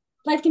 because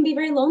life can be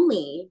very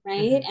lonely,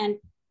 right? And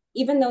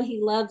even though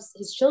he loves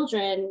his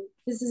children,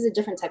 this is a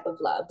different type of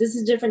love. This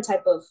is a different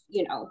type of,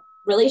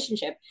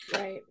 relationship.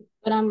 Right.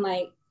 But I'm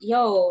like,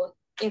 yo,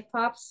 if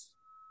Pops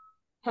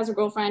has a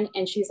girlfriend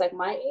and she's like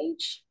my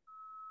age,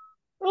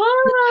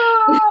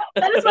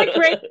 That is my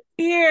great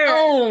fear.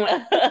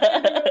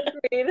 Oh,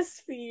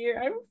 Greatest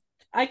fear.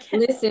 I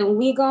can't. listen,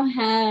 we gonna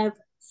have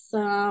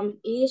some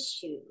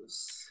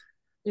issues.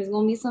 There's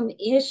gonna be some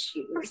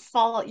issues. First of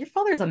all, your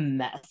father's a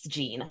mess,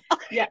 Gene.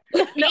 Yeah.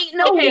 Ain't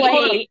no Okay,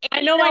 hold on. way.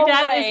 I know my no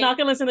dad way. is not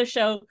gonna listen to the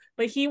show,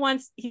 but he's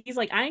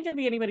like, I ain't gonna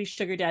be anybody's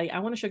sugar daddy. I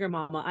want a sugar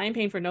mama. I ain't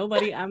paying for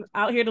nobody. I'm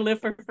out here to live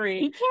for free.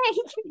 He can't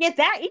get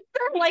that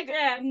either. Like,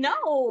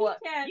 no.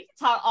 He can't. You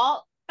can talk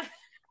all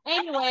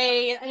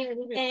anyway.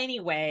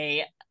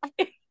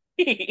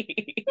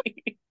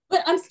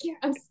 But I'm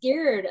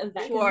scared of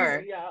that.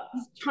 Sure.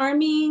 He's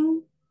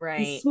charming, Right.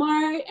 he's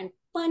smart and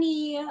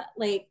funny,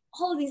 like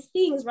all of these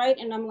things, right?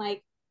 And I'm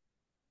like,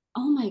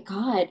 oh my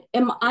God,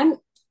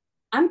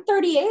 I'm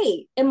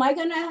 38. Am I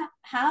gonna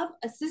have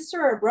a sister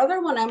or a brother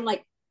when I'm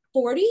like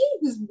 40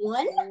 who's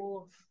one?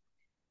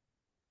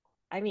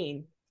 I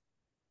mean,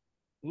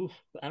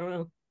 I don't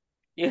know.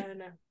 Yeah. I don't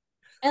know.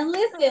 And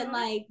listen,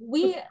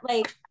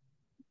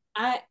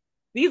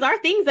 these are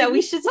things that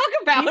we should talk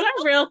about. These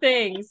are real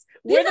things.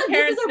 We're the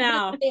parents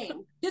now.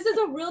 This is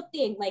a real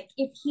thing. Like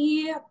if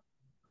he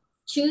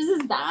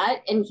chooses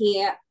that and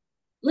he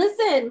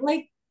listen,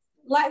 like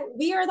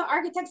we are the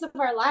architects of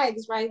our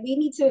lives, right? We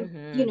need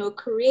to,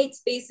 create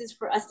spaces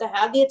for us to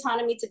have the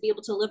autonomy to be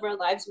able to live our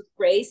lives with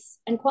grace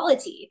and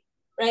quality,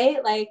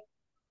 right? Like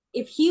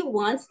if he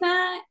wants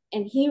that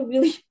and he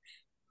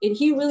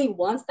really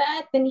wants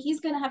that, then he's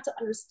gonna have to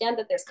understand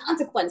that there's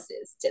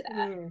consequences to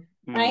that,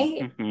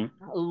 right?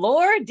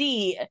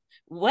 Lordy,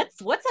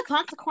 what's a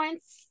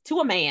consequence to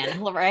a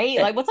man, right?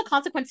 Like what's a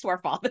consequence to our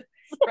fathers,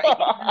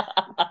 right?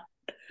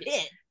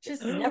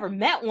 Just never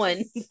met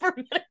one for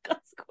a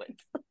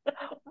consequence.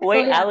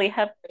 Wait, Allie,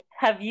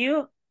 have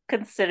you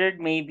considered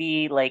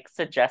maybe like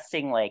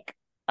suggesting like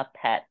a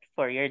pet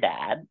for your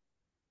dad?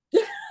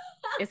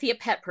 Is he a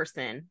pet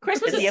person?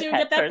 Christmas is soon.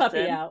 Get that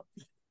puppy out.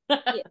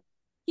 Yeah.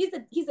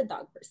 He's a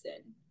dog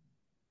person.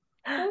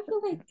 So I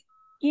feel like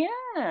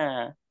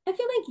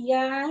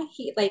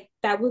he like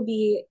that would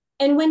be.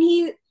 And when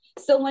he's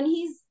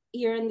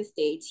here in the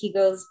States, he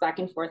goes back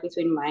and forth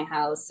between my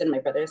house and my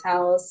brother's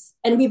house,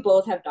 and we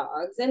both have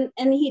dogs, and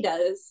he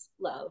does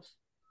love,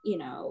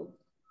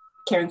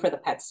 caring for the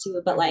pets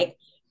too. But like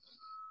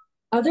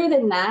other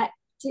than that,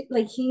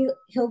 like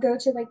he'll go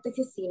to like the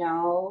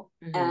casino,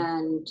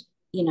 and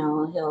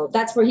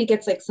that's where he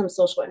gets like some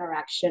social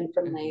interaction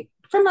from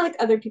like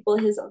other people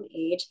his own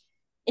age.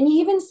 And he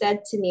even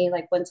said to me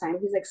like one time,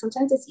 he's like,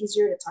 sometimes it's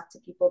easier to talk to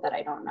people that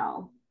I don't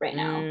know right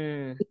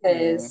now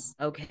because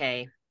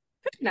okay,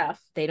 good enough,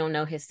 they don't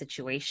know his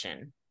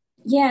situation.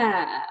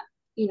 Yeah,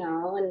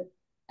 and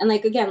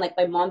like again, like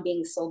my mom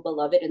being so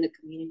beloved in the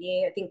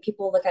community, I think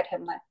people look at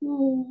him like,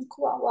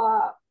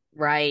 kawawa,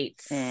 right?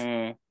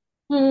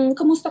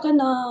 Kamusta ka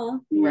na?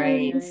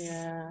 Right.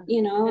 Yeah.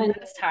 And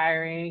that's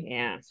tiring.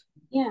 Yeah.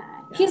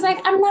 He's like,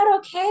 I'm not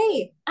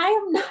okay.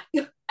 I'm not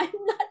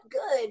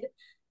good.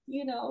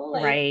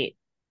 Like, right.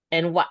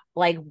 And what,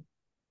 like,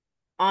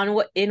 in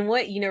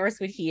what universe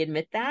would he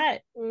admit that?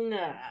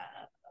 No.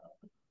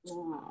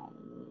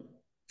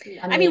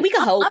 I mean, we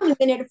could hope. I'm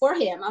admitting it for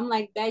him. I'm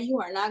like, Dad, you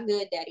are not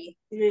good, Daddy.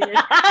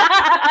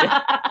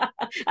 I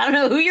don't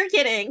know who you're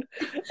kidding.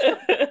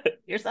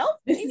 Yourself,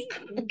 maybe.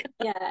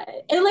 Yeah,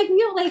 and like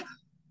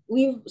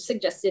we've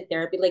suggested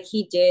therapy. Like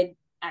he did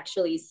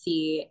actually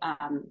see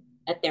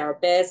a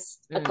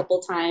therapist a couple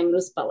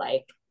times, but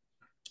like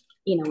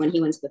when he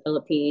went to the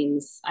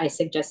Philippines, I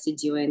suggested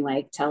doing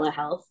like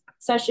telehealth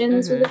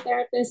sessions with a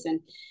therapist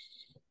and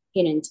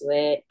get into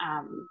it.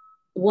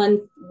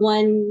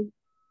 One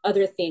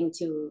other thing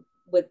too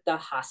with the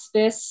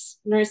hospice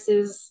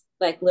nurses,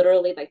 like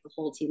literally like the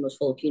whole team was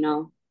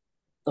Filipino,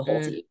 the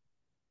whole team.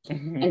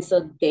 Mhm. And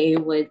so they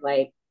would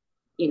like,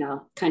 you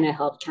know, kind of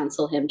help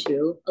counsel him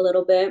too a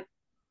little bit.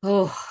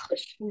 Oh,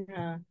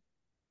 yeah.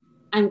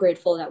 I'm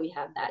grateful that we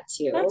have that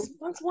too.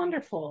 That's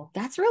wonderful.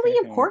 That's really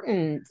Mhm.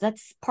 important.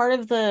 That's part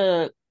of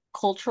the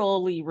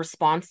culturally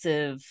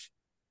responsive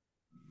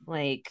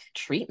like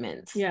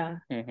treatment. Yeah.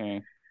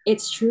 Mhm.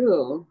 It's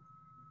true.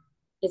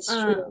 It's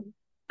true.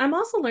 I'm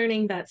also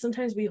learning that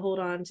sometimes we hold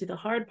on to the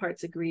hard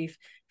parts of grief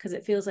because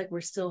it feels like we're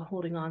still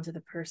holding on to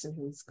the person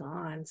who's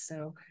gone.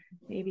 So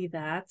maybe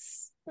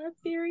that's a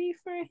theory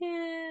for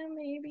him.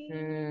 Maybe,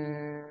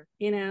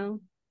 you know,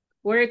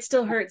 where it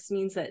still hurts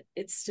means that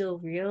it's still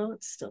real,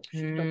 it's still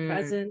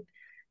present.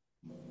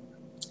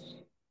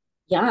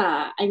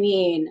 Yeah. I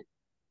mean,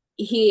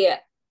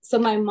 so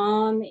my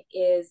mom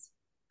is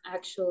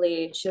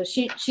actually,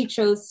 she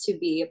chose to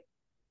be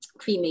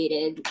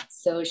cremated.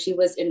 So she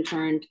was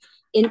interned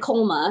in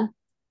Colma,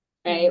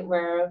 right?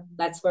 Where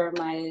that's where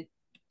my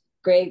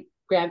great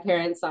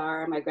grandparents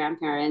are, my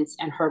grandparents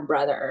and her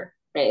brother,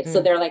 right?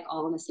 So they're like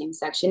all in the same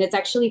section. It's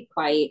actually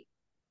quite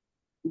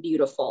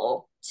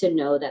beautiful to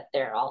know that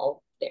they're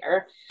all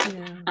there.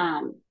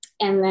 Yeah.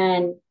 And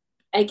then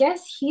I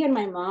guess he and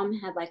my mom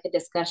had like a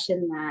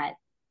discussion that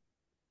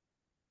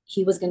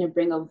he was going to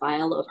bring a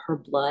vial of her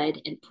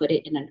blood and put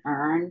it in an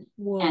urn.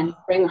 Whoa. And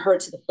bring her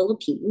to the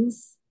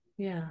Philippines.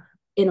 Yeah.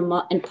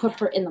 And put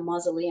her in the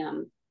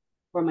mausoleum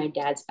where my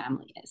dad's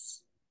family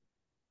is.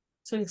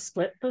 So you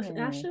split the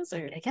ashes,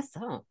 or I guess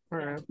so.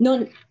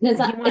 No, it's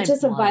not. It's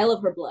just blood. A vial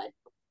of her blood.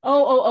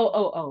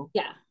 Oh.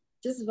 Yeah,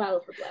 just a vial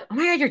of her blood. Oh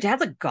my god, your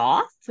dad's a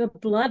goth? The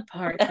blood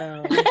part,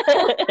 though.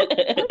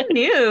 Who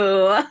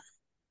knew?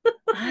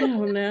 I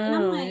don't know. And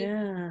I'm like,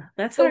 yeah,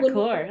 that's so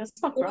hardcore. That's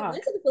punk rock. When we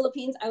went to the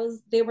Philippines,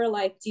 they were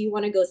like, "Do you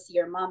want to go see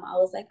your mom?" I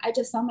was like, "I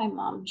just saw my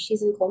mom.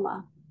 She's in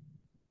coma."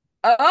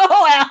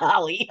 Oh,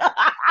 Allie.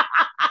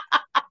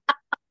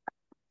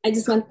 I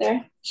just went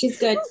there. She's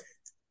good.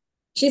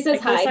 She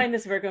says hi. hi. Sign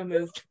this Virgo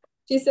move.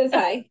 She says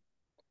hi.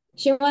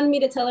 She wanted me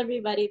to tell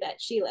everybody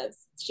that she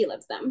loves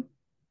them.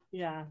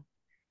 Yeah.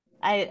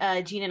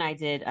 Jean and I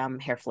did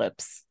hair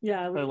flips.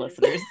 Yeah, for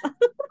listeners.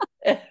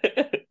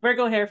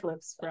 Virgo hair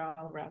flips for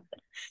all around.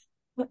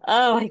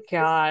 Oh my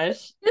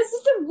gosh. This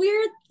is a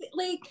weird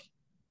like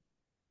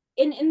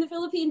in the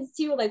Philippines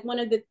too, like one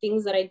of the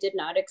things that I did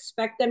not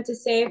expect them to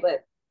say,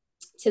 but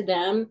to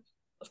them,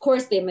 of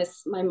course they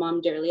miss my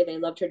mom dearly. They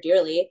loved her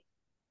dearly,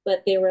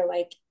 but they were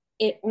like,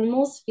 it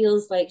almost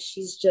feels like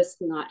she's just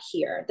not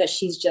here, that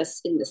she's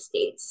just in the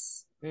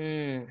States.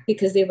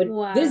 Because they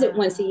would visit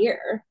once a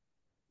year.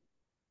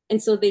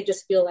 And so they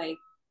just feel like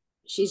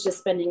she's just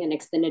spending an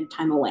extended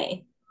time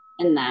away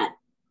and that,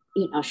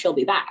 you know, she'll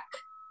be back.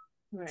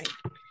 Right.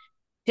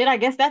 I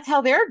guess that's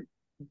how they're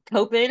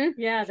coping.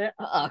 Yeah,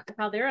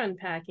 how they're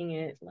unpacking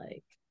it.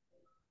 Like,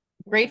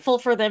 grateful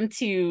for them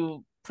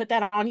to put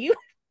that on you.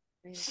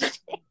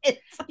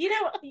 You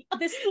know,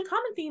 this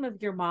common theme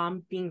of your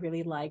mom being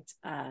really liked,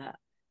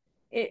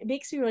 it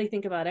makes me really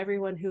think about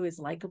everyone who is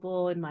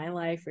likable in my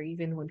life, or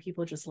even when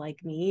people just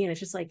like me. And it's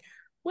just like,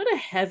 what a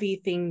heavy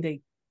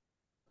thing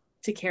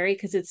to carry,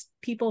 because it's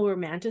people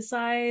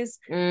romanticize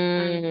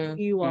who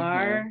you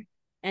are,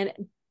 and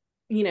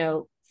you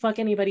know, fuck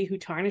anybody who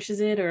tarnishes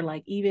it or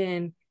like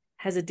even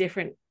has a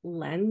different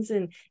lens.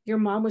 And your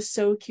mom was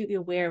so acutely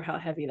aware of how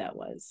heavy that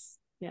was.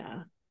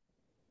 Yeah.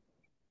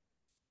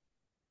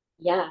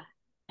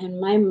 And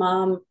my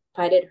mom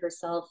prided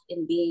herself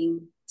in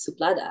being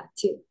suplada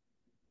too.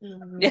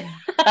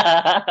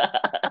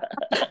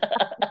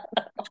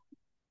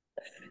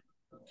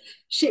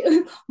 She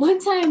one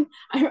time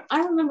I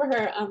remember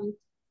her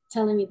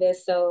telling me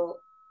this. So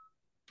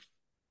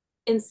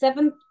in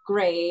 7th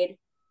grade,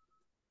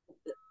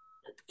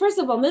 first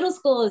of all, middle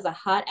school is a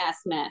hot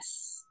ass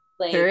mess.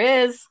 Like, there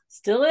is,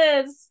 still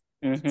is.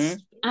 Mm-hmm.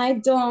 I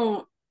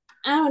don't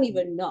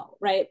even know,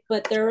 right?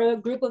 But there are a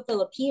group of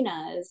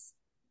Filipinas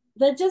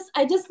that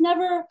I just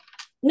never.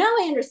 Now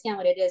I understand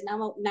what it is.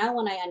 Now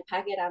when I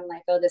unpack it, I'm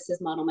like, oh, this is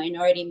model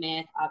minority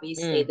myth.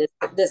 Obviously,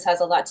 this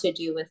has a lot to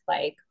do with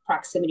like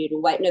proximity to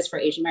whiteness for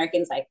Asian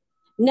Americans. Like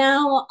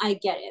now I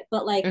get it,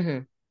 but like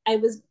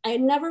I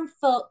never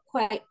felt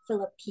quite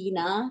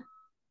Filipina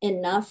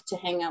enough to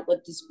hang out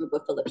with this group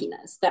of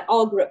Filipinas that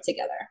all grew up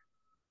together.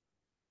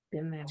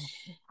 Been there.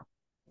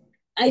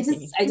 I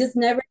just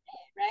never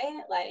did,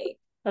 right? Like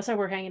that's why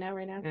we're hanging out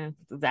right now. Yeah,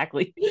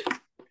 exactly.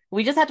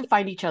 We just had to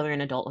find each other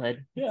in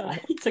adulthood. Yeah,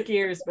 it took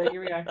years, but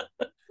here we are.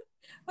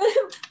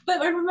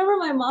 But I remember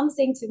my mom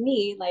saying to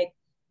me, like,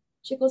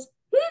 she goes,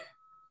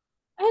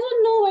 I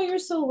don't know why you're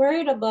so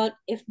worried about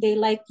if they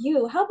like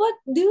you. How about,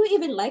 do you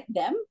even like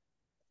them?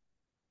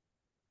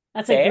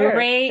 That's a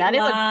great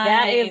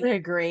that is a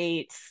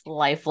great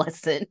life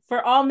lesson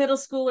for all middle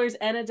schoolers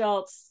and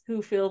adults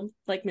who feel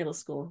like middle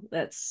school.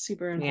 That's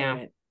super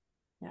important.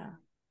 Yeah.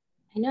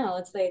 I know.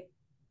 It's like,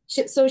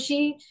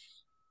 she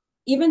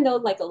even though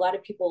like a lot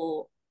of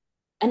people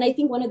and I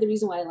think one of the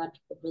reasons why a lot of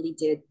people really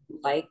did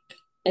like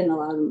and a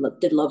lot of them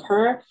did love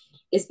her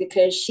is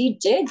because she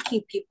did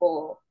keep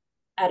people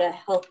at a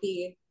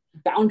healthy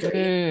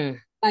boundary.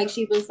 Like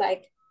she was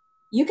like,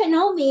 you can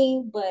know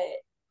me, but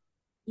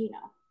you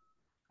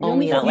know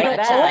me Only as Not from like much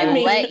as that. I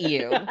let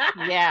you.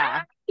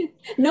 Yeah.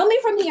 know me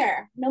from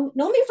here. Know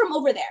me from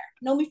over there.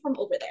 Know me from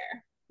over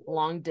there.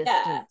 Long Yeah.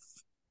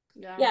 distance.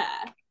 Yeah.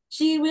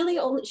 She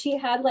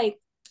had like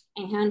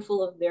a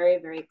handful of very,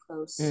 very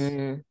close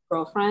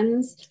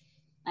girlfriends.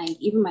 Like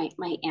even my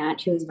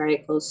aunt who was very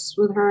close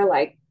with her,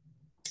 like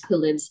who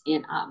lives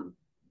in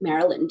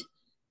Maryland,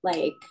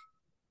 like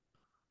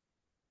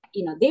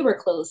they were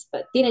close,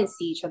 but they didn't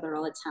see each other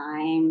all the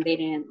time. They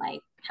didn't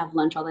like have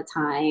lunch all the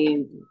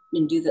time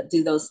and do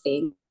those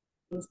things.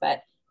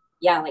 But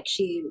yeah, like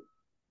she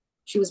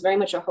was very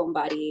much a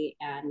homebody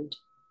and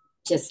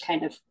just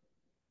kind of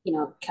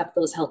kept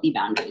those healthy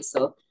boundaries.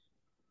 So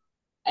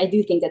I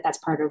do think that that's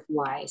part of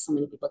why so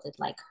many people did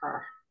like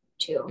her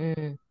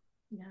too.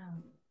 Yeah.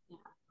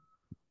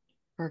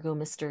 Virgo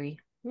mystery.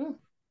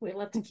 We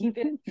love to keep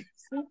it.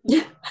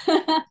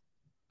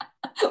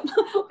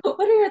 What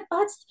are your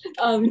thoughts,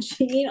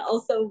 Jean?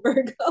 Also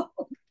Virgo.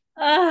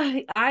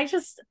 I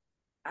just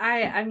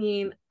I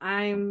mean,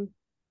 I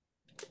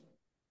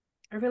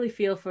really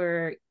feel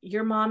for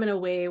your mom in a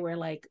way where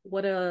like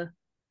what a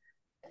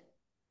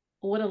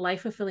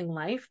life fulfilling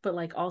life, but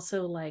like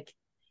also like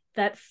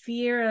that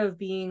fear of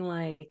being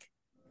like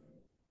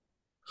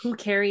who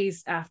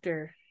carries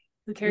after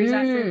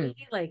me,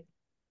 like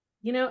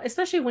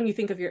especially when you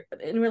think of your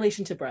in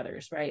relation to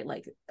brothers, right?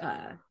 Like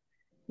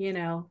you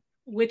know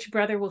which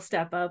brother will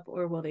step up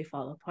or will they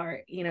fall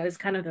apart, is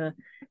kind of the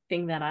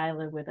thing that I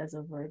live with as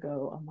a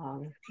Virgo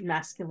among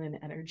masculine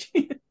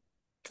energy.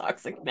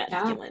 Toxic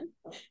masculine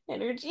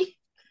energy.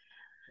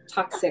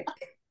 Toxic.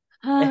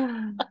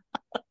 I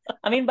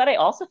mean, but I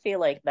also feel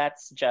like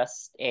that's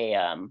just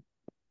a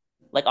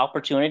like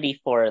opportunity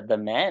for the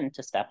men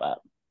to step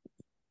up.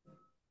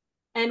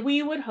 And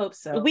we would hope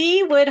so.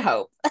 We would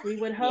hope. We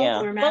would hope.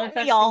 Yeah. We're But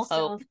manifesting we all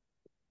still. hope.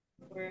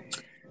 We're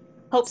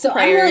Hopes So and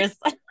prayers.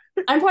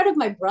 I'm part of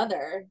my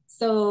brother.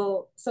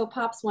 So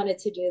Pops wanted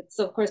to do,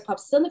 so of course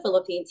Pops is in the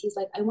Philippines. He's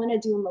like, I want to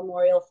do a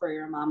memorial for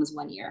your mom's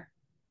 1 year.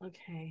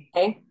 okay.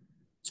 Okay.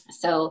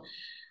 So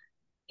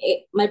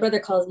my brother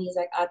calls me, he's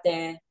like,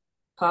 Ate,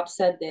 Pop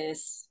said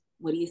this.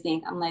 What do you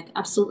think? I'm like,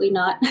 absolutely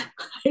not.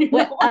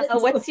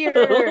 What's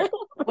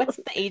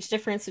the age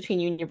difference between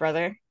you and your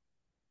brother?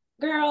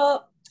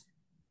 Girl,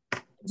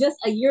 just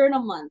a year and a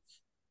month.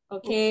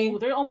 Okay. Ooh,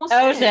 they're almost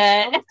Oh twins.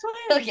 shit. Almost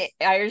twins. Okay,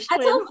 Irish I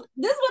told twins.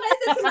 this is what I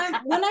said to my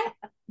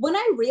when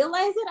I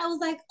realized it, I was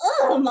like,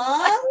 oh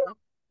mom.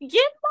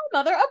 Give my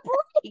mother a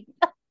break.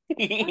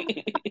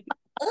 They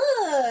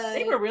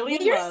were really were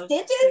in your love.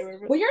 stitches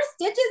were your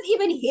stitches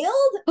even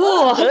healed?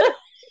 Oh.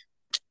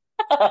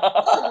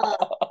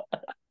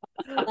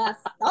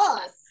 That's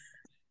us.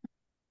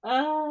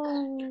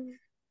 Oh.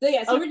 So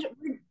yeah, so Okay.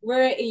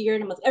 we're a year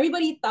and a month.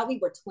 Everybody thought we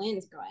were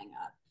twins growing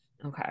up.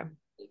 Okay.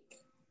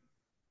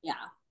 Yeah.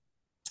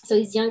 So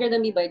he's younger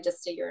than me by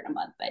just a year and a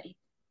month, but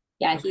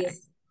yeah, Okay.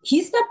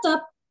 he stepped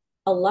up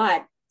a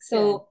lot. So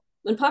Good.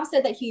 when Pop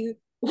said that he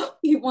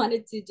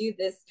wanted to do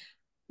this,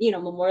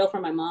 memorial for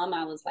my mom,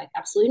 I was like,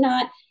 absolutely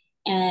not.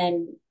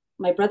 And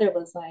my brother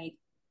was like,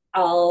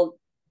 I'll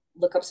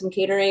look up some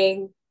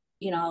catering,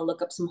 I'll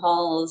look up some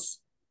halls.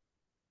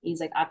 He's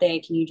like,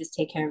 Ate, can you just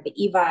take care of the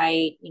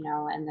Evite,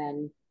 and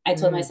then I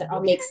told him, I said,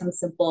 I'll make some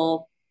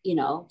simple,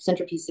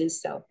 centerpieces.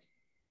 So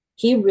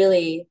he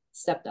really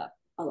stepped up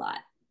a lot.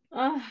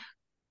 All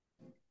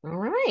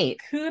right.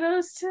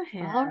 Kudos to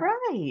him. All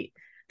right.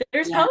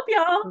 There's hope,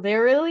 y'all.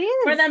 There really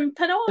is. For them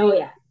Pinoy. Oh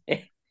yeah.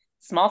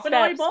 Small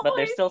Pinoy steps, but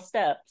there's boys. still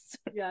steps.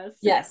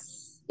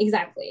 Yes,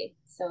 exactly.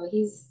 So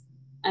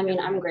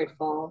I'm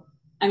grateful.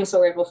 I'm so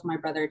grateful for my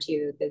brother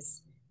too,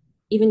 because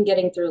even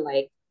getting through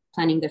like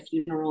planning the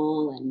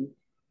funeral and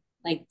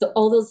like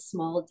all those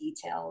small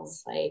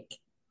details, like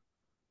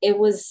it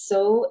was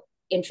so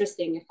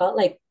interesting. Felt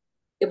like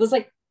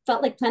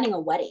planning a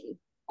wedding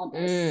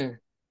almost.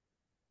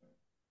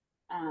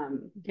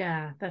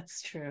 Yeah,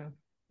 that's true.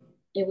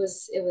 It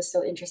was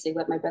so interesting.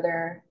 But my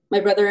brother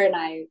and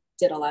I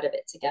did a lot of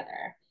it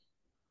together.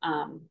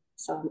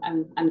 So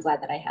I'm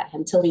glad that I had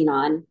him to lean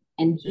on.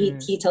 And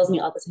he tells me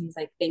all the time, he's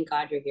like, thank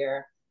God you're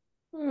here.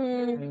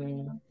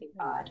 Thank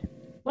God.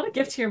 What a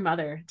gift to your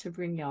mother to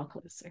bring y'all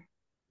closer.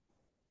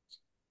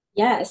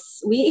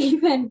 Yes, we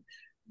went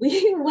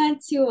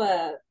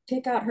to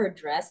pick out her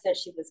dress that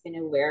she was going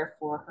to wear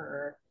for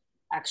her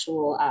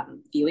actual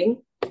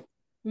viewing.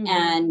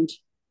 And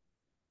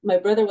my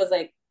brother was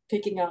like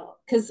picking out,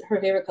 because her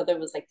favorite color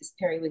was like this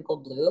periwinkle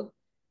blue.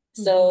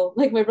 So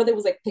like my brother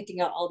was like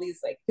picking out all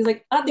these, like he's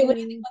like, Ate, what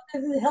do you think about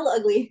this? This is hella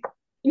ugly.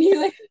 And he's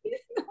like,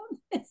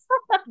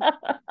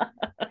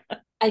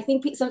 I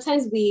think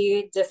sometimes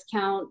we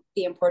discount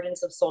the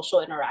importance of social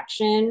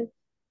interaction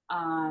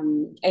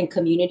and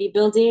community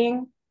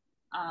building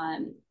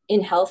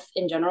in health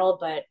in general,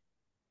 but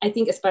I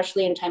think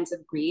especially in times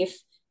of grief,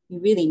 you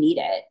really need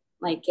it.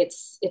 Like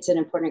it's an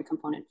important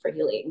component for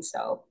healing.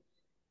 So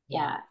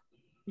Yeah.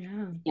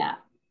 Yeah. Yeah.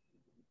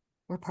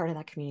 We're part of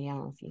that community. I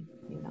don't know if you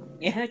know.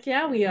 Yeah. Heck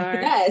yeah, we are.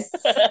 Yes.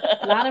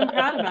 Loud and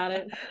proud about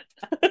it.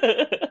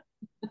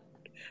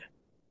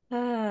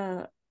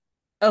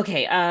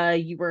 Okay,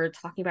 you were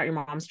talking about your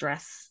mom's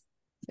dress.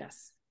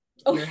 Yes.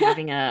 Oh, You're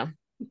having a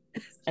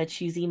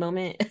cheesy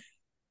moment.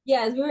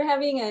 yes, we were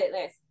having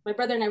my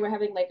brother and I were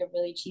having like a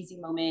really cheesy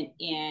moment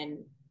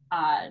in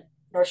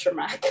Nordstrom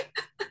Rack,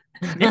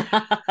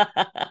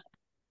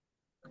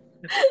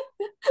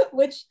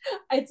 which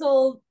I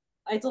told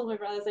my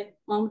brother, I was like,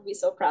 Mom would be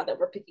so proud that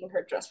we're picking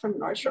her dress from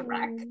Nordstrom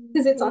Rack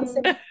because it's on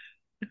sale.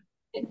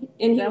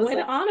 And he That was way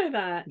to like, honor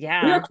that. we were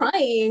Yeah.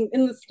 crying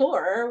in the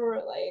store. We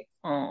were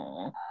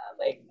Oh.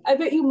 like, I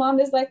bet you mom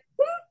is like,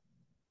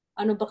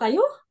 ano ba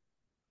kayo?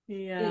 Like,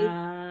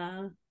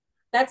 Yeah.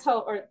 that's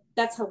how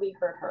we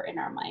heard her in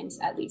our minds,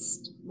 at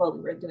least while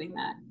we were doing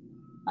that.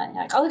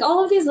 Like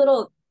all of these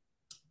little,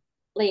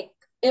 like,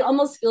 it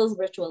almost feels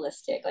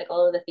ritualistic, like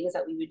all of the things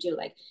that we would do,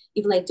 like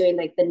even like doing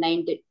like the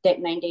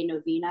 9-day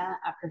novena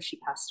after she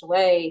passed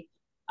away.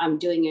 I'm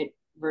doing it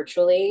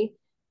virtually.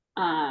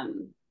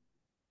 um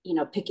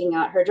Picking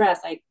out her dress,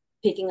 like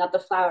picking out the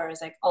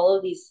flowers, like all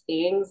of these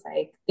things,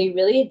 like they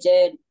really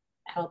did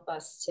help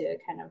us to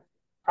kind of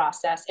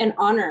process and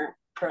honor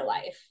her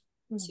life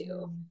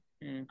too.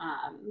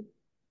 Mm-hmm.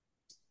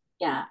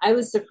 Yeah, I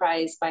was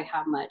surprised by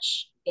how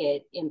much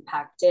it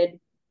impacted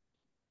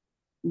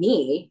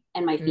me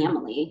and my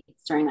family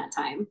during that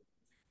time.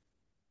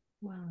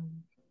 Wow.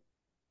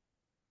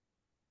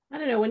 I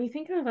don't know. When you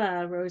think of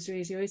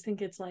rosaries, you always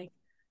think it's like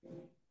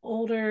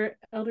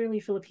elderly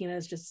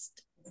Filipinas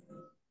just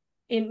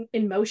in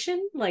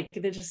motion, like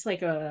they're just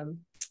like a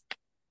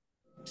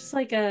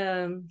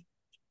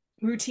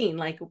routine,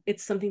 like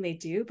it's something they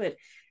do, but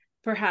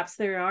perhaps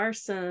there are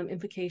some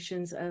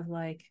implications of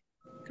like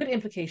good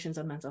implications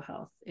on mental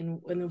health in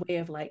the way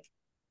of like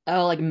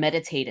Oh, like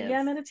meditative.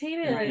 yeah,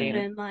 meditative Right.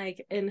 and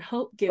like and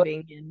hope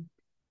giving and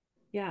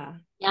yeah.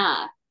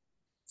 Yeah.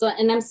 So,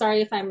 and I'm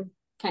sorry if I'm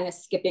kind of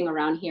skipping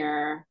around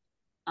here.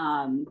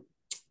 Um,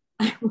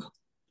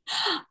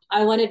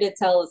 I wanted to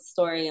tell a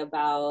story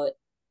about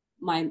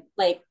my,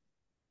 like,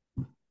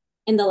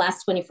 in the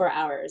last 24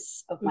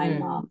 hours of my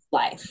mom's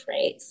life,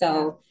 right?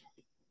 So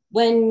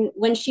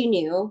when she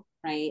knew,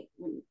 right,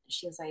 when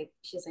she was like,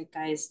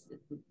 guys,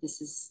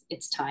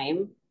 it's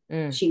time.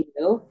 She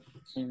knew.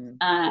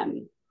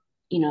 Um,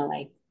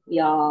 like we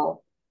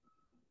all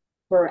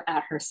were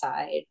at her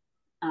side.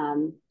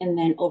 And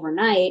then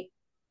overnight,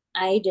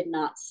 I did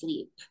not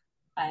sleep.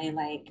 I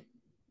like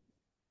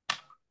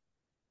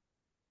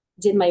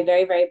did my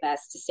very, very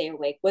best to stay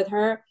awake with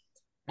her.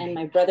 And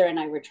my brother and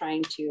I were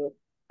trying to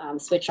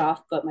switch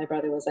off, but my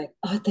brother was like,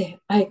 "Oh,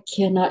 I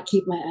cannot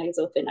keep my eyes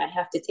open. I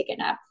have to take a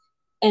nap."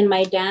 And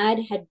my dad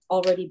had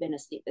already been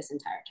asleep this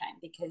entire time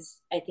because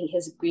I think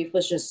his grief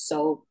was just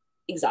so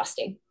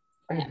exhausting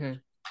for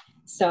him.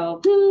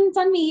 So it's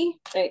on me,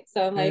 right?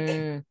 So I'm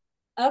like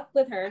up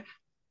with her,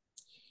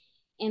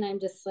 and I'm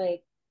just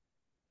like,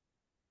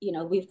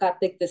 we've got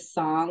like this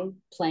song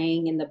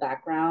playing in the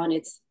background.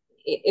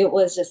 It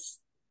was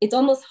just, it's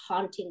almost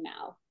haunting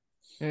now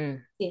to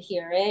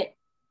hear it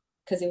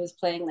because it was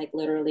playing like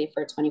literally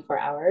for 24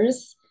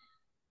 hours.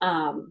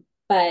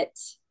 But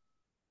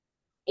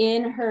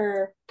in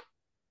her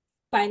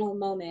final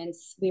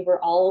moments, we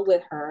were all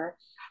with her,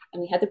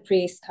 and we had the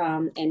priest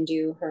come and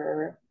do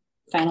her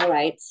final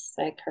rites,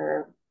 like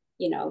her,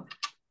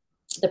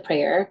 the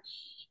prayer.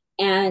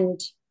 And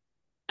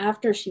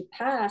after she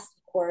passed,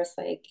 of course,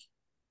 like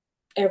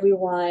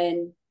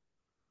everyone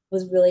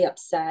was really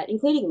upset,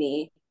 including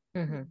me.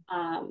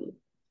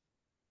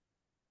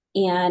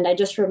 And I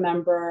just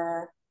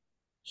remember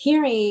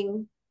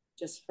hearing,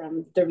 just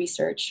from the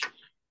research,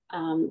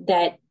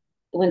 that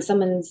when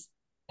someone's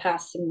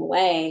passing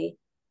away,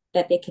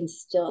 that they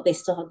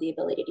still have the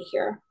ability to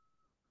hear.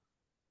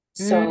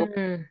 So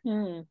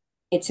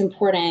it's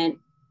important,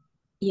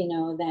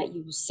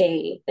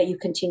 that you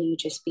continue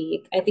to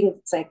speak. I think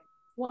it's like,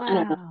 wow. I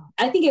don't know.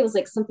 I think it was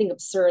like something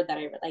absurd that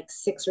I read, like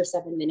 6 or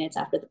 7 minutes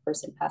after the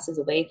person passes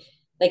away,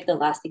 like the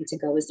last thing to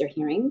go is their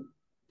hearing.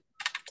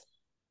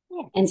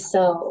 And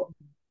so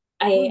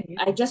I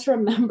just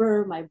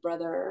remember my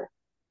brother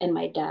and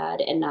my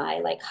dad and I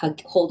like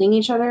holding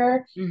each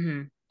other,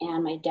 and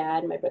my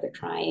dad and my brother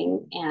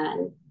crying,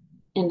 and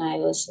I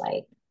was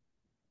like,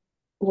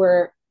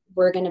 we're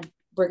gonna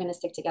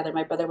stick together.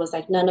 My brother was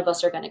like, none of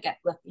us are gonna get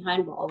left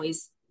behind. We'll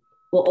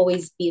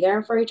always be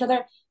there for each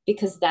other,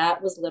 because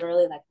that was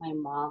literally like my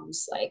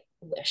mom's like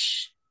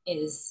wish,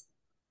 is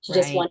she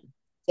just wanted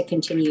to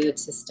continue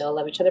to still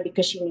love each other,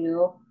 because she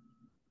knew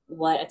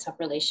what a tough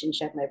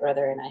relationship my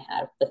brother and I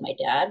had with my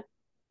dad.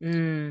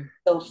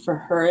 So for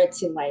her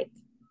to like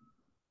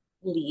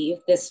leave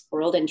this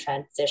world and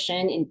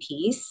transition in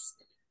peace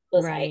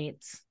was like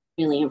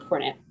really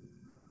important.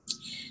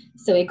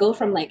 So we go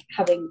from like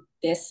having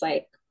this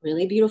like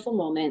really beautiful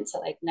moment to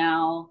like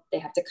now they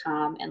have to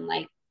come and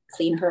like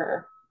clean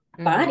her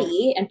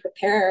body and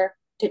prepare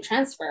to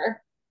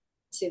transfer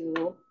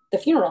to the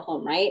funeral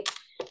home, right?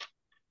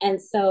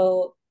 And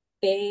so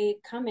they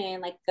come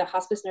in, like the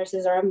hospice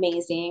nurses are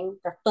amazing.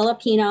 They're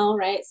Filipino,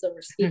 right? So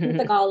we're speaking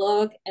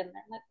Tagalog, and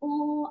they're like,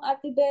 "Oh,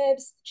 Ate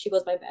Bebs," she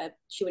goes by Beb.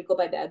 She would go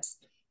by Bebs.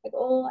 Like,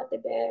 "Oh,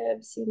 Ate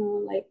Bebs,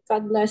 like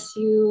God bless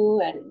you,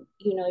 and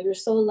you're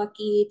so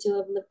lucky to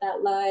have lived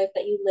that life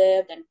that you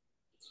lived." And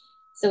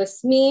so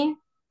it's me,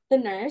 the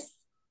nurse,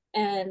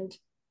 and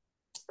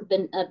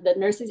the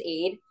nurse's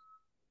aide,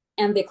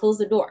 and they close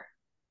the door,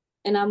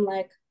 and I'm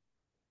like,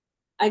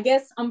 I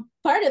guess I'm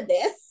part of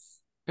this.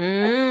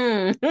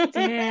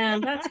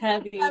 Damn, that's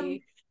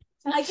heavy.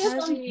 I guess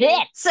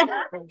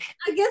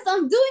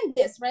I'm doing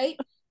this, right?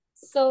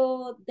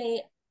 So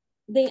they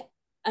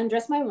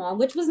undressed my mom,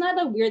 which was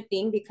not a weird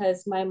thing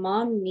because my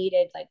mom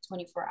needed like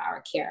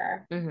 24-hour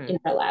care in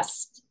her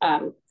last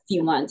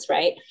few months,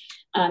 right?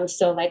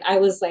 So like I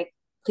was like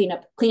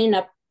cleaning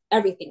up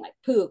everything, like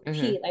poop,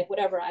 pee, like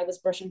whatever. I was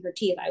brushing her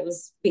teeth, I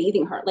was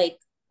bathing her. Like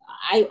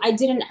I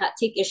didn't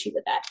take issue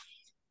with that.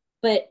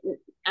 But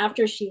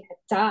after she had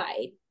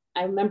died,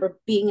 I remember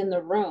being in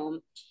the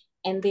room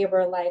and they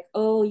were like,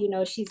 "Oh,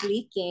 she's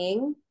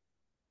leaking."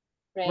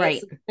 Right.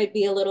 So this might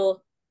be a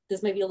little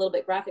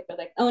bit graphic, but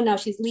like, "Oh, now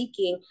she's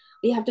leaking.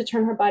 We have to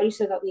turn her body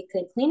so that we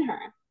can clean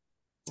her."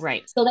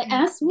 Right. So they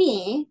asked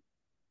me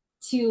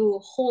to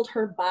hold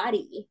her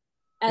body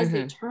as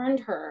they turned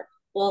her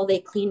while they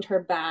cleaned her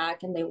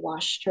back and they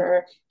washed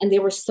her. And they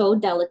were so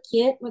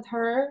delicate with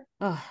her.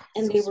 Oh,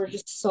 and so they were sweet.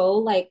 just so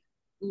like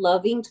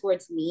loving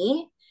towards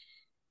me.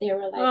 They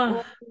were like,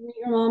 Oh, "Oh,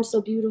 your mom's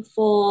so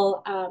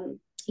beautiful.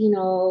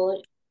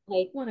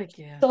 Like what a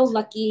gift. so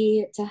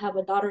lucky to have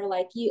a daughter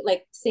like you,"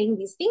 like saying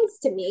these things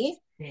to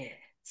me.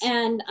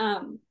 And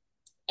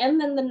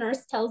then the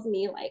nurse tells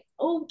me like,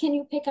 "Oh, can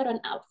you pick out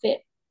an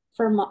outfit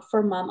for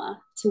mama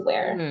to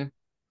wear?"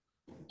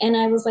 And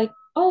I was like,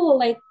 "Oh,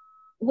 like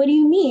what do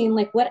you mean?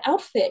 Like what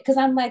outfit?" Because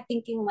I'm like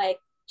thinking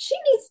like she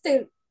needs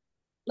to,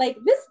 like,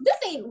 this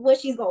ain't what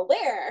she's gonna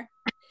wear.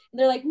 And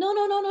they're like, "No,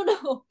 no, no, no,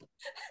 no."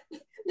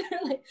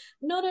 They're like,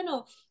 "No, no,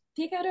 no.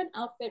 Pick out an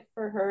outfit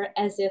for her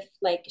as if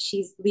like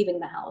she's leaving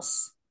the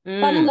house.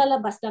 Parang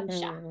lalabas lang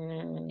siya."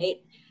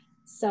 Right?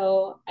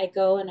 So I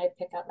go and I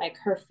pick out like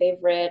her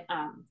favorite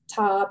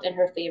top and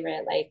her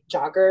favorite like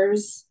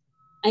joggers.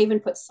 I even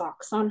put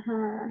socks on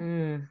her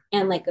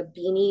and like a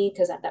beanie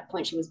because at that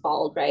point she was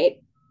bald,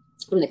 right?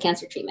 From the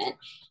cancer treatment.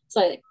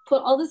 So I like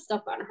put all this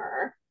stuff on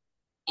her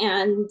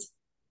and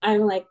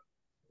I'm like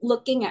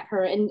looking at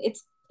her and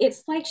it's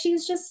like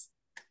she's just,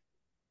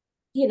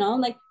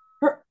 like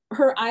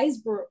her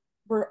eyes were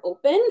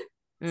open.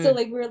 So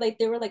like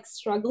they were like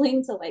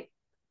struggling to like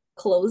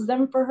close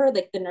them for her.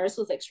 Like the nurse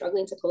was like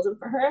struggling to close them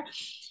for her.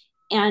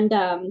 And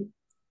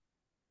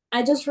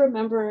I just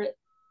remember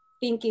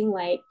thinking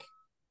like,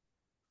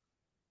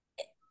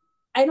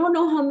 I don't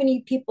know how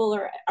many people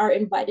are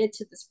invited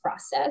to this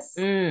process,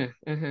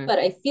 but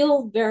I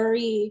feel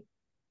very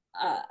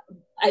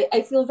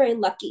I feel very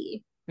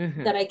lucky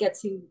that I get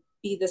to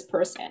be this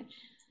person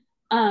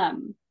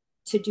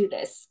to do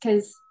this,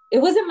 because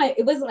it was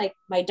like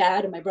my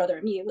dad and my brother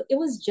and me. It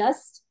was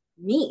just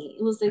me.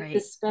 It was like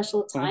this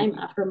special time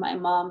after my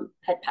mom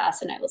had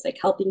passed, and I was like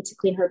helping to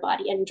clean her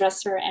body and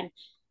dress her and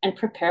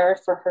prepare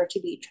for her to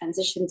be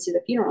transitioned to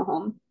the funeral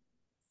home.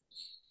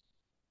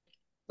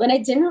 What I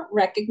didn't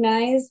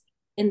recognize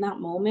in that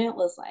moment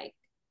was like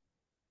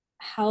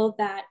how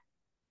that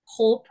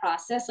whole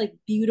process like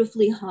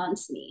beautifully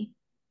haunts me.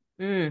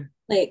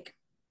 Like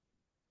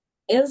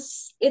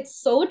it's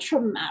so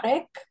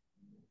traumatic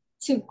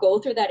to go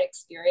through that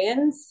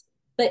experience,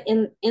 but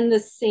in the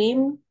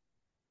same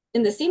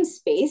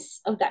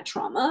space of that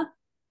trauma,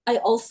 I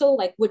also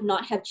like would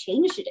not have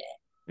changed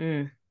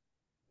it.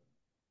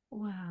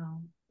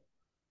 Wow.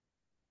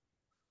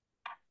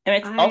 And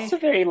it's also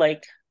very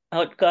like,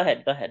 oh, go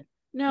ahead.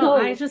 No,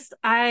 all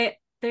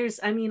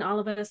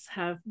of us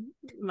have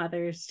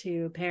mothers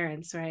to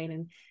parents, right?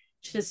 And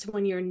just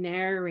when you're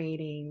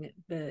narrating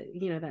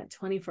that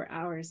 24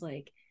 hours,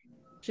 like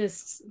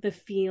just the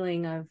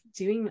feeling of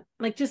doing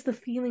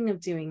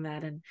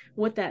that and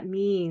what that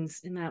means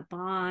in that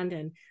bond,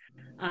 and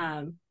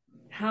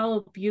how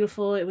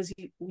beautiful it was.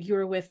 You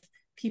were with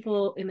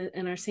people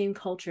in our same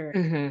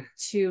culture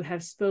to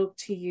have spoke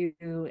to you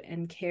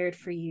and cared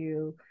for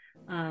you,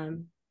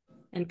 and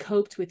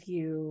coped with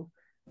you.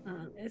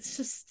 It's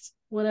just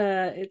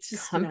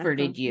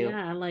comforted you.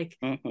 Yeah, like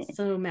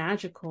so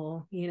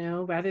magical,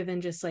 rather than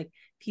just like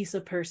piece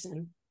of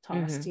person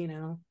tossed.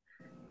 Yeah.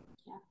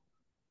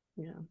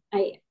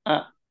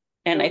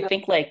 And I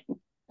think like,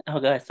 oh,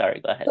 go ahead.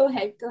 Sorry, go ahead. Go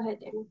ahead,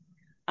 Daniel.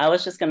 I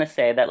was just gonna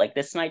say that like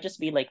this might just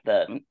be like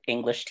the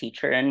English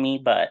teacher in me,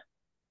 but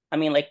I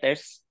mean like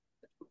there's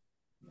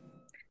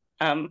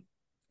um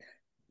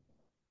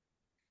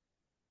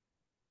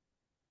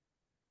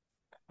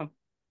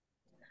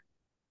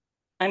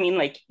I mean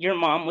like your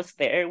mom was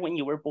there when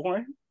you were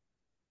born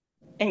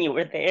and you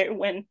were there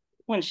when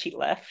she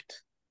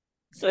left.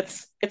 So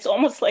it's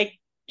almost like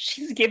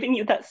she's giving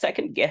you that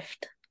second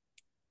gift.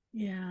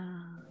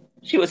 Yeah.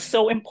 She was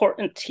so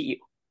important to you.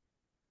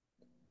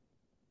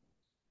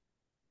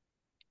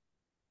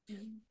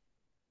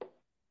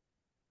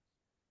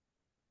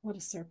 What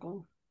a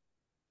circle.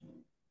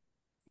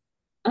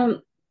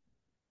 Um,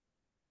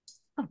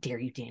 How dare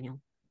you, Daniel?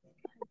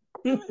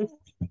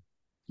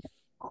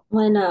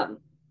 when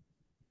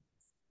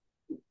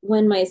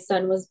when my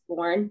son was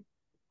born,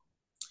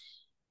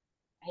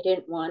 I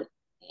didn't want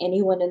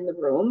anyone in the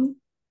room,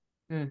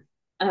 Mm.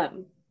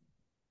 um,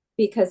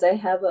 because I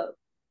have a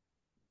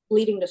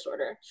bleeding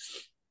disorder,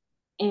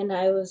 and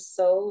I was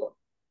so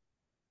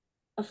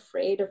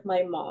afraid of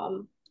my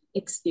mom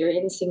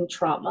experiencing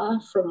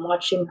trauma from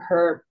watching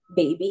her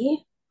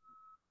baby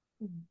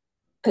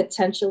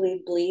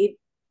potentially bleed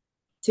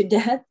to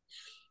death.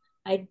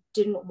 I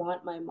didn't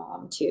want my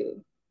mom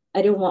to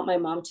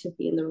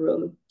be in the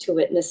room to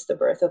witness the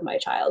birth of my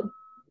child.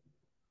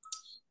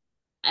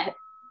 I,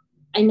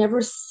 I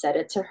never said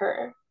it to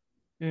her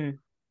Mm.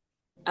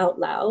 out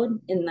loud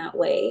in that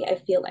way. I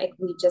feel like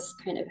we just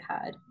kind of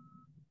had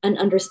an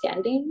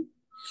understanding.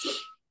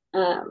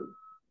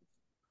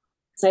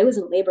 So I was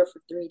in labor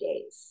for 3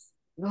 days.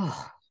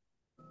 Oh,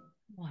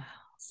 wow.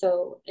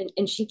 So,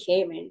 and she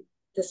came, and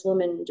this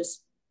woman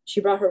she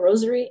brought her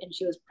rosary and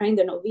she was praying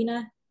the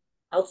novena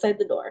outside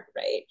the door,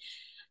 right?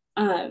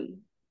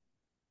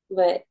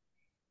 But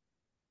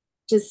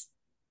just,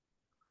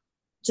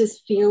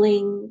 just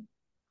feeling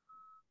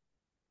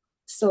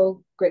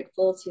so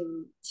grateful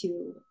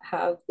to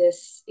have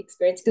this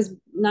experience, because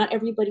not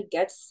everybody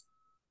gets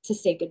to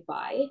say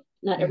goodbye.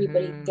 Not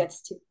everybody Mm-hmm.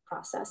 gets to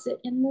process it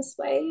in this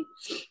way.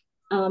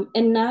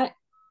 And not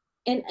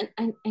and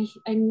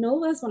I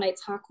know this when I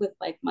talk with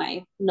like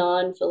my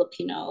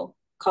non-Filipino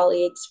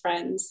colleagues,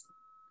 friends,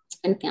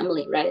 and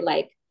family, right?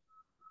 Like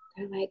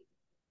they're like,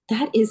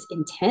 that is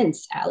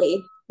intense, Ally.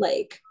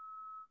 Like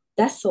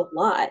that's a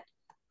lot.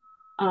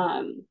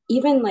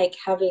 Even like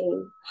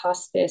having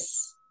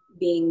hospice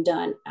being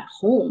done at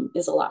home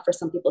is a lot for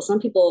some people. Some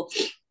people,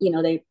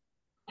 they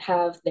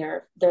have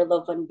their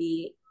loved one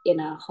be in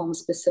a home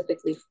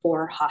specifically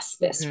for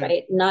hospice, Mm-hmm.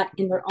 right? Not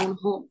in their own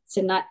home,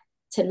 to not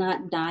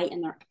die in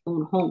their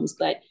own homes.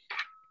 But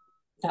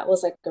that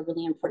was like a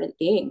really important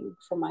thing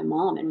for my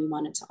mom, and we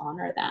wanted to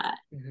honor that,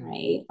 Mm-hmm.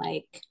 right?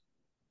 Like,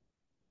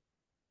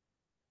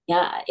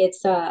 yeah, it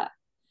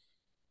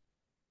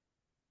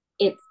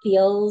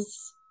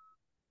feels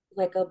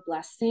like a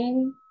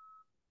blessing,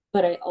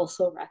 but I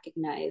also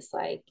recognize,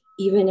 like,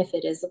 even if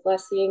it is a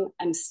blessing,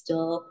 I'm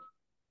still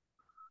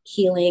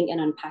healing and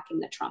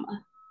unpacking the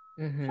trauma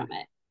Mm-hmm. from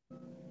it.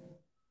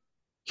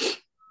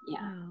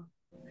 Yeah. Wow.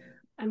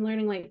 I'm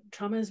learning like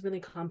trauma is really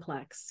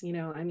complex.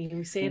 I mean,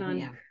 we say it on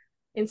Yeah.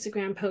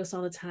 Instagram posts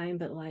all the time,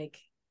 but like,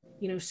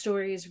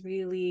 stories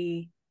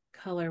really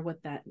color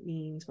what that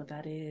means, what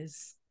that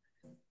is.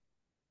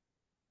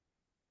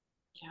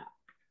 Yeah.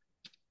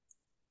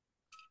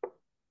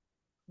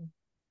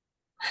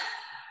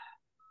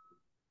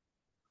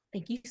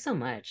 Thank you so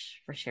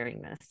much for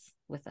sharing this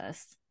with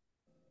us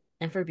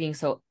and for being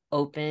so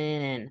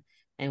open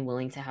and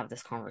willing to have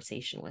this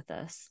conversation with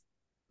us.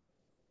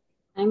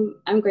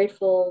 I'm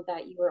grateful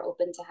that you were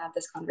open to have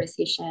this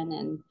conversation,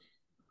 and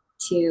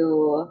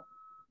to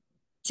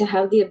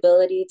have the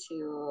ability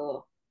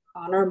to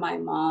honor my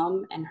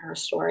mom and her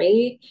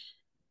story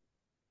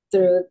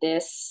through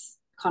this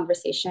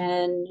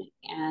conversation,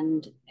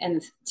 and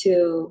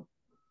to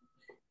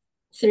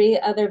three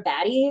other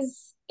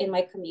baddies in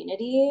my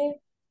community.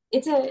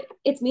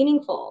 It's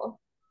meaningful,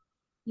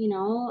 you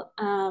know.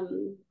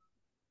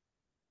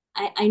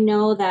 I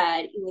know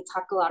that we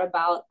talk a lot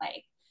about,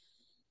 like,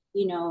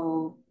 you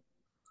know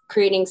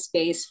creating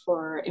space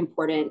for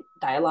important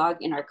dialogue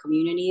in our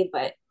community,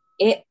 but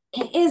it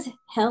is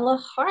hella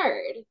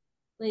hard.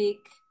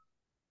 Like,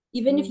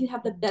 even if you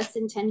have the best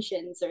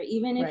intentions, or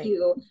even if Right.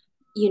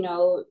 you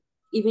know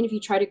even if you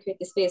try to create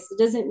the space, it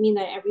doesn't mean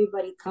that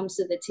everybody comes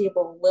to the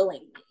table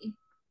willingly.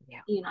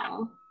 Yeah.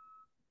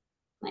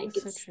 Like,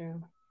 That's so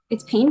true.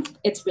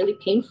 it's really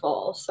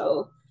painful.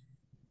 So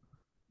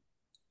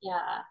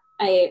yeah,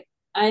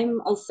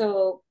 I'm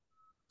also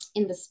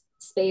in this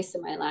space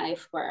in my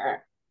life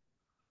where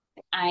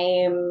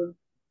i'm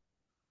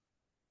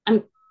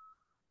I'm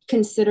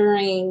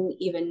considering,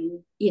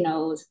 even,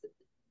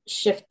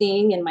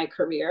 shifting in my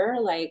career.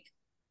 Like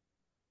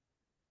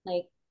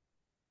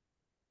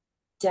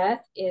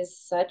death is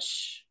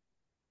such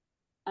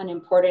an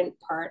important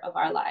part of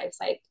our lives.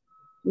 Like,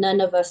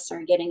 none of us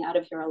are getting out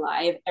of here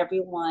alive.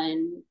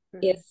 Everyone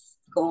is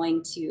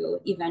going to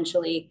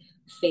eventually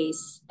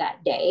face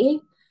that day.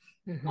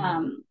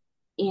 Mm-hmm.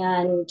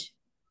 And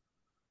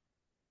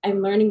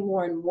I'm learning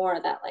more and more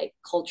that, like,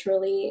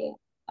 culturally,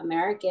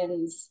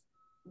 Americans,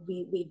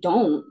 we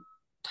don't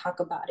talk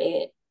about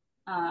it.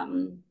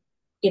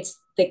 It's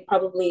like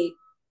probably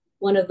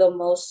one of the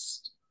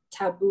most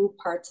taboo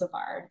parts of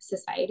our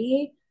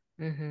society.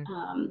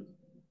 Mm-hmm.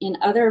 In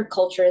other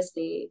cultures,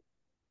 they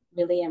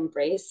really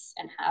embrace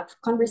and have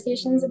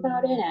conversations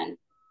about it, and,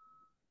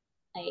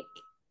 like,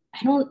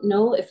 I don't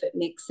know if it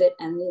makes it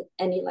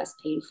any less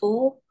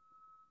painful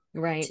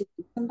Right. to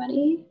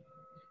somebody,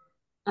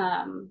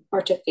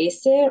 or to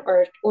face it,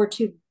 or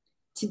to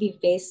be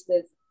faced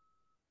with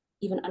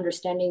even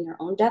understanding your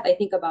own death. I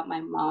think about my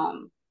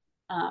mom.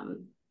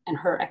 and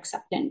her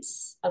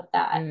acceptance of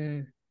that.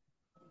 Mm.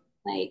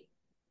 Like,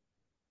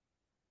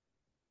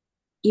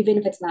 even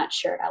if it's not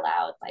shared out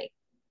loud, like,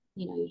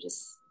 you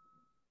just,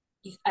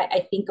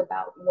 I think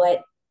about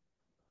what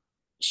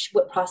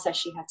process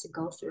she had to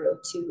go through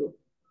to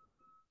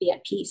be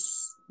at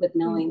peace with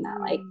knowing that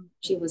like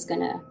she was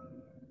gonna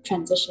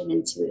transition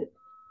into it.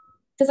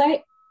 Because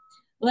I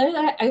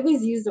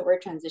always use the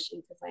word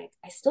transition because like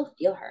I still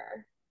feel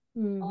her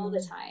all the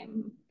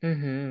time.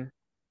 Mm-hmm.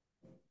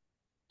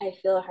 I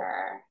feel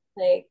her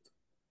like,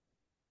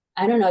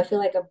 I don't know, I feel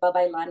like a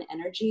Babaylan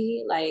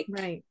energy. Like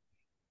Right.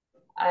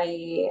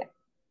 I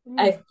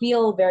I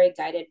feel very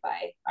guided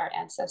by our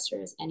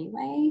ancestors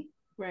anyway.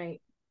 Right.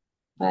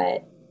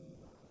 But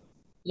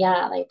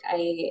yeah, like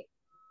I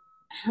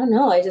don't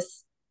know. And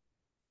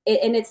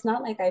it's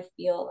not like I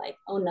feel like,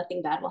 oh,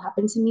 nothing bad will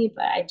happen to me,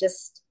 but I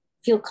just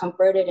feel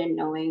comforted in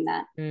knowing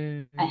that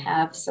I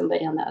have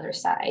somebody on the other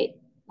side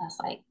that's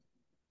like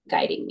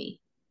guiding me.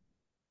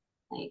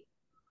 Like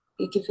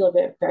you can feel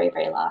very, very,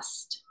 very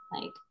lost.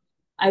 Like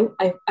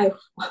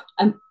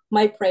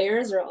my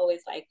prayers are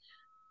always like,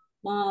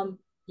 Mom,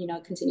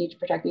 continue to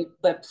protect me,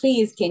 but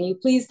please, can you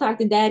please talk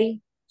to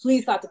Daddy?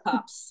 Please talk to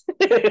Pops.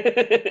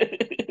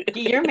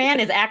 Your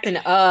man is acting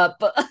up.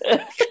 I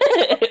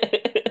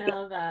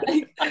love that.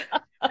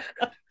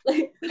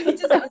 Like we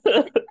just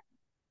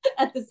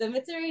at the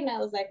cemetery, and I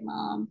was like,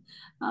 Mom,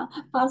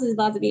 Pops is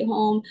about to be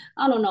home.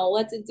 I don't know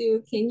what to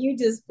do. Can you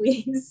just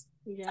please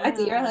talk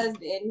to your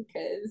husband?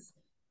 Because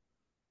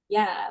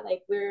yeah,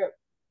 like we're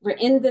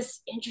in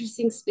this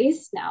interesting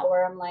space now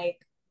where I'm like,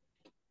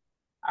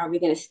 are we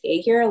gonna stay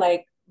here?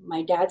 Like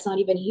my dad's not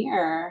even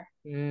here.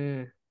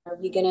 Are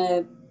we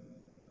gonna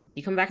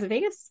You come back to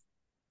Vegas?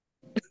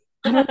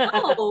 I don't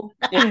know.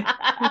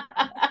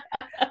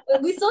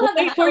 We still have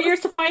wait 4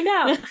 years to find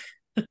out.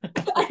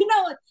 I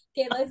know.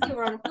 Okay, let's see.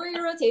 We're on a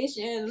 4-year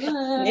rotation.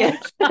 Yeah.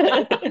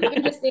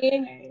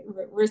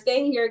 We're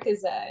staying here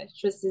because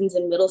Tristan's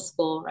in middle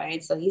school,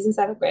 right? So he's in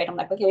 7th grade. I'm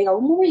like, okay, we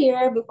got 1 more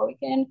year before we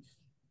can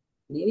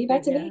maybe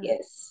back to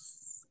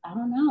Vegas. I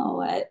don't know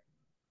what.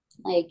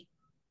 Like,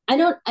 I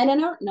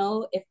don't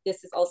know if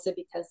this is also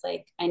because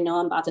like I know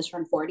I'm about to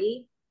turn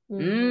 40,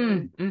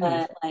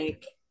 but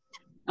like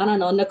I don't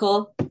know,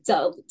 Nicole.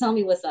 Tell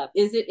me what's up.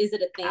 Is it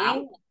a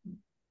thing?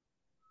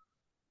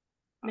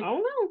 I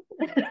don't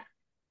know.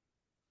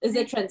 Is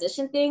it a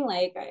transition thing?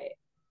 Like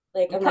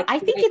I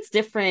think it's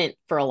different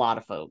for a lot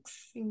of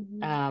folks.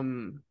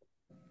 I'm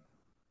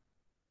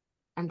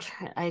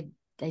trying.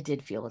 I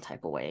did feel a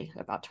type of way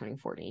about turning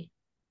 40,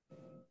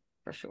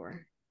 for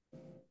sure.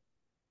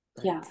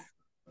 But yeah.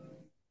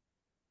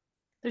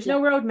 There's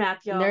no roadmap,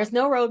 y'all. There's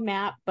no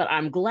roadmap, but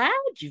I'm glad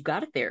you've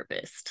got a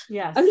therapist.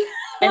 Yes.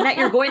 And that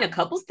you're going to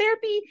couples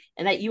therapy,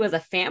 and that you as a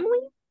family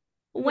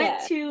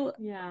went to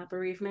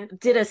bereavement.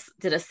 Did a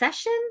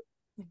session.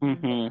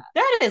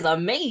 That is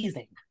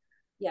amazing.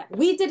 Yeah,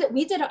 we did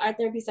an art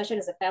therapy session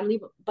as a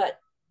family, but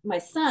my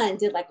son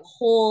did like a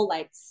whole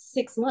like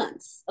 6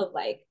 months of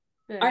like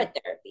art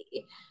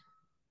therapy.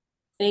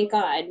 Thank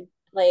God,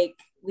 like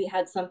we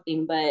had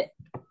something, but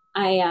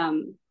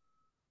I'm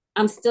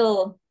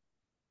still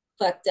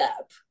fucked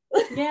up.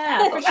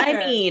 Yeah, for sure.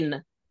 I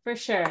mean, for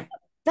sure.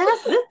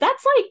 That's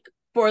like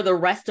for the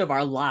rest of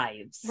our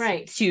lives,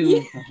 right?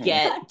 To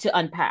get to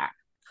unpack.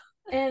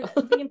 And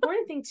the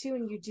important thing too,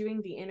 when you're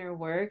doing the inner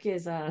work,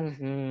 is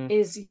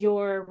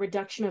your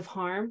reduction of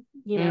harm,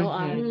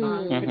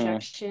 on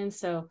protection.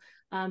 So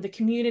the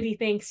community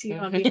thanks you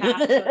on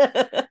behalf of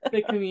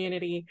the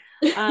community.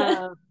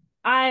 I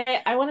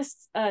want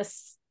to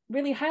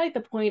really highlight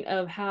the point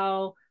of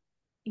how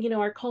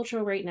our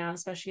culture right now,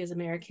 especially as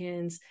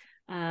Americans,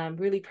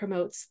 really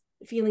promotes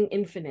feeling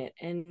infinite,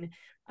 and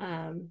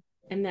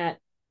that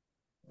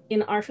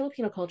in our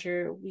Filipino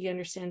culture, we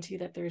understand too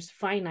that there's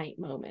finite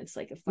moments,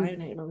 like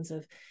finite moments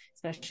of,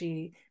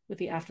 especially with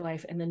the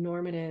afterlife and the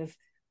normative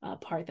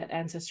part that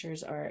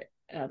ancestors are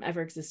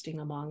ever existing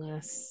among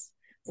us,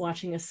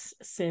 watching us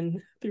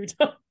sin through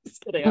time.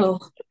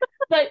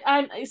 But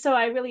so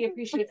I really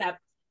appreciate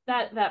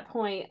that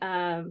point,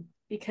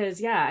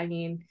 because I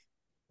mean,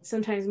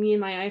 sometimes me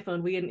and my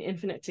iPhone, we get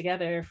infinite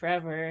together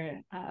forever,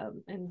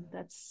 and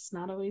that's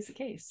not always the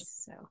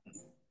case. So I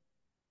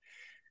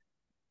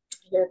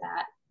hear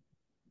that.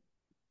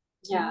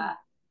 Yeah.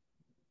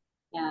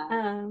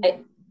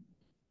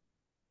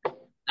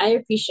 I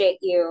appreciate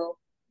you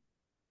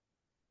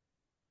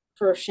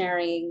for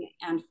sharing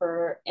and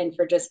for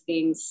just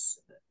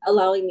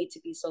allowing me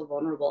to be so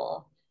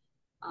vulnerable.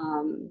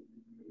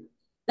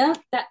 That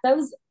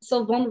was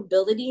so,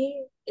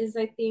 vulnerability is,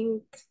 I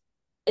think,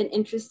 an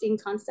interesting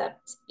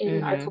concept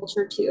in our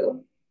culture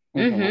too.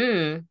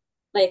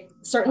 Like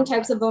certain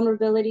types of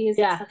vulnerability is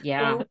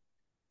acceptable,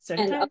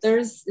 and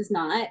others is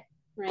not,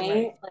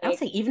 right? Like, I would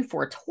say even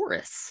for a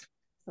Taurus,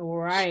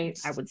 right?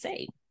 I would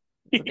say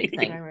it's a big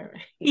thing.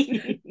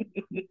 right.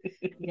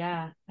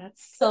 Yeah,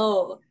 that's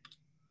so.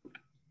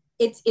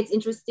 It's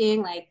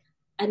interesting. Like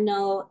I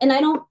know, and I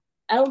don't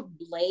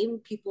blame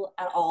people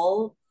at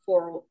all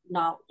for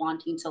not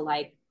wanting to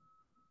like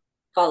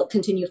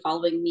continue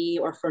following me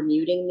or for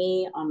muting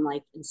me on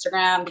like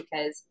Instagram,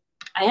 because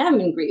I am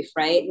in grief,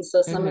 right? And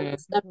so some of the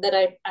stuff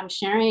that I'm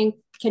sharing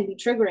can be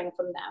triggering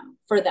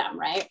for them,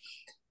 right?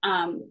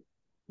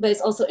 But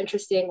it's also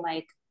interesting,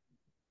 like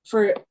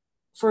for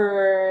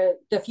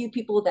the few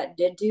people that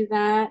did do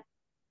that,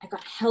 I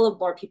got hella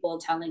more people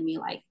telling me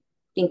like,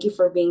 thank you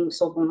for being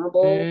so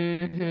vulnerable.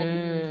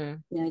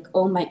 Like,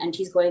 oh, my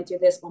auntie's going through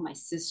this. Oh, my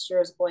sister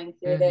is going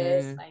through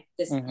this. Like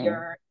this,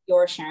 you're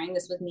sharing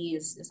this with me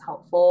is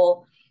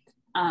helpful.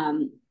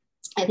 I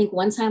think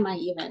one time I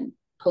even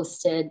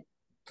posted,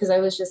 because I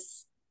was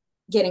just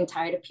getting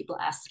tired of people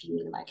asking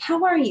me like,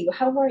 how are you?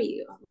 How are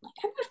you? I'm like,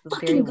 I'm not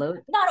fucking good.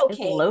 I'm not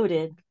okay. It's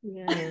loaded.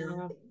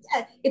 Yeah,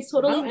 it's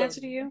totally loaded.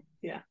 Answer to you.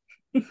 Yeah.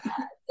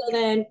 So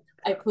then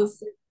I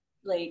posted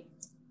like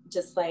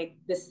just like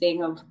this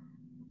thing of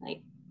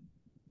like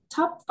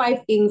top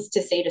 5 things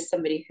to say to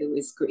somebody who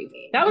is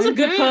grieving. That was a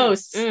good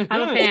post.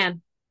 I'm a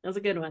fan. That was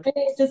a good one.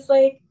 It's just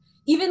like,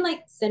 even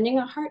like sending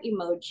a heart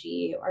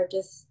emoji or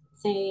just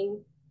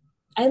saying,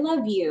 I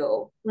love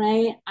you,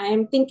 right?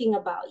 I'm thinking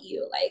about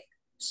you. Like,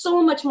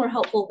 so much more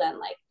helpful than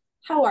like,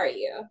 how are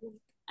you?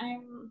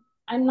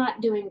 I'm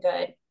not doing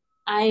good.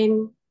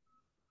 I'm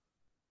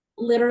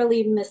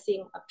literally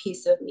missing a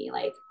piece of me.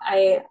 Like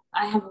I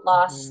have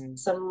lost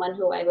someone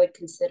who I would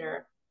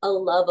consider a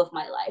love of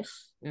my life.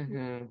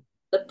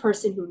 The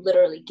person who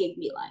literally gave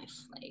me life.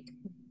 Like,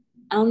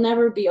 I'll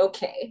never be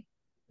okay.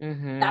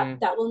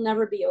 That will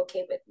never be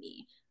okay with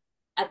me.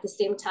 At the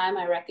same time,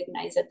 I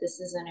recognize that this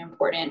is an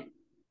important,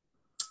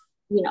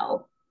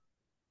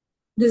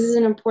 this is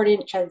an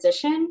important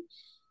transition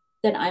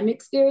that I'm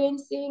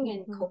experiencing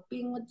and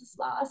coping with this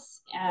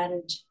loss.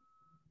 And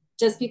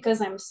just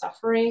because I'm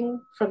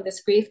suffering from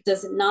this grief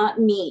does not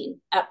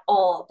mean at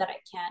all that I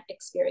can't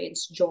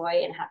experience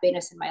joy and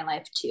happiness in my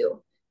life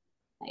too.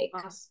 Like,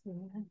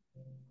 awesome.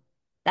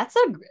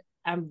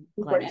 I'm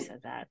glad you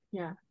said that.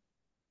 Yeah.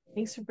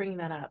 Thanks for bringing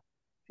that up.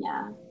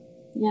 Yeah.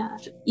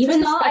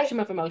 Even though spectrum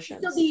of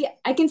emotions.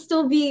 I can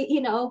still be,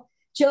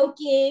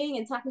 joking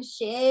and talking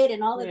shit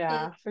and all the things.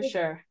 Yeah, for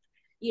sure.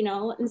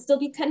 And still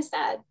be kind of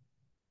sad.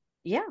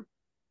 Yeah.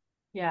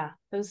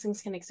 Those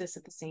things can exist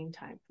at the same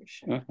time, for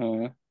sure.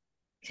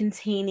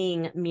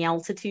 Containing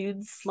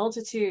multitudes,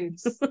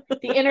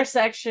 the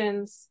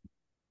intersections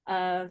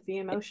of the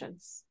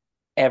emotions.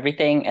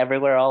 Everything,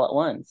 everywhere, all at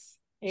once.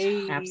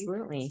 Hey.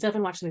 Absolutely. Still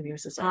haven't watched the movie.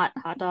 So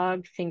hot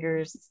dog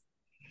fingers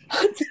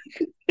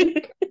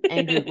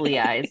and googly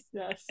eyes.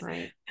 Yes.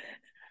 Right.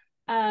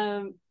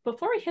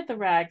 Before we hit the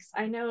Rex,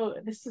 I know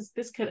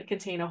this could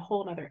contain a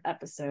whole other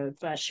episode,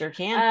 but sure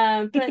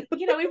can. But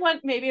we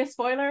want maybe a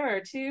spoiler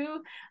or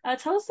two.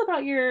 Tell us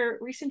about your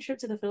recent trip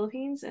to the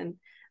Philippines and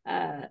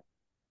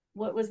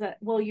what was that?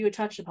 Well, you had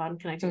touched upon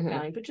connecting with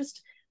family, but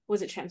just,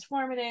 was it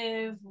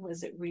transformative?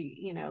 Was it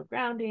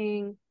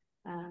grounding?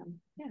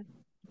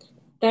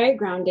 Very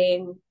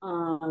grounding.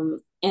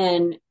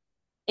 And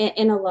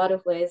in a lot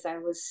of ways, I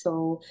was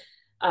so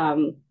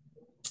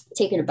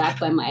taken aback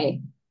by my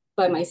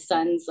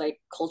son's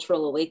like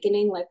cultural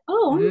awakening. Like,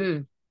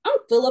 oh, I'm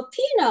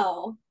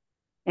Filipino.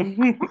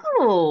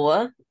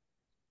 Oh,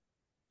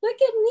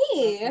 look at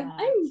me.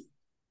 I'm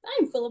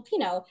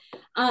Filipino.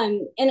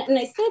 And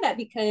I say that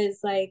because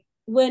like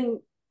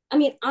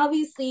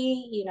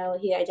obviously,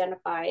 he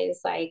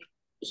identifies, like,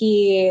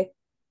 he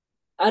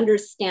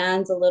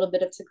understands a little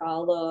bit of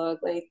Tagalog.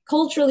 Like,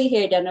 culturally,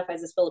 he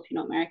identifies as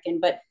Filipino American,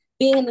 but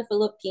being in the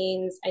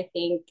Philippines, I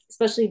think,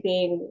 especially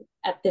being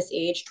at this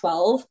age,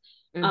 12,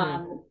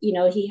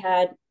 he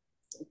had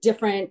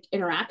different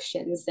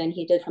interactions than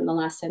he did from the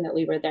last time that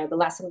we were there. The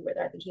last time we were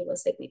there, I think he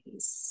was like maybe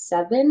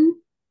 7,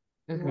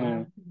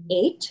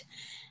 8.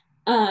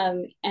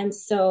 And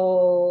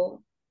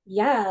so,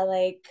 yeah,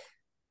 like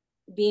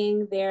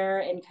being there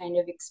and kind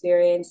of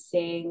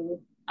experiencing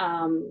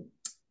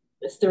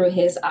through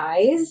his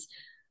eyes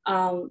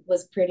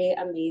was pretty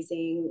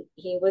amazing.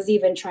 He was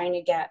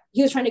trying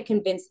to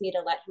convince me to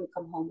let him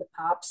come home with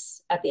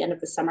Pops at the end of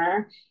the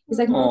summer. He's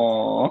like,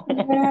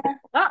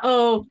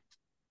 uh-oh.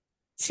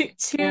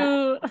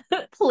 To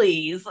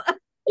please.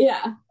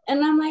 Yeah.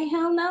 And I'm like,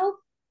 hell no,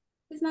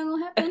 it's not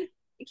gonna happen.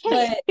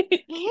 Can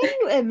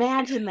you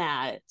imagine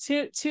that?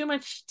 Too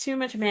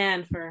much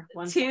man for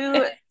one.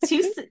 Two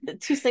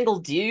single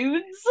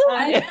dudes.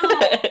 I know.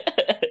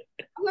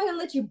 I'm not gonna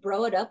let you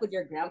bro it up with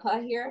your grandpa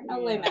here.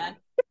 No way, man.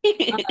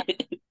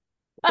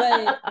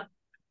 But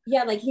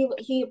yeah, like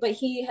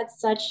he had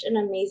such an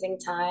amazing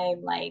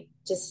time, like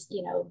just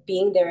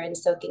being there and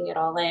soaking it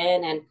all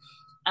in. And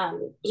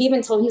he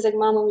even told me, he's like,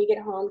 Mom, when we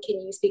get home,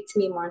 can you speak to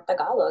me more in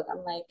Tagalog?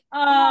 I'm like,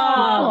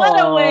 oh, what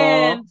a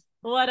win.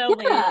 What a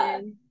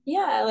win.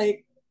 Yeah,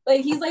 like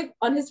he's like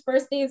on his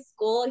first day of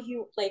school,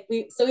 we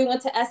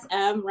went to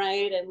SM,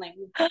 right? And like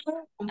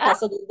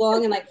Paso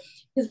Lubong, and like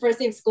his first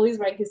day of school, he's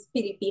wearing his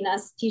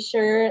Pilipinas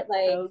t-shirt.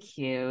 Like, so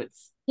cute.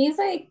 He's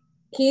like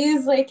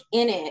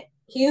in it.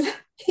 He's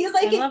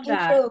like an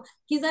intro.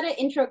 He's at an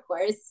intro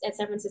course at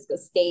San Francisco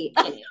State.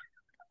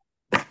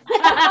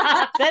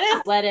 That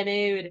is Let him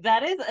mood.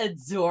 that is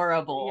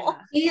adorable.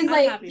 He's I'm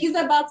like, happy he's for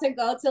you. about to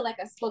go to like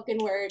a spoken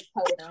word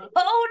poetry.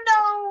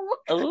 Oh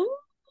Oh,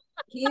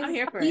 He's I'm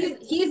here for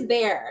he's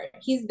there.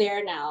 He's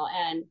there now.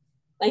 And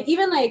like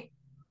even like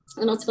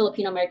I know it's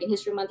Filipino American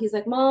History Month. He's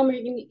like, Mom,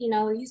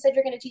 you said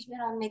you're gonna teach me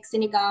how to make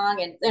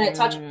sinigang, and then I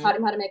taught him how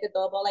to make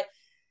adobo. Like,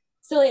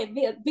 so like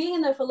being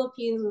in the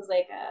Philippines was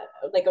like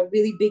a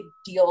really big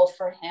deal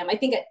for him. I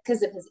think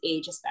because of his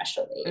age,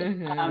 especially. But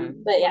yeah,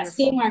 Wonderful.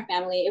 seeing our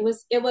family, it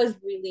was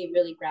really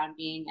really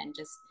grounding and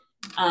just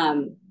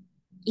um,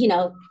 you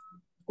know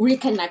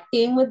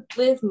reconnecting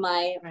with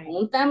my Right.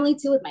 own family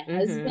too, with my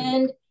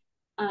husband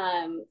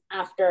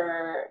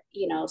after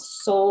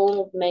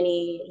so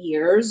many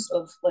years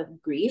of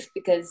grief,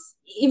 because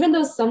even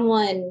though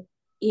someone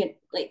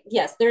like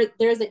yes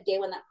there's a day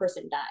when that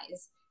person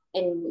dies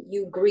and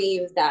you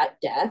grieve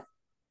that death,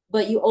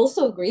 but you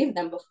also grieve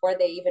them before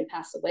they even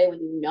pass away, when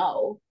you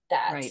know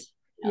that Right.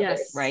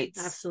 Yes. Right.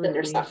 that Absolutely.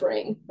 they're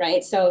suffering,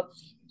 right? So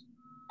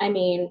I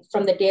mean,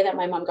 from the day that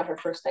my mom got her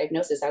first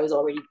diagnosis, I was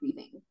already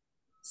grieving.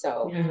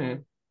 So Yeah.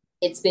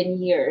 it's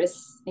been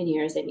years and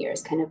years and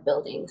years kind of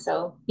building.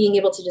 So being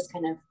able to just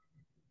kind of,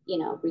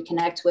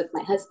 reconnect with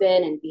my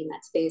husband and be in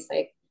that space,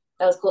 like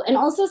that was cool. And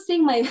also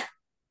seeing my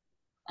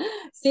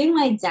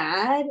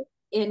dad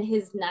in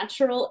his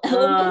natural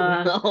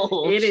element.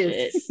 Oh, it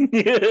shit. is.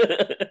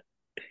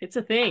 It's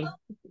a thing.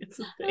 It's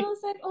a I thing. was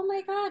like, oh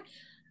my God.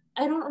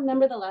 I don't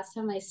remember the last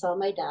time I saw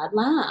my dad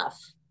laugh.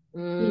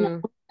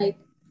 Like,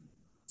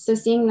 so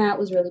seeing that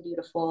was really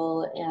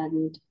beautiful.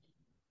 And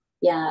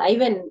yeah,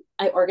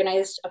 I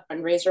organized a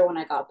fundraiser when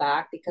I got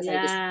back, because I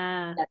just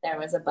Yeah. that there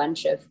was a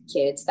bunch of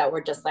kids that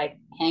were just like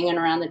hanging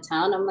around the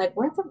town. I'm like,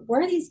 where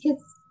are these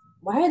kids?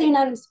 Why are they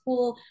not in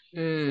school?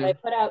 So I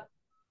put out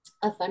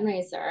a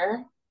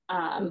fundraiser.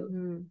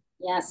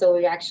 Yeah, so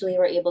we actually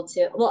were able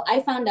to. Well,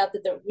 I found out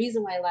that the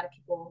reason why a lot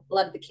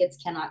of the kids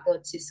cannot go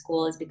to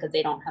school is because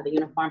they don't have a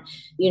uniform.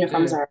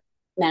 Uniforms are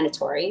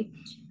mandatory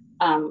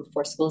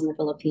for schools in the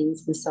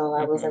Philippines. And so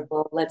I was like,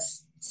 well,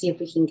 let's see if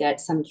we can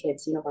get some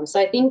kids uniforms. So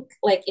I think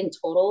like in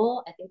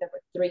total, I think there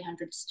were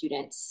 300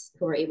 students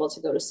who were able to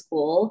go to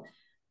school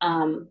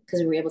because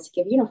we were able to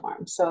give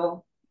uniforms.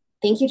 So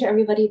thank you to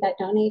everybody that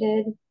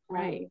donated.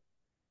 Right.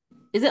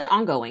 Is it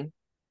ongoing?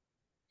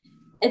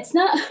 It's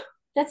not,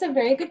 that's a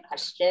very good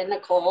question,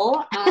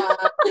 Nicole.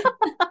 I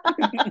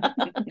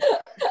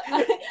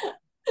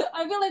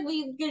feel like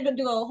we could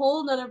do a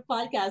whole nother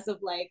podcast of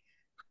like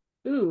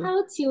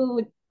how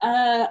to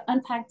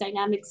unpack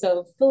dynamics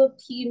of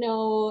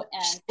Filipino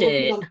and Shit.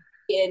 Filipino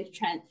in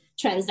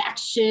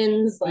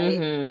transactions. Like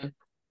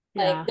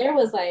there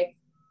was like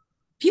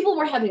people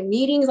were having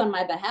meetings on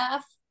my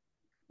behalf.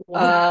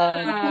 The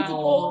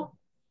principal.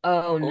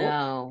 Oh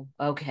no.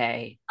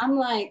 Okay. I'm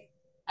like,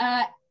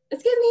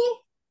 excuse me,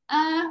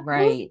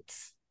 Right.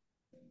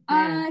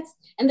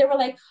 and they were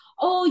like,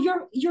 oh,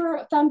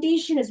 your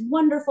foundation is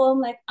wonderful. I'm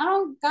like, I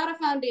don't got a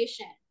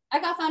foundation.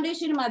 I got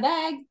foundation in my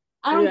bag.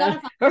 I don't got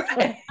a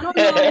foundation. I don't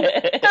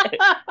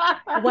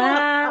know.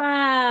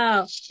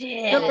 Wow.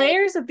 Shit. The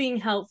layers of being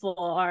helpful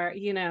are,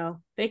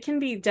 they can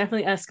be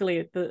definitely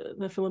escalate at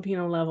the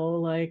Filipino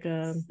level. Like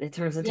it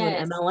turns into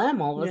an MLM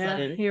all of a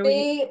sudden.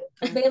 They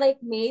like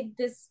made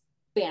this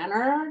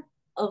banner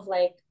of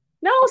like,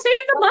 no, save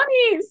the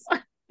monies.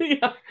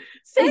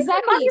 Save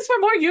the monies for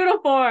more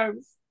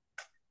uniforms.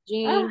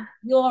 Jane,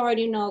 you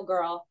already know,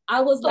 girl.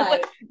 I was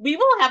like, we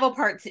will have a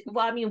part two.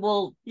 Well, I mean,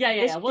 we'll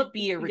we'll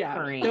be a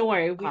recurring. Don't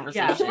worry,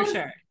 conversation for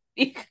sure.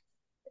 It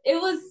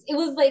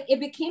was like it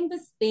became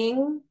this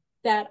thing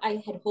that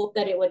I had hoped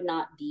that it would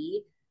not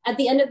be. At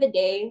the end of the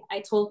day, I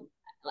told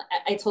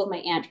my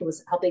aunt, who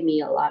was helping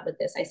me a lot with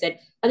this. I said,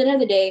 at the end of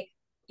the day,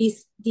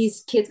 these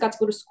kids got to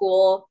go to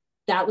school.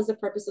 That was the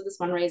purpose of this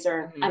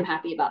fundraiser. I'm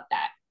happy about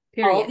that.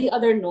 Period. All the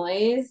other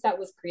noise that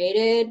was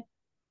created,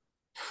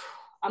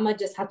 I'm gonna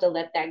just have to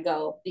let that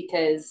go,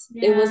 because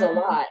it was a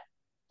lot.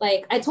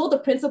 Like I told the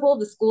principal of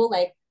the school,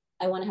 like,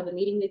 I want to have a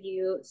meeting with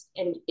you,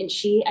 and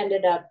she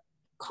ended up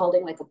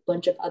calling like a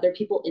bunch of other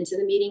people into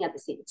the meeting at the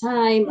same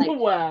time. Like,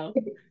 wow.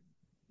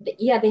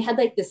 Yeah, they had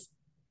like this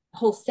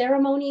whole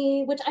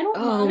ceremony, which I don't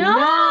mind.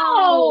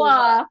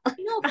 No,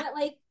 but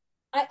like,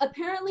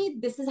 apparently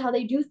this is how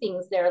they do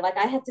things there. Like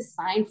I had to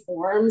sign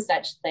forms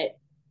that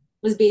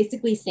was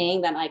basically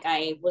saying that like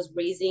I was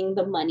raising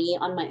the money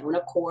on my own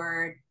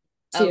accord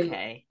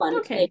to fund,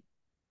 like,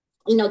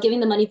 giving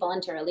the money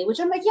voluntarily, which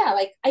I'm like, yeah,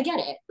 like I get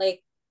it.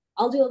 Like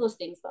I'll do all those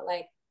things, but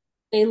like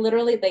they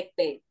literally like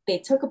they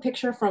took a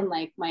picture from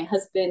like my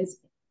husband's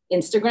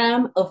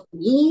Instagram of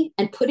me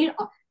and put it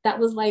on, that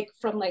was like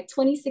from like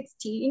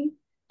 2016,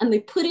 and they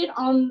put it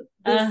on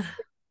this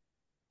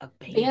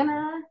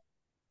banner.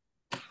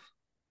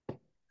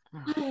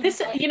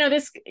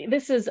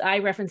 This is, I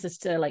reference this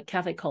to like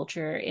Catholic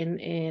culture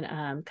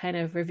in kind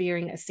of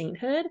revering a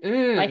sainthood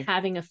by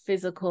having a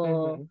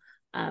physical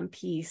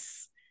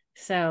piece.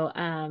 So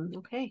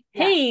hey,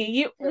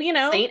 you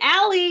know, Saint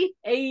Ally,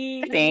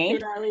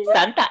 Saint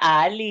Santa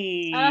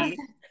Ally.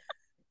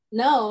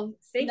 No,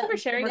 Thank you for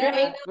sharing.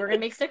 We're gonna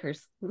make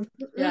stickers.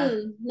 Yeah.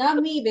 Not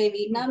me,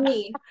 baby, not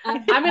me.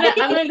 I'm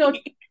gonna go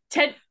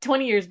 10,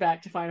 20 years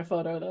back to find a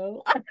photo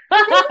though.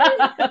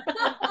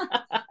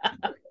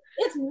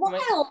 It's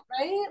wild,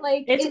 right?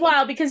 Like it's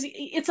wild because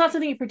it's not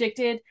something you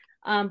predicted,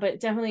 but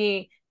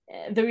definitely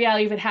the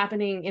reality of it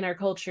happening in our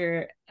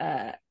culture,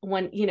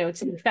 when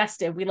it's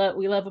festive. We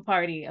love a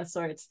party of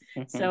sorts.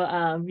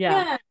 So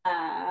yeah.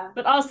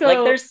 But also, like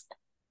there's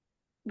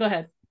go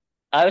ahead.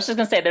 I was just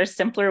gonna say there's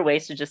simpler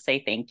ways to just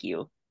say thank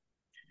you.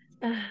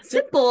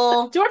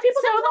 Simple. Do our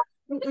people know that?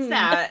 What's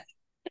that?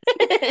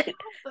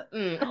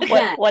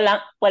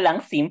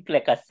 Walang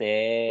simple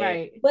kasi.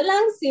 Right.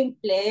 Walang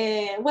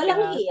simple.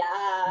 Walang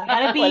hiya.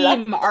 Gotta be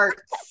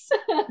arts.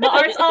 The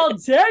arts all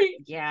day.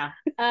 Yeah.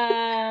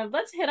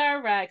 Let's hit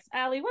our Rex.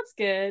 Allie, what's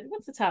good?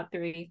 What's the top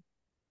three?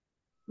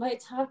 My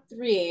top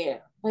three.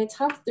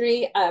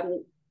 I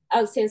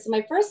would say, so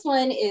my first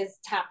one is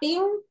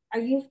tapping. Are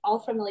you all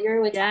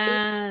familiar with tapping?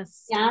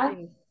 Yes. Yeah.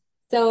 Tapping.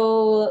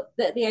 So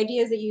the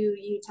idea is that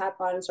you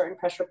tap on certain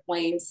pressure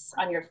points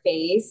on your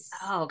face.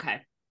 Oh,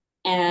 okay.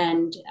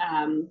 And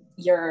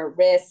your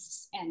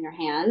wrists and your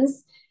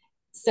hands.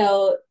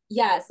 So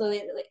yeah, so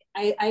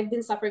I've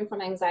been suffering from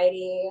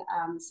anxiety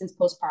since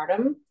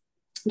postpartum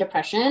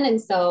depression,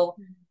 and so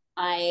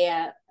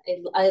I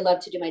love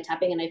to do my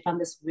tapping, and I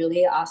found this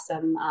really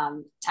awesome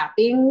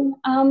tapping.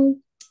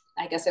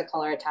 I guess I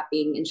call her a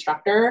tapping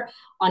instructor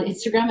on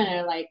Instagram, and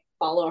I like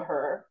follow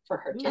her for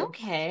her tips.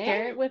 Okay,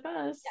 share it with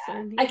us.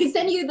 Yeah. I can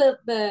send you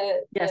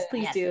the yes,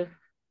 please do.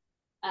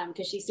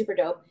 Because she's super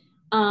dope.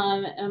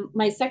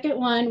 My second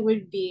one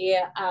would be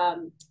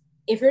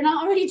if you're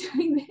not already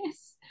doing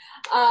this,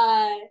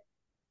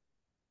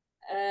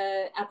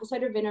 apple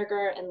cider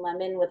vinegar and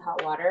lemon with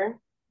hot water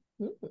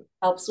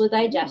helps with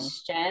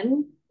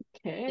digestion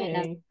in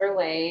a super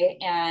way.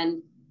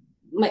 And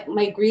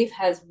my grief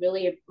has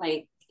really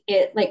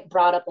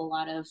brought up a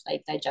lot of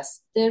like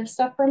digestive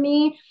stuff for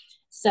me.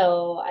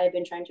 So I've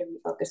been trying to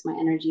refocus my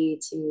energy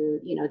to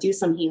do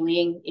some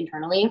healing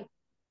internally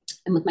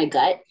and with my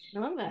gut. I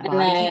love that.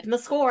 Body keeping the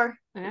score.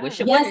 Yeah.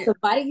 Yes, the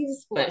body keeps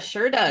the score. But it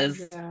sure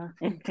does. Yeah.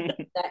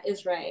 That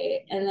is right.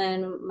 And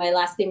then my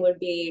last thing would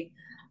be,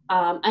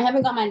 I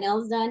haven't got my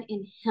nails done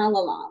in hella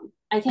long.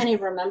 I can't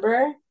even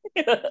remember.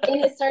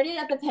 And it started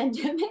at the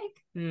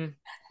pandemic.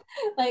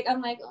 Like,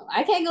 I'm like,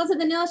 I can't go to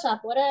the nail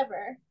shop,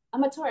 whatever.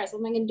 I'm a Taurus.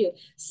 What am I going to do?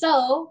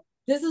 So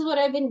this is what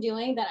I've been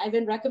doing that I've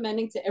been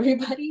recommending to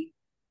everybody.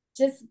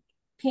 Just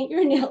paint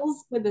your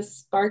nails with a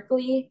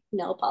sparkly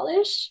nail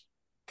polish,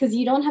 because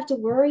you don't have to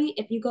worry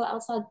if you go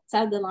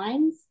outside the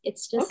lines.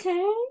 It's just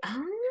okay.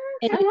 I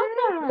love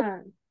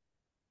that.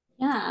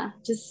 Yeah,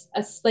 just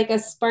a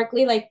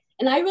sparkly,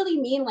 and I really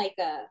mean like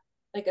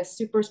a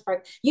super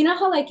spark. You know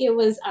how like it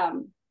was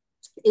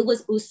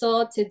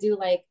uso to do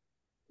like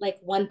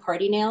one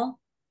party nail.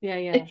 Yeah.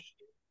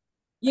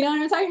 You know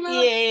what I'm talking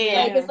about?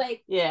 Yeah.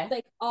 It's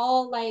like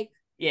all like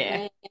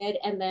red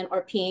and then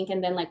or pink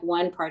and then like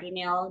one party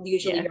nail,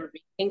 usually your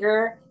ring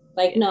finger.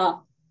 Like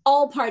no,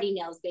 all party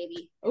nails,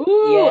 baby.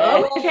 Ooh,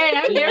 okay,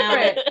 I'm here for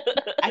it.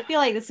 I feel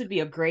like this would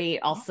be a great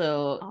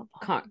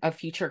a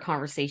future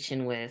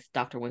conversation with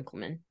Dr.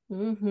 Winkleman.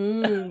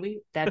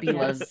 Debbie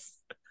loves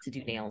to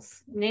do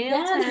nails.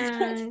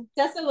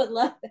 Tessa would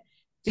love it.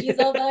 She's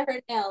all about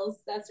her nails.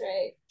 That's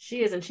right.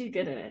 She is, and she's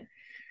good at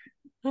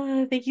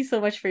it. Thank you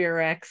so much for your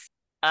Rex.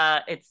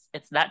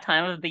 It's that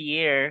time of the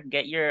year.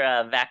 Get your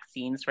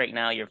vaccines right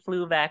now. Your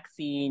flu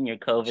vaccine, your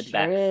COVID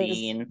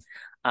vaccine.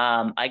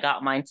 I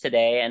got mine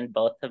today, and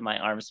both of my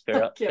arms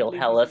feel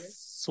hella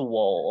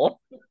swole.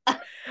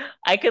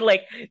 I could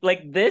like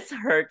this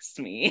hurts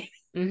me.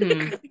 He's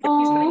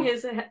putting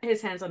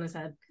his hands on his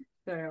head.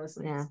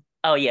 Yeah.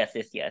 Oh yes.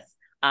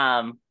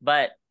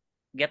 But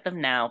get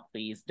them now,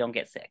 please. Don't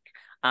get sick.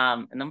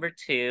 Number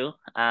two.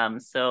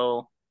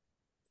 So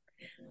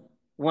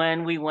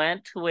when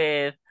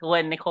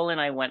Nicole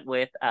and I went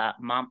with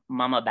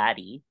Mama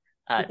Batty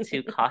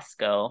to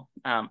Costco,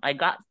 I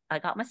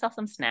got myself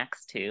some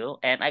snacks too,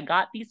 and I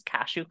got these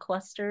cashew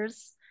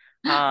clusters.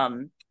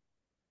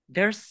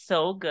 They're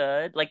so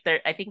good. Like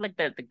I think like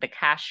the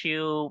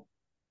cashew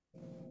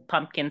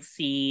pumpkin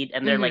seed,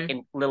 and they're like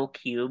in little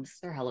cubes.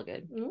 They're hella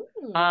good.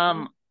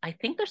 I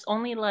think there's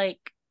only like,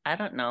 I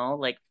don't know,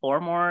 like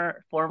four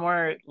more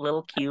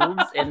little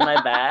cubes in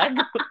my bag.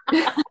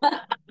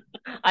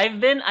 I've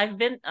been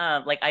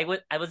like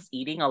I was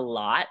eating a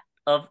lot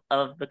of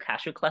the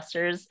cashew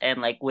clusters,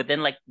 and like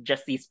within like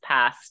just these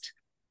past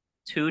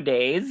 2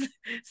 days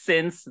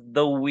since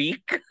the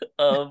week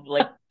of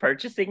like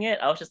purchasing it,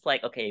 I was just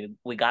like, okay,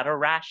 we got a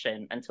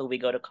ration until we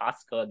go to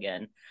Costco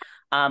again.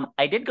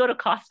 I did go to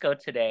Costco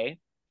today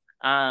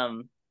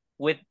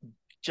with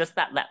just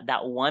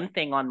that one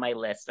thing on my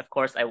list. Of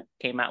course, I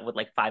came out with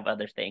like 5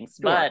 other things,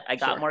 but I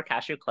got more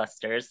cashew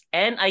clusters,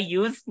 and I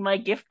used my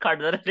gift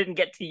card that I didn't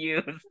get to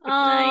use.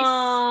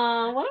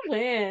 Nice. What a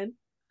win.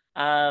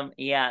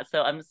 Yeah,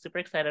 so I'm super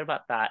excited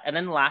about that. And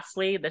then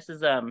lastly, this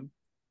is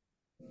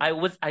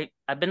I've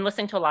been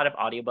listening to a lot of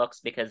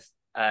audiobooks because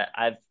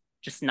I've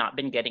just not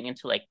been getting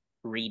into like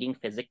reading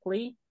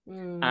physically.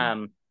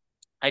 Mm.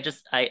 I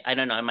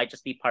don't know, it might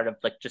just be part of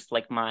like just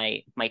like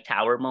my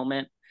tower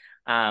moment.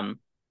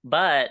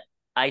 But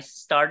I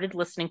started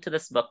listening to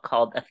this book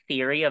called A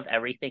Theory of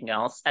Everything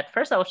Else. At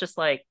first I was just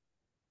like,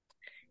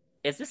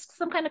 is this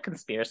some kind of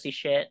conspiracy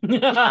shit?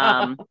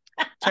 Um,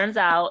 Turns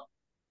out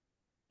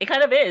it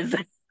kind of is.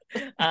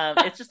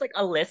 It's just like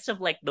a list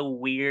of like the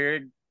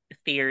weird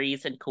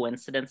theories and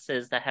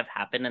coincidences that have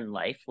happened in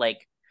life.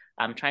 Like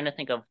I'm trying to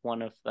think of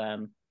one of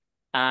them.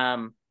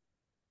 Um,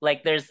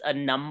 like there's a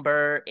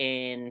number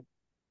in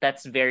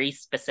that's very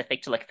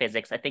specific to like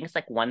physics. I think it's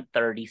like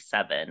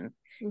 137.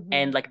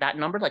 And like that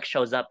number like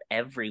shows up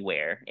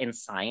everywhere in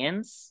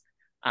science.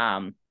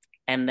 Um,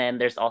 and then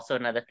there's also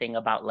another thing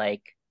about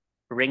like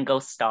Ringo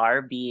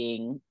Starr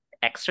being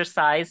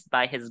exercised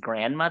by his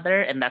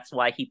grandmother, and that's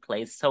why he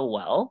plays so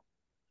well.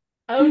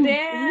 Oh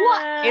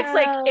What? It's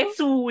like damn. it's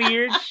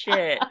weird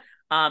shit.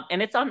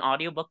 And it's on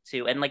audiobook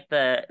too. And like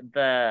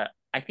the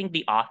I think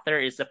the author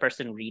is the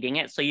person reading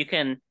it. So you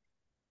could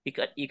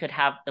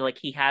have like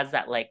he has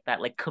that like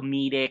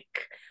comedic,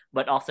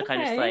 but also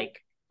kind of just Okay.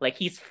 like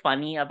he's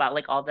funny about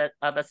like all that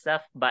other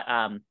stuff. But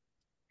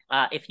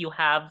if you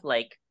have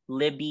like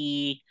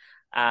Libby,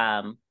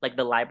 like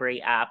the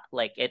library app,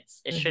 like it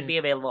should Mhm. be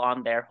available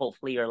on there.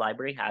 Hopefully your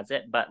library has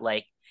it. But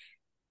like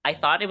I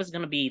thought it was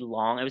gonna be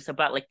long. It was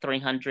about like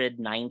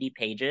 390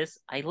 pages.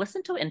 I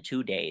listened to it in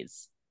 2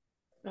 days.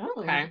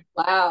 Okay.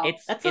 Wow.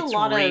 It's That's a it's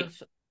lot re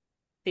of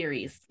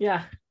theories.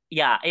 Yeah.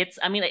 Yeah, it's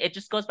I mean it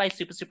just goes by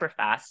super super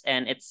fast,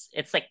 and it's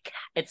like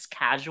it's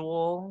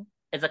casual.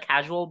 It's a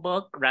casual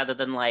book rather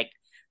than like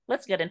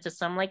let's get into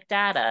some like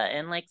data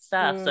and like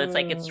stuff. So it's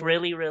like it's Mm.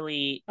 really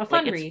really A like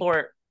fun read.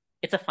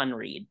 it's a fun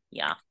read.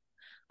 Yeah.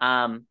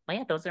 But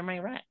yeah, those are my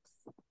recs.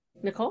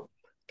 Nicole?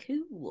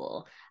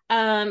 Cool.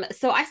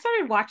 So I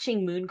started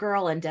watching Moon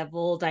Girl and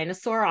Devil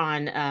Dinosaur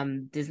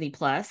on Disney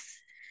Plus.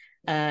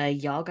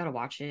 Y'all gotta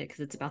watch it because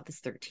it's about this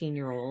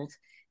 13-year-old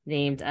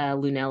named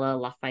Lunella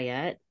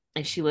Lafayette,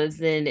 and she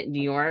lives in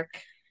New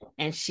York,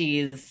 and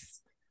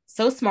she's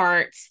so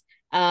smart.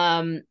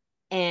 Um,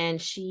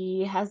 and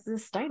she has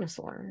this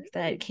dinosaur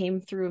that came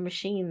through a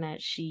machine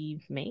that she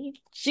made.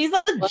 She's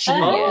a What? genius.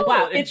 Oh,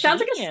 wow. Oh, It sounds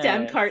like a STEM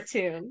genius.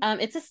 cartoon.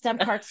 It's a STEM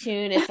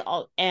cartoon. It's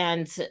all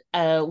and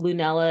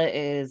Lunella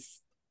is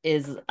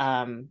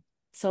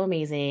so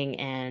amazing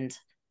and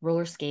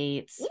roller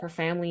skates. Her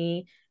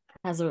family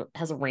has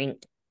a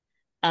rink.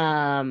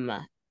 Um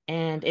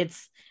and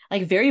it's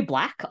like very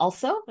black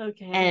also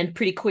Okay. and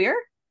pretty queer.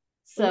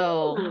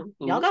 So Ooh.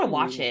 y'all gotta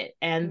watch Ooh. it.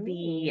 And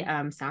the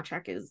Ooh.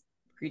 soundtrack is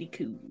pretty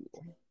cool.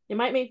 It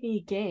might make me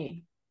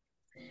gay.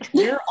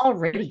 You're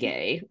already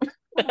gay.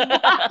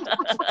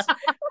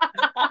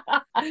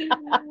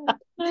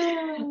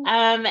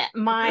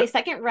 My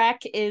second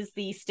rec is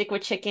the Stick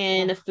with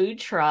Chicken food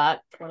truck.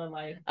 What a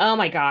life. Oh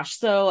my gosh.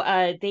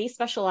 So they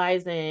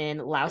specialize in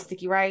Lao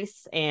sticky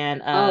rice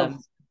and Oh,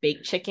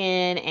 baked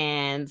chicken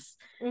and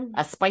Mm.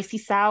 a spicy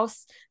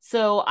sauce.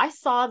 So I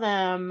saw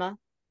them.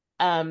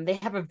 They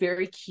have a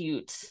very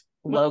cute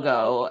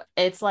logo.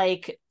 It's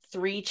like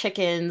three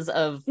chickens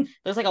of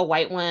there's like a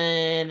white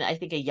one, I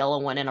think a yellow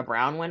one, and a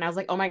brown one. I was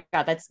like, oh my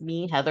God, that's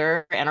me,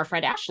 Heather, and our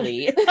friend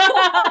Ashley.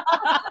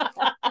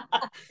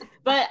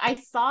 But I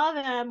saw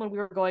them when we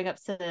were going up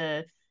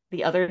to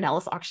the other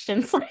Nellis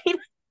auction site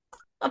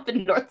up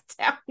in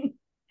Northtown.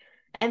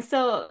 And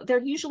so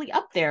they're usually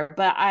up there,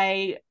 but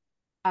I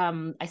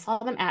saw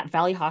them at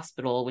Valley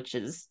Hospital, which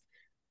is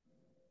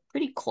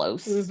pretty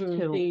close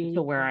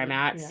to where I'm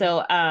at. Yeah.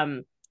 So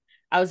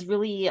I was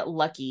really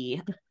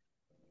lucky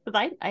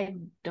because I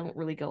don't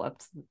really go up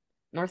to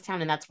Northtown,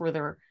 and that's where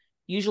they're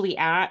usually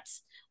at.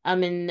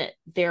 And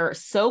they're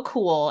so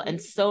cool and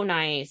so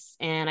nice.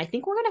 And I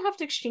think we're gonna have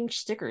to exchange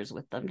stickers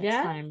with them next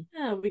time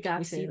Yeah, we got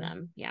we to see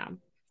them. Yeah.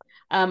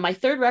 My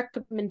third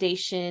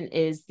recommendation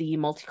is the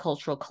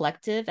Multicultural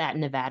Collective at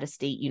Nevada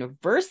State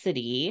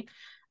University.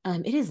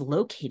 It is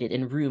located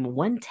in room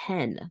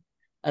 110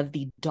 of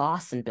the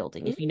Dawson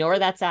building. If you know where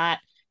that's at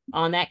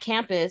on that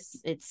campus,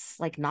 it's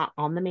like not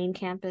on the main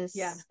campus.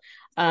 Yeah.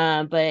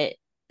 But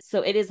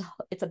so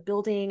it's a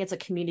building, it's a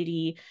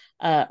community,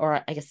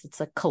 or I guess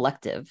it's a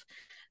collective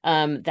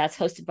that's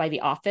hosted by the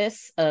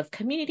Office of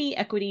Community,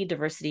 Equity,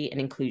 Diversity, and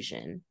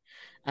Inclusion.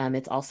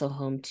 It's also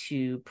home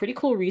to pretty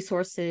cool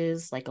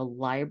resources like a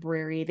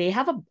library. They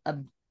have a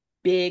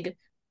big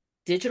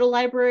digital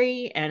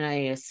library and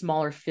a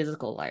smaller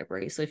physical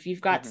library. So if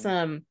you've got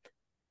some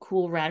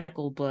cool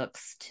radical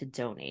books to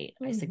donate,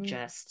 I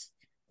suggest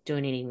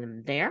donating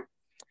them there.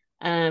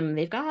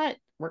 They've got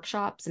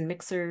workshops and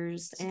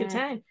mixers. It's a good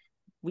time.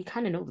 We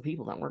kind of know the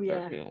people that work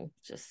there too.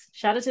 Just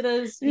shout out to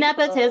those people.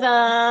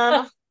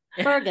 Nepotism.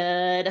 We're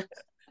good.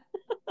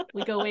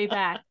 We go way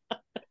back.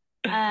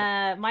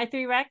 My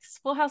three recs: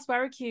 Full House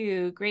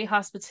Barbecue, great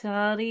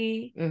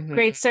hospitality,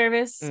 great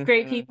service,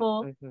 great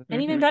people,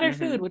 and even better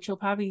food, which you'll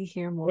probably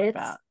hear more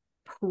about.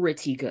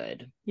 Pretty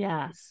good.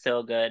 Yeah.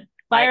 So good.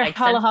 Fire I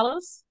Halo sent,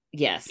 Halos?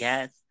 Yes.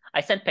 yes.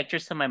 I sent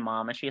pictures to my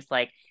mom and she was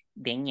like,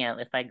 Danielle,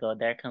 if I go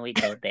there, can we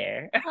go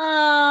there?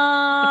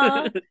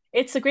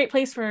 It's a great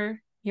place for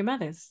your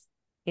mothers.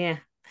 Yeah.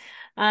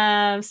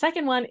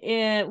 Second one,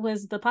 it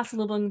was the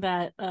pasalubong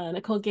that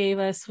Nicole gave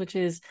us, which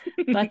is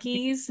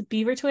Bucky's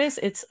Beaver Twist.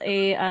 It's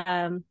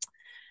a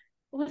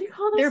what do you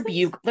call those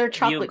things? They're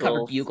chocolate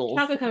covered Bugles. bugles.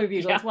 Chocolate covered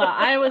bugles. Yeah. Wow,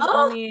 I was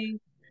Oh. only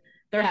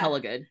They're yeah. hella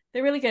good.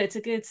 They're really good. It's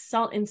a good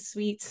salt and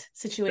sweet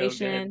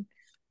situation.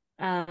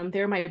 So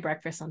They're my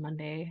breakfast on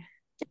Monday.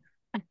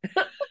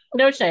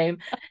 No shame.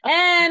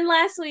 And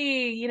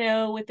lastly, you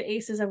know, with the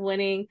aces of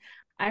winning,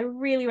 I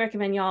really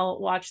recommend y'all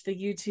watch their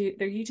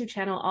YouTube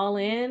channel All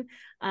In.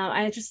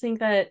 I just think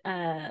that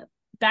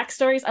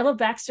backstories, I love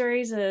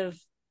backstories of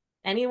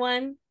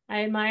anyone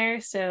I admire.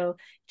 So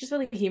it just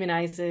really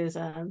humanizes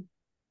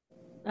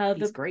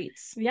These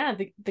greats. yeah,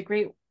 the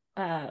great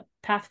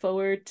path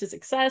forward to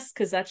success,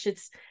 because that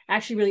shit's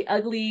actually really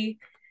ugly.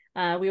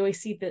 We always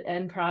see the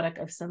end product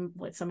of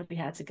what somebody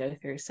had to go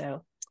through.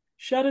 So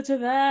shout out to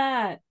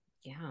that.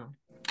 Yeah.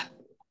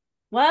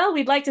 Well,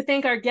 we'd like to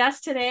thank our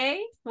guest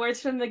today.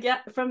 Words from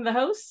the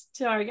host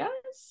to our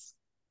guests.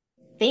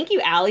 Thank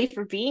you, Allie,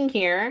 for being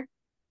here.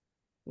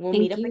 We'll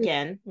Thank meet up you.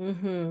 again.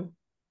 Mm-hmm.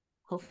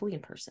 Hopefully in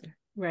person.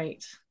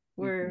 Right.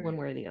 We're one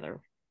way or the other.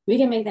 We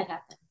can make that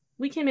happen.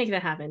 We can make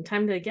that happen.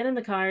 Time to get in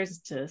the cars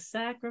to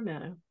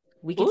Sacramento.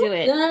 We can do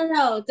it.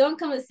 No. Don't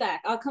come to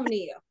Sac. I'll come to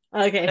you.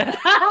 Okay.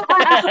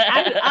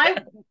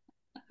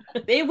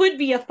 It would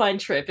be a fun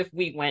trip if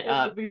we went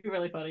up. It would be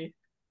really funny.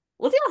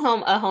 We'll do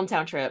a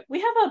hometown trip.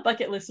 We have a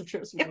bucket list of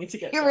trips we need to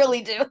get. You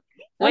really do.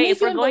 Wait, if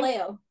we're going,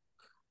 Vallejo.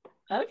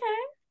 Okay.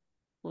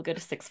 We'll go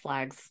to Six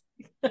Flags.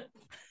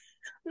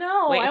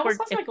 No, Wait, I if almost we're-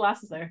 lost my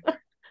glasses there.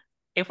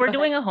 if we're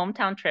doing a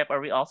hometown trip,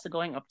 are we also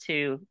going up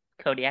to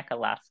Kodiak,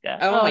 Alaska?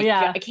 Oh, my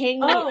yeah. God. I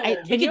can't. Oh,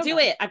 we can do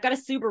it. I've got a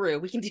Subaru.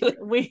 We can do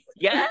it.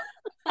 Yeah.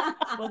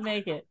 We'll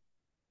make it.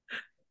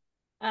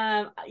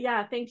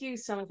 Yeah, thank you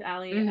so much,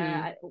 Allie.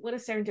 Mhm. What a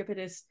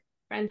serendipitous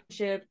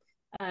friendship.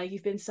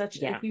 You've been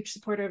such a huge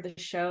supporter of the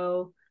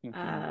show.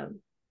 Mhm.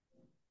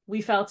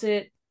 We felt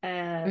it,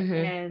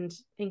 and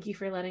thank you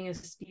for letting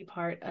us be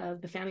part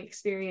of the family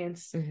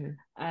experience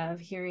of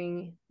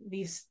hearing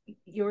these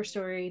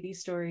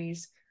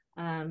stories,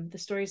 the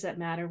stories that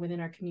matter within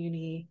our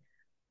community,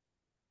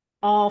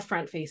 all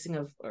front facing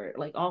of, or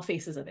like all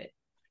faces of it.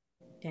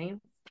 Daniel?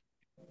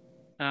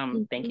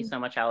 Thank you so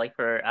much, Allie,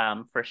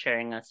 for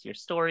sharing us your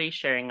story,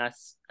 sharing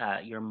us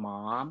your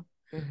mom.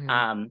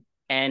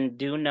 And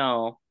do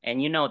know,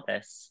 and you know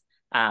this,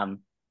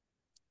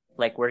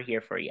 like we're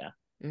here for you.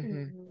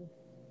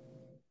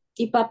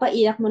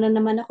 Ipapaiyak mo na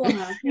naman ako,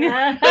 ha?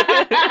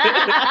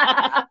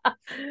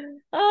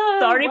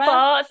 Sorry,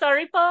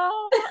 Pa.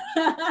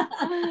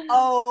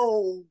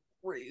 Oh,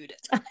 rude.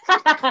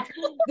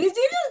 Did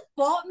you just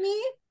fault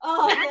me?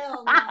 Oh,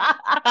 hell no.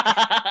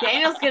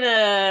 Daniel's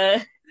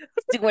gonna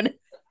do an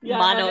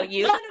mono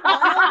you.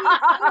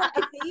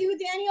 I see you,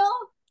 Daniel.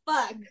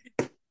 Fuck.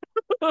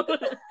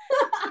 Good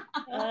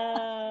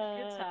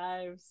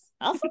times.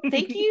 Also,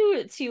 thank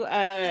you to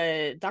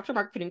Dr.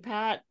 Mark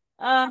Padungpat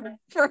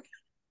for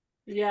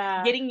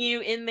getting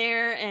you in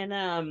there,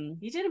 and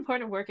you did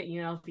important work at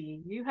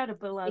UNLV. You had a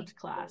beloved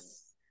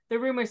class. The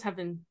rumors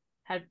had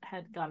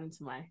gotten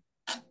into my.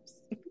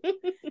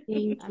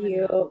 Thank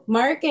you.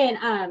 Mark and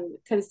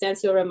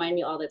Constancio remind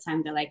me all the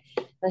time that like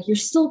you're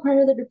still part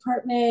of the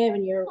department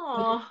when you're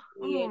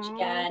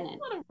again. And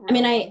I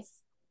mean,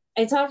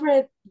 I taught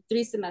for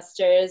 3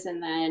 semesters,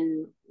 and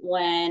then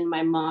when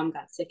my mom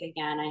got sick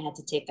again, I had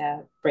to take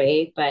a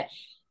break, but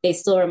they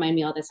still remind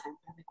me all the time.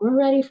 Like, we're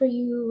ready for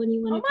you when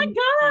you want to. Oh my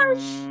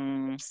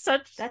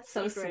gosh. That's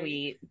so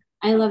sweet.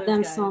 I love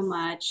them so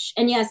much.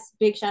 And yes,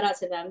 big shout out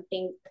to them.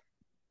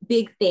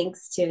 Big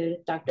thanks to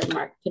Dr.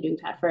 Mark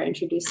Padungpat for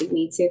introducing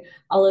me to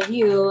all of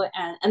you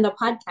and the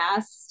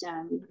podcast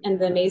and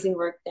the amazing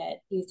work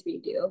that you 3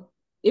 do.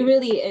 It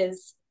really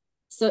is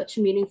such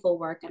meaningful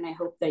work, and I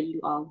hope that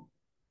you all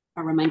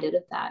are reminded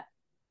of that.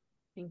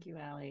 Thank you,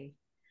 Allie.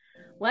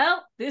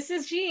 Well, this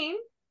is Jean.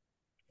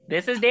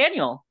 This is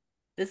Daniel.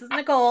 This is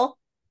Nicole.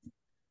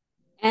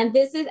 And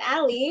this is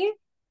Allie.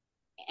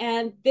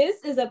 And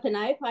this is a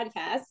Panay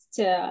podcast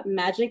to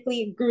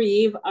magically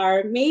grieve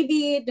our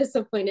maybe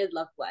disappointed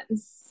loved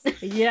ones.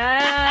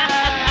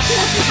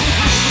 Yeah.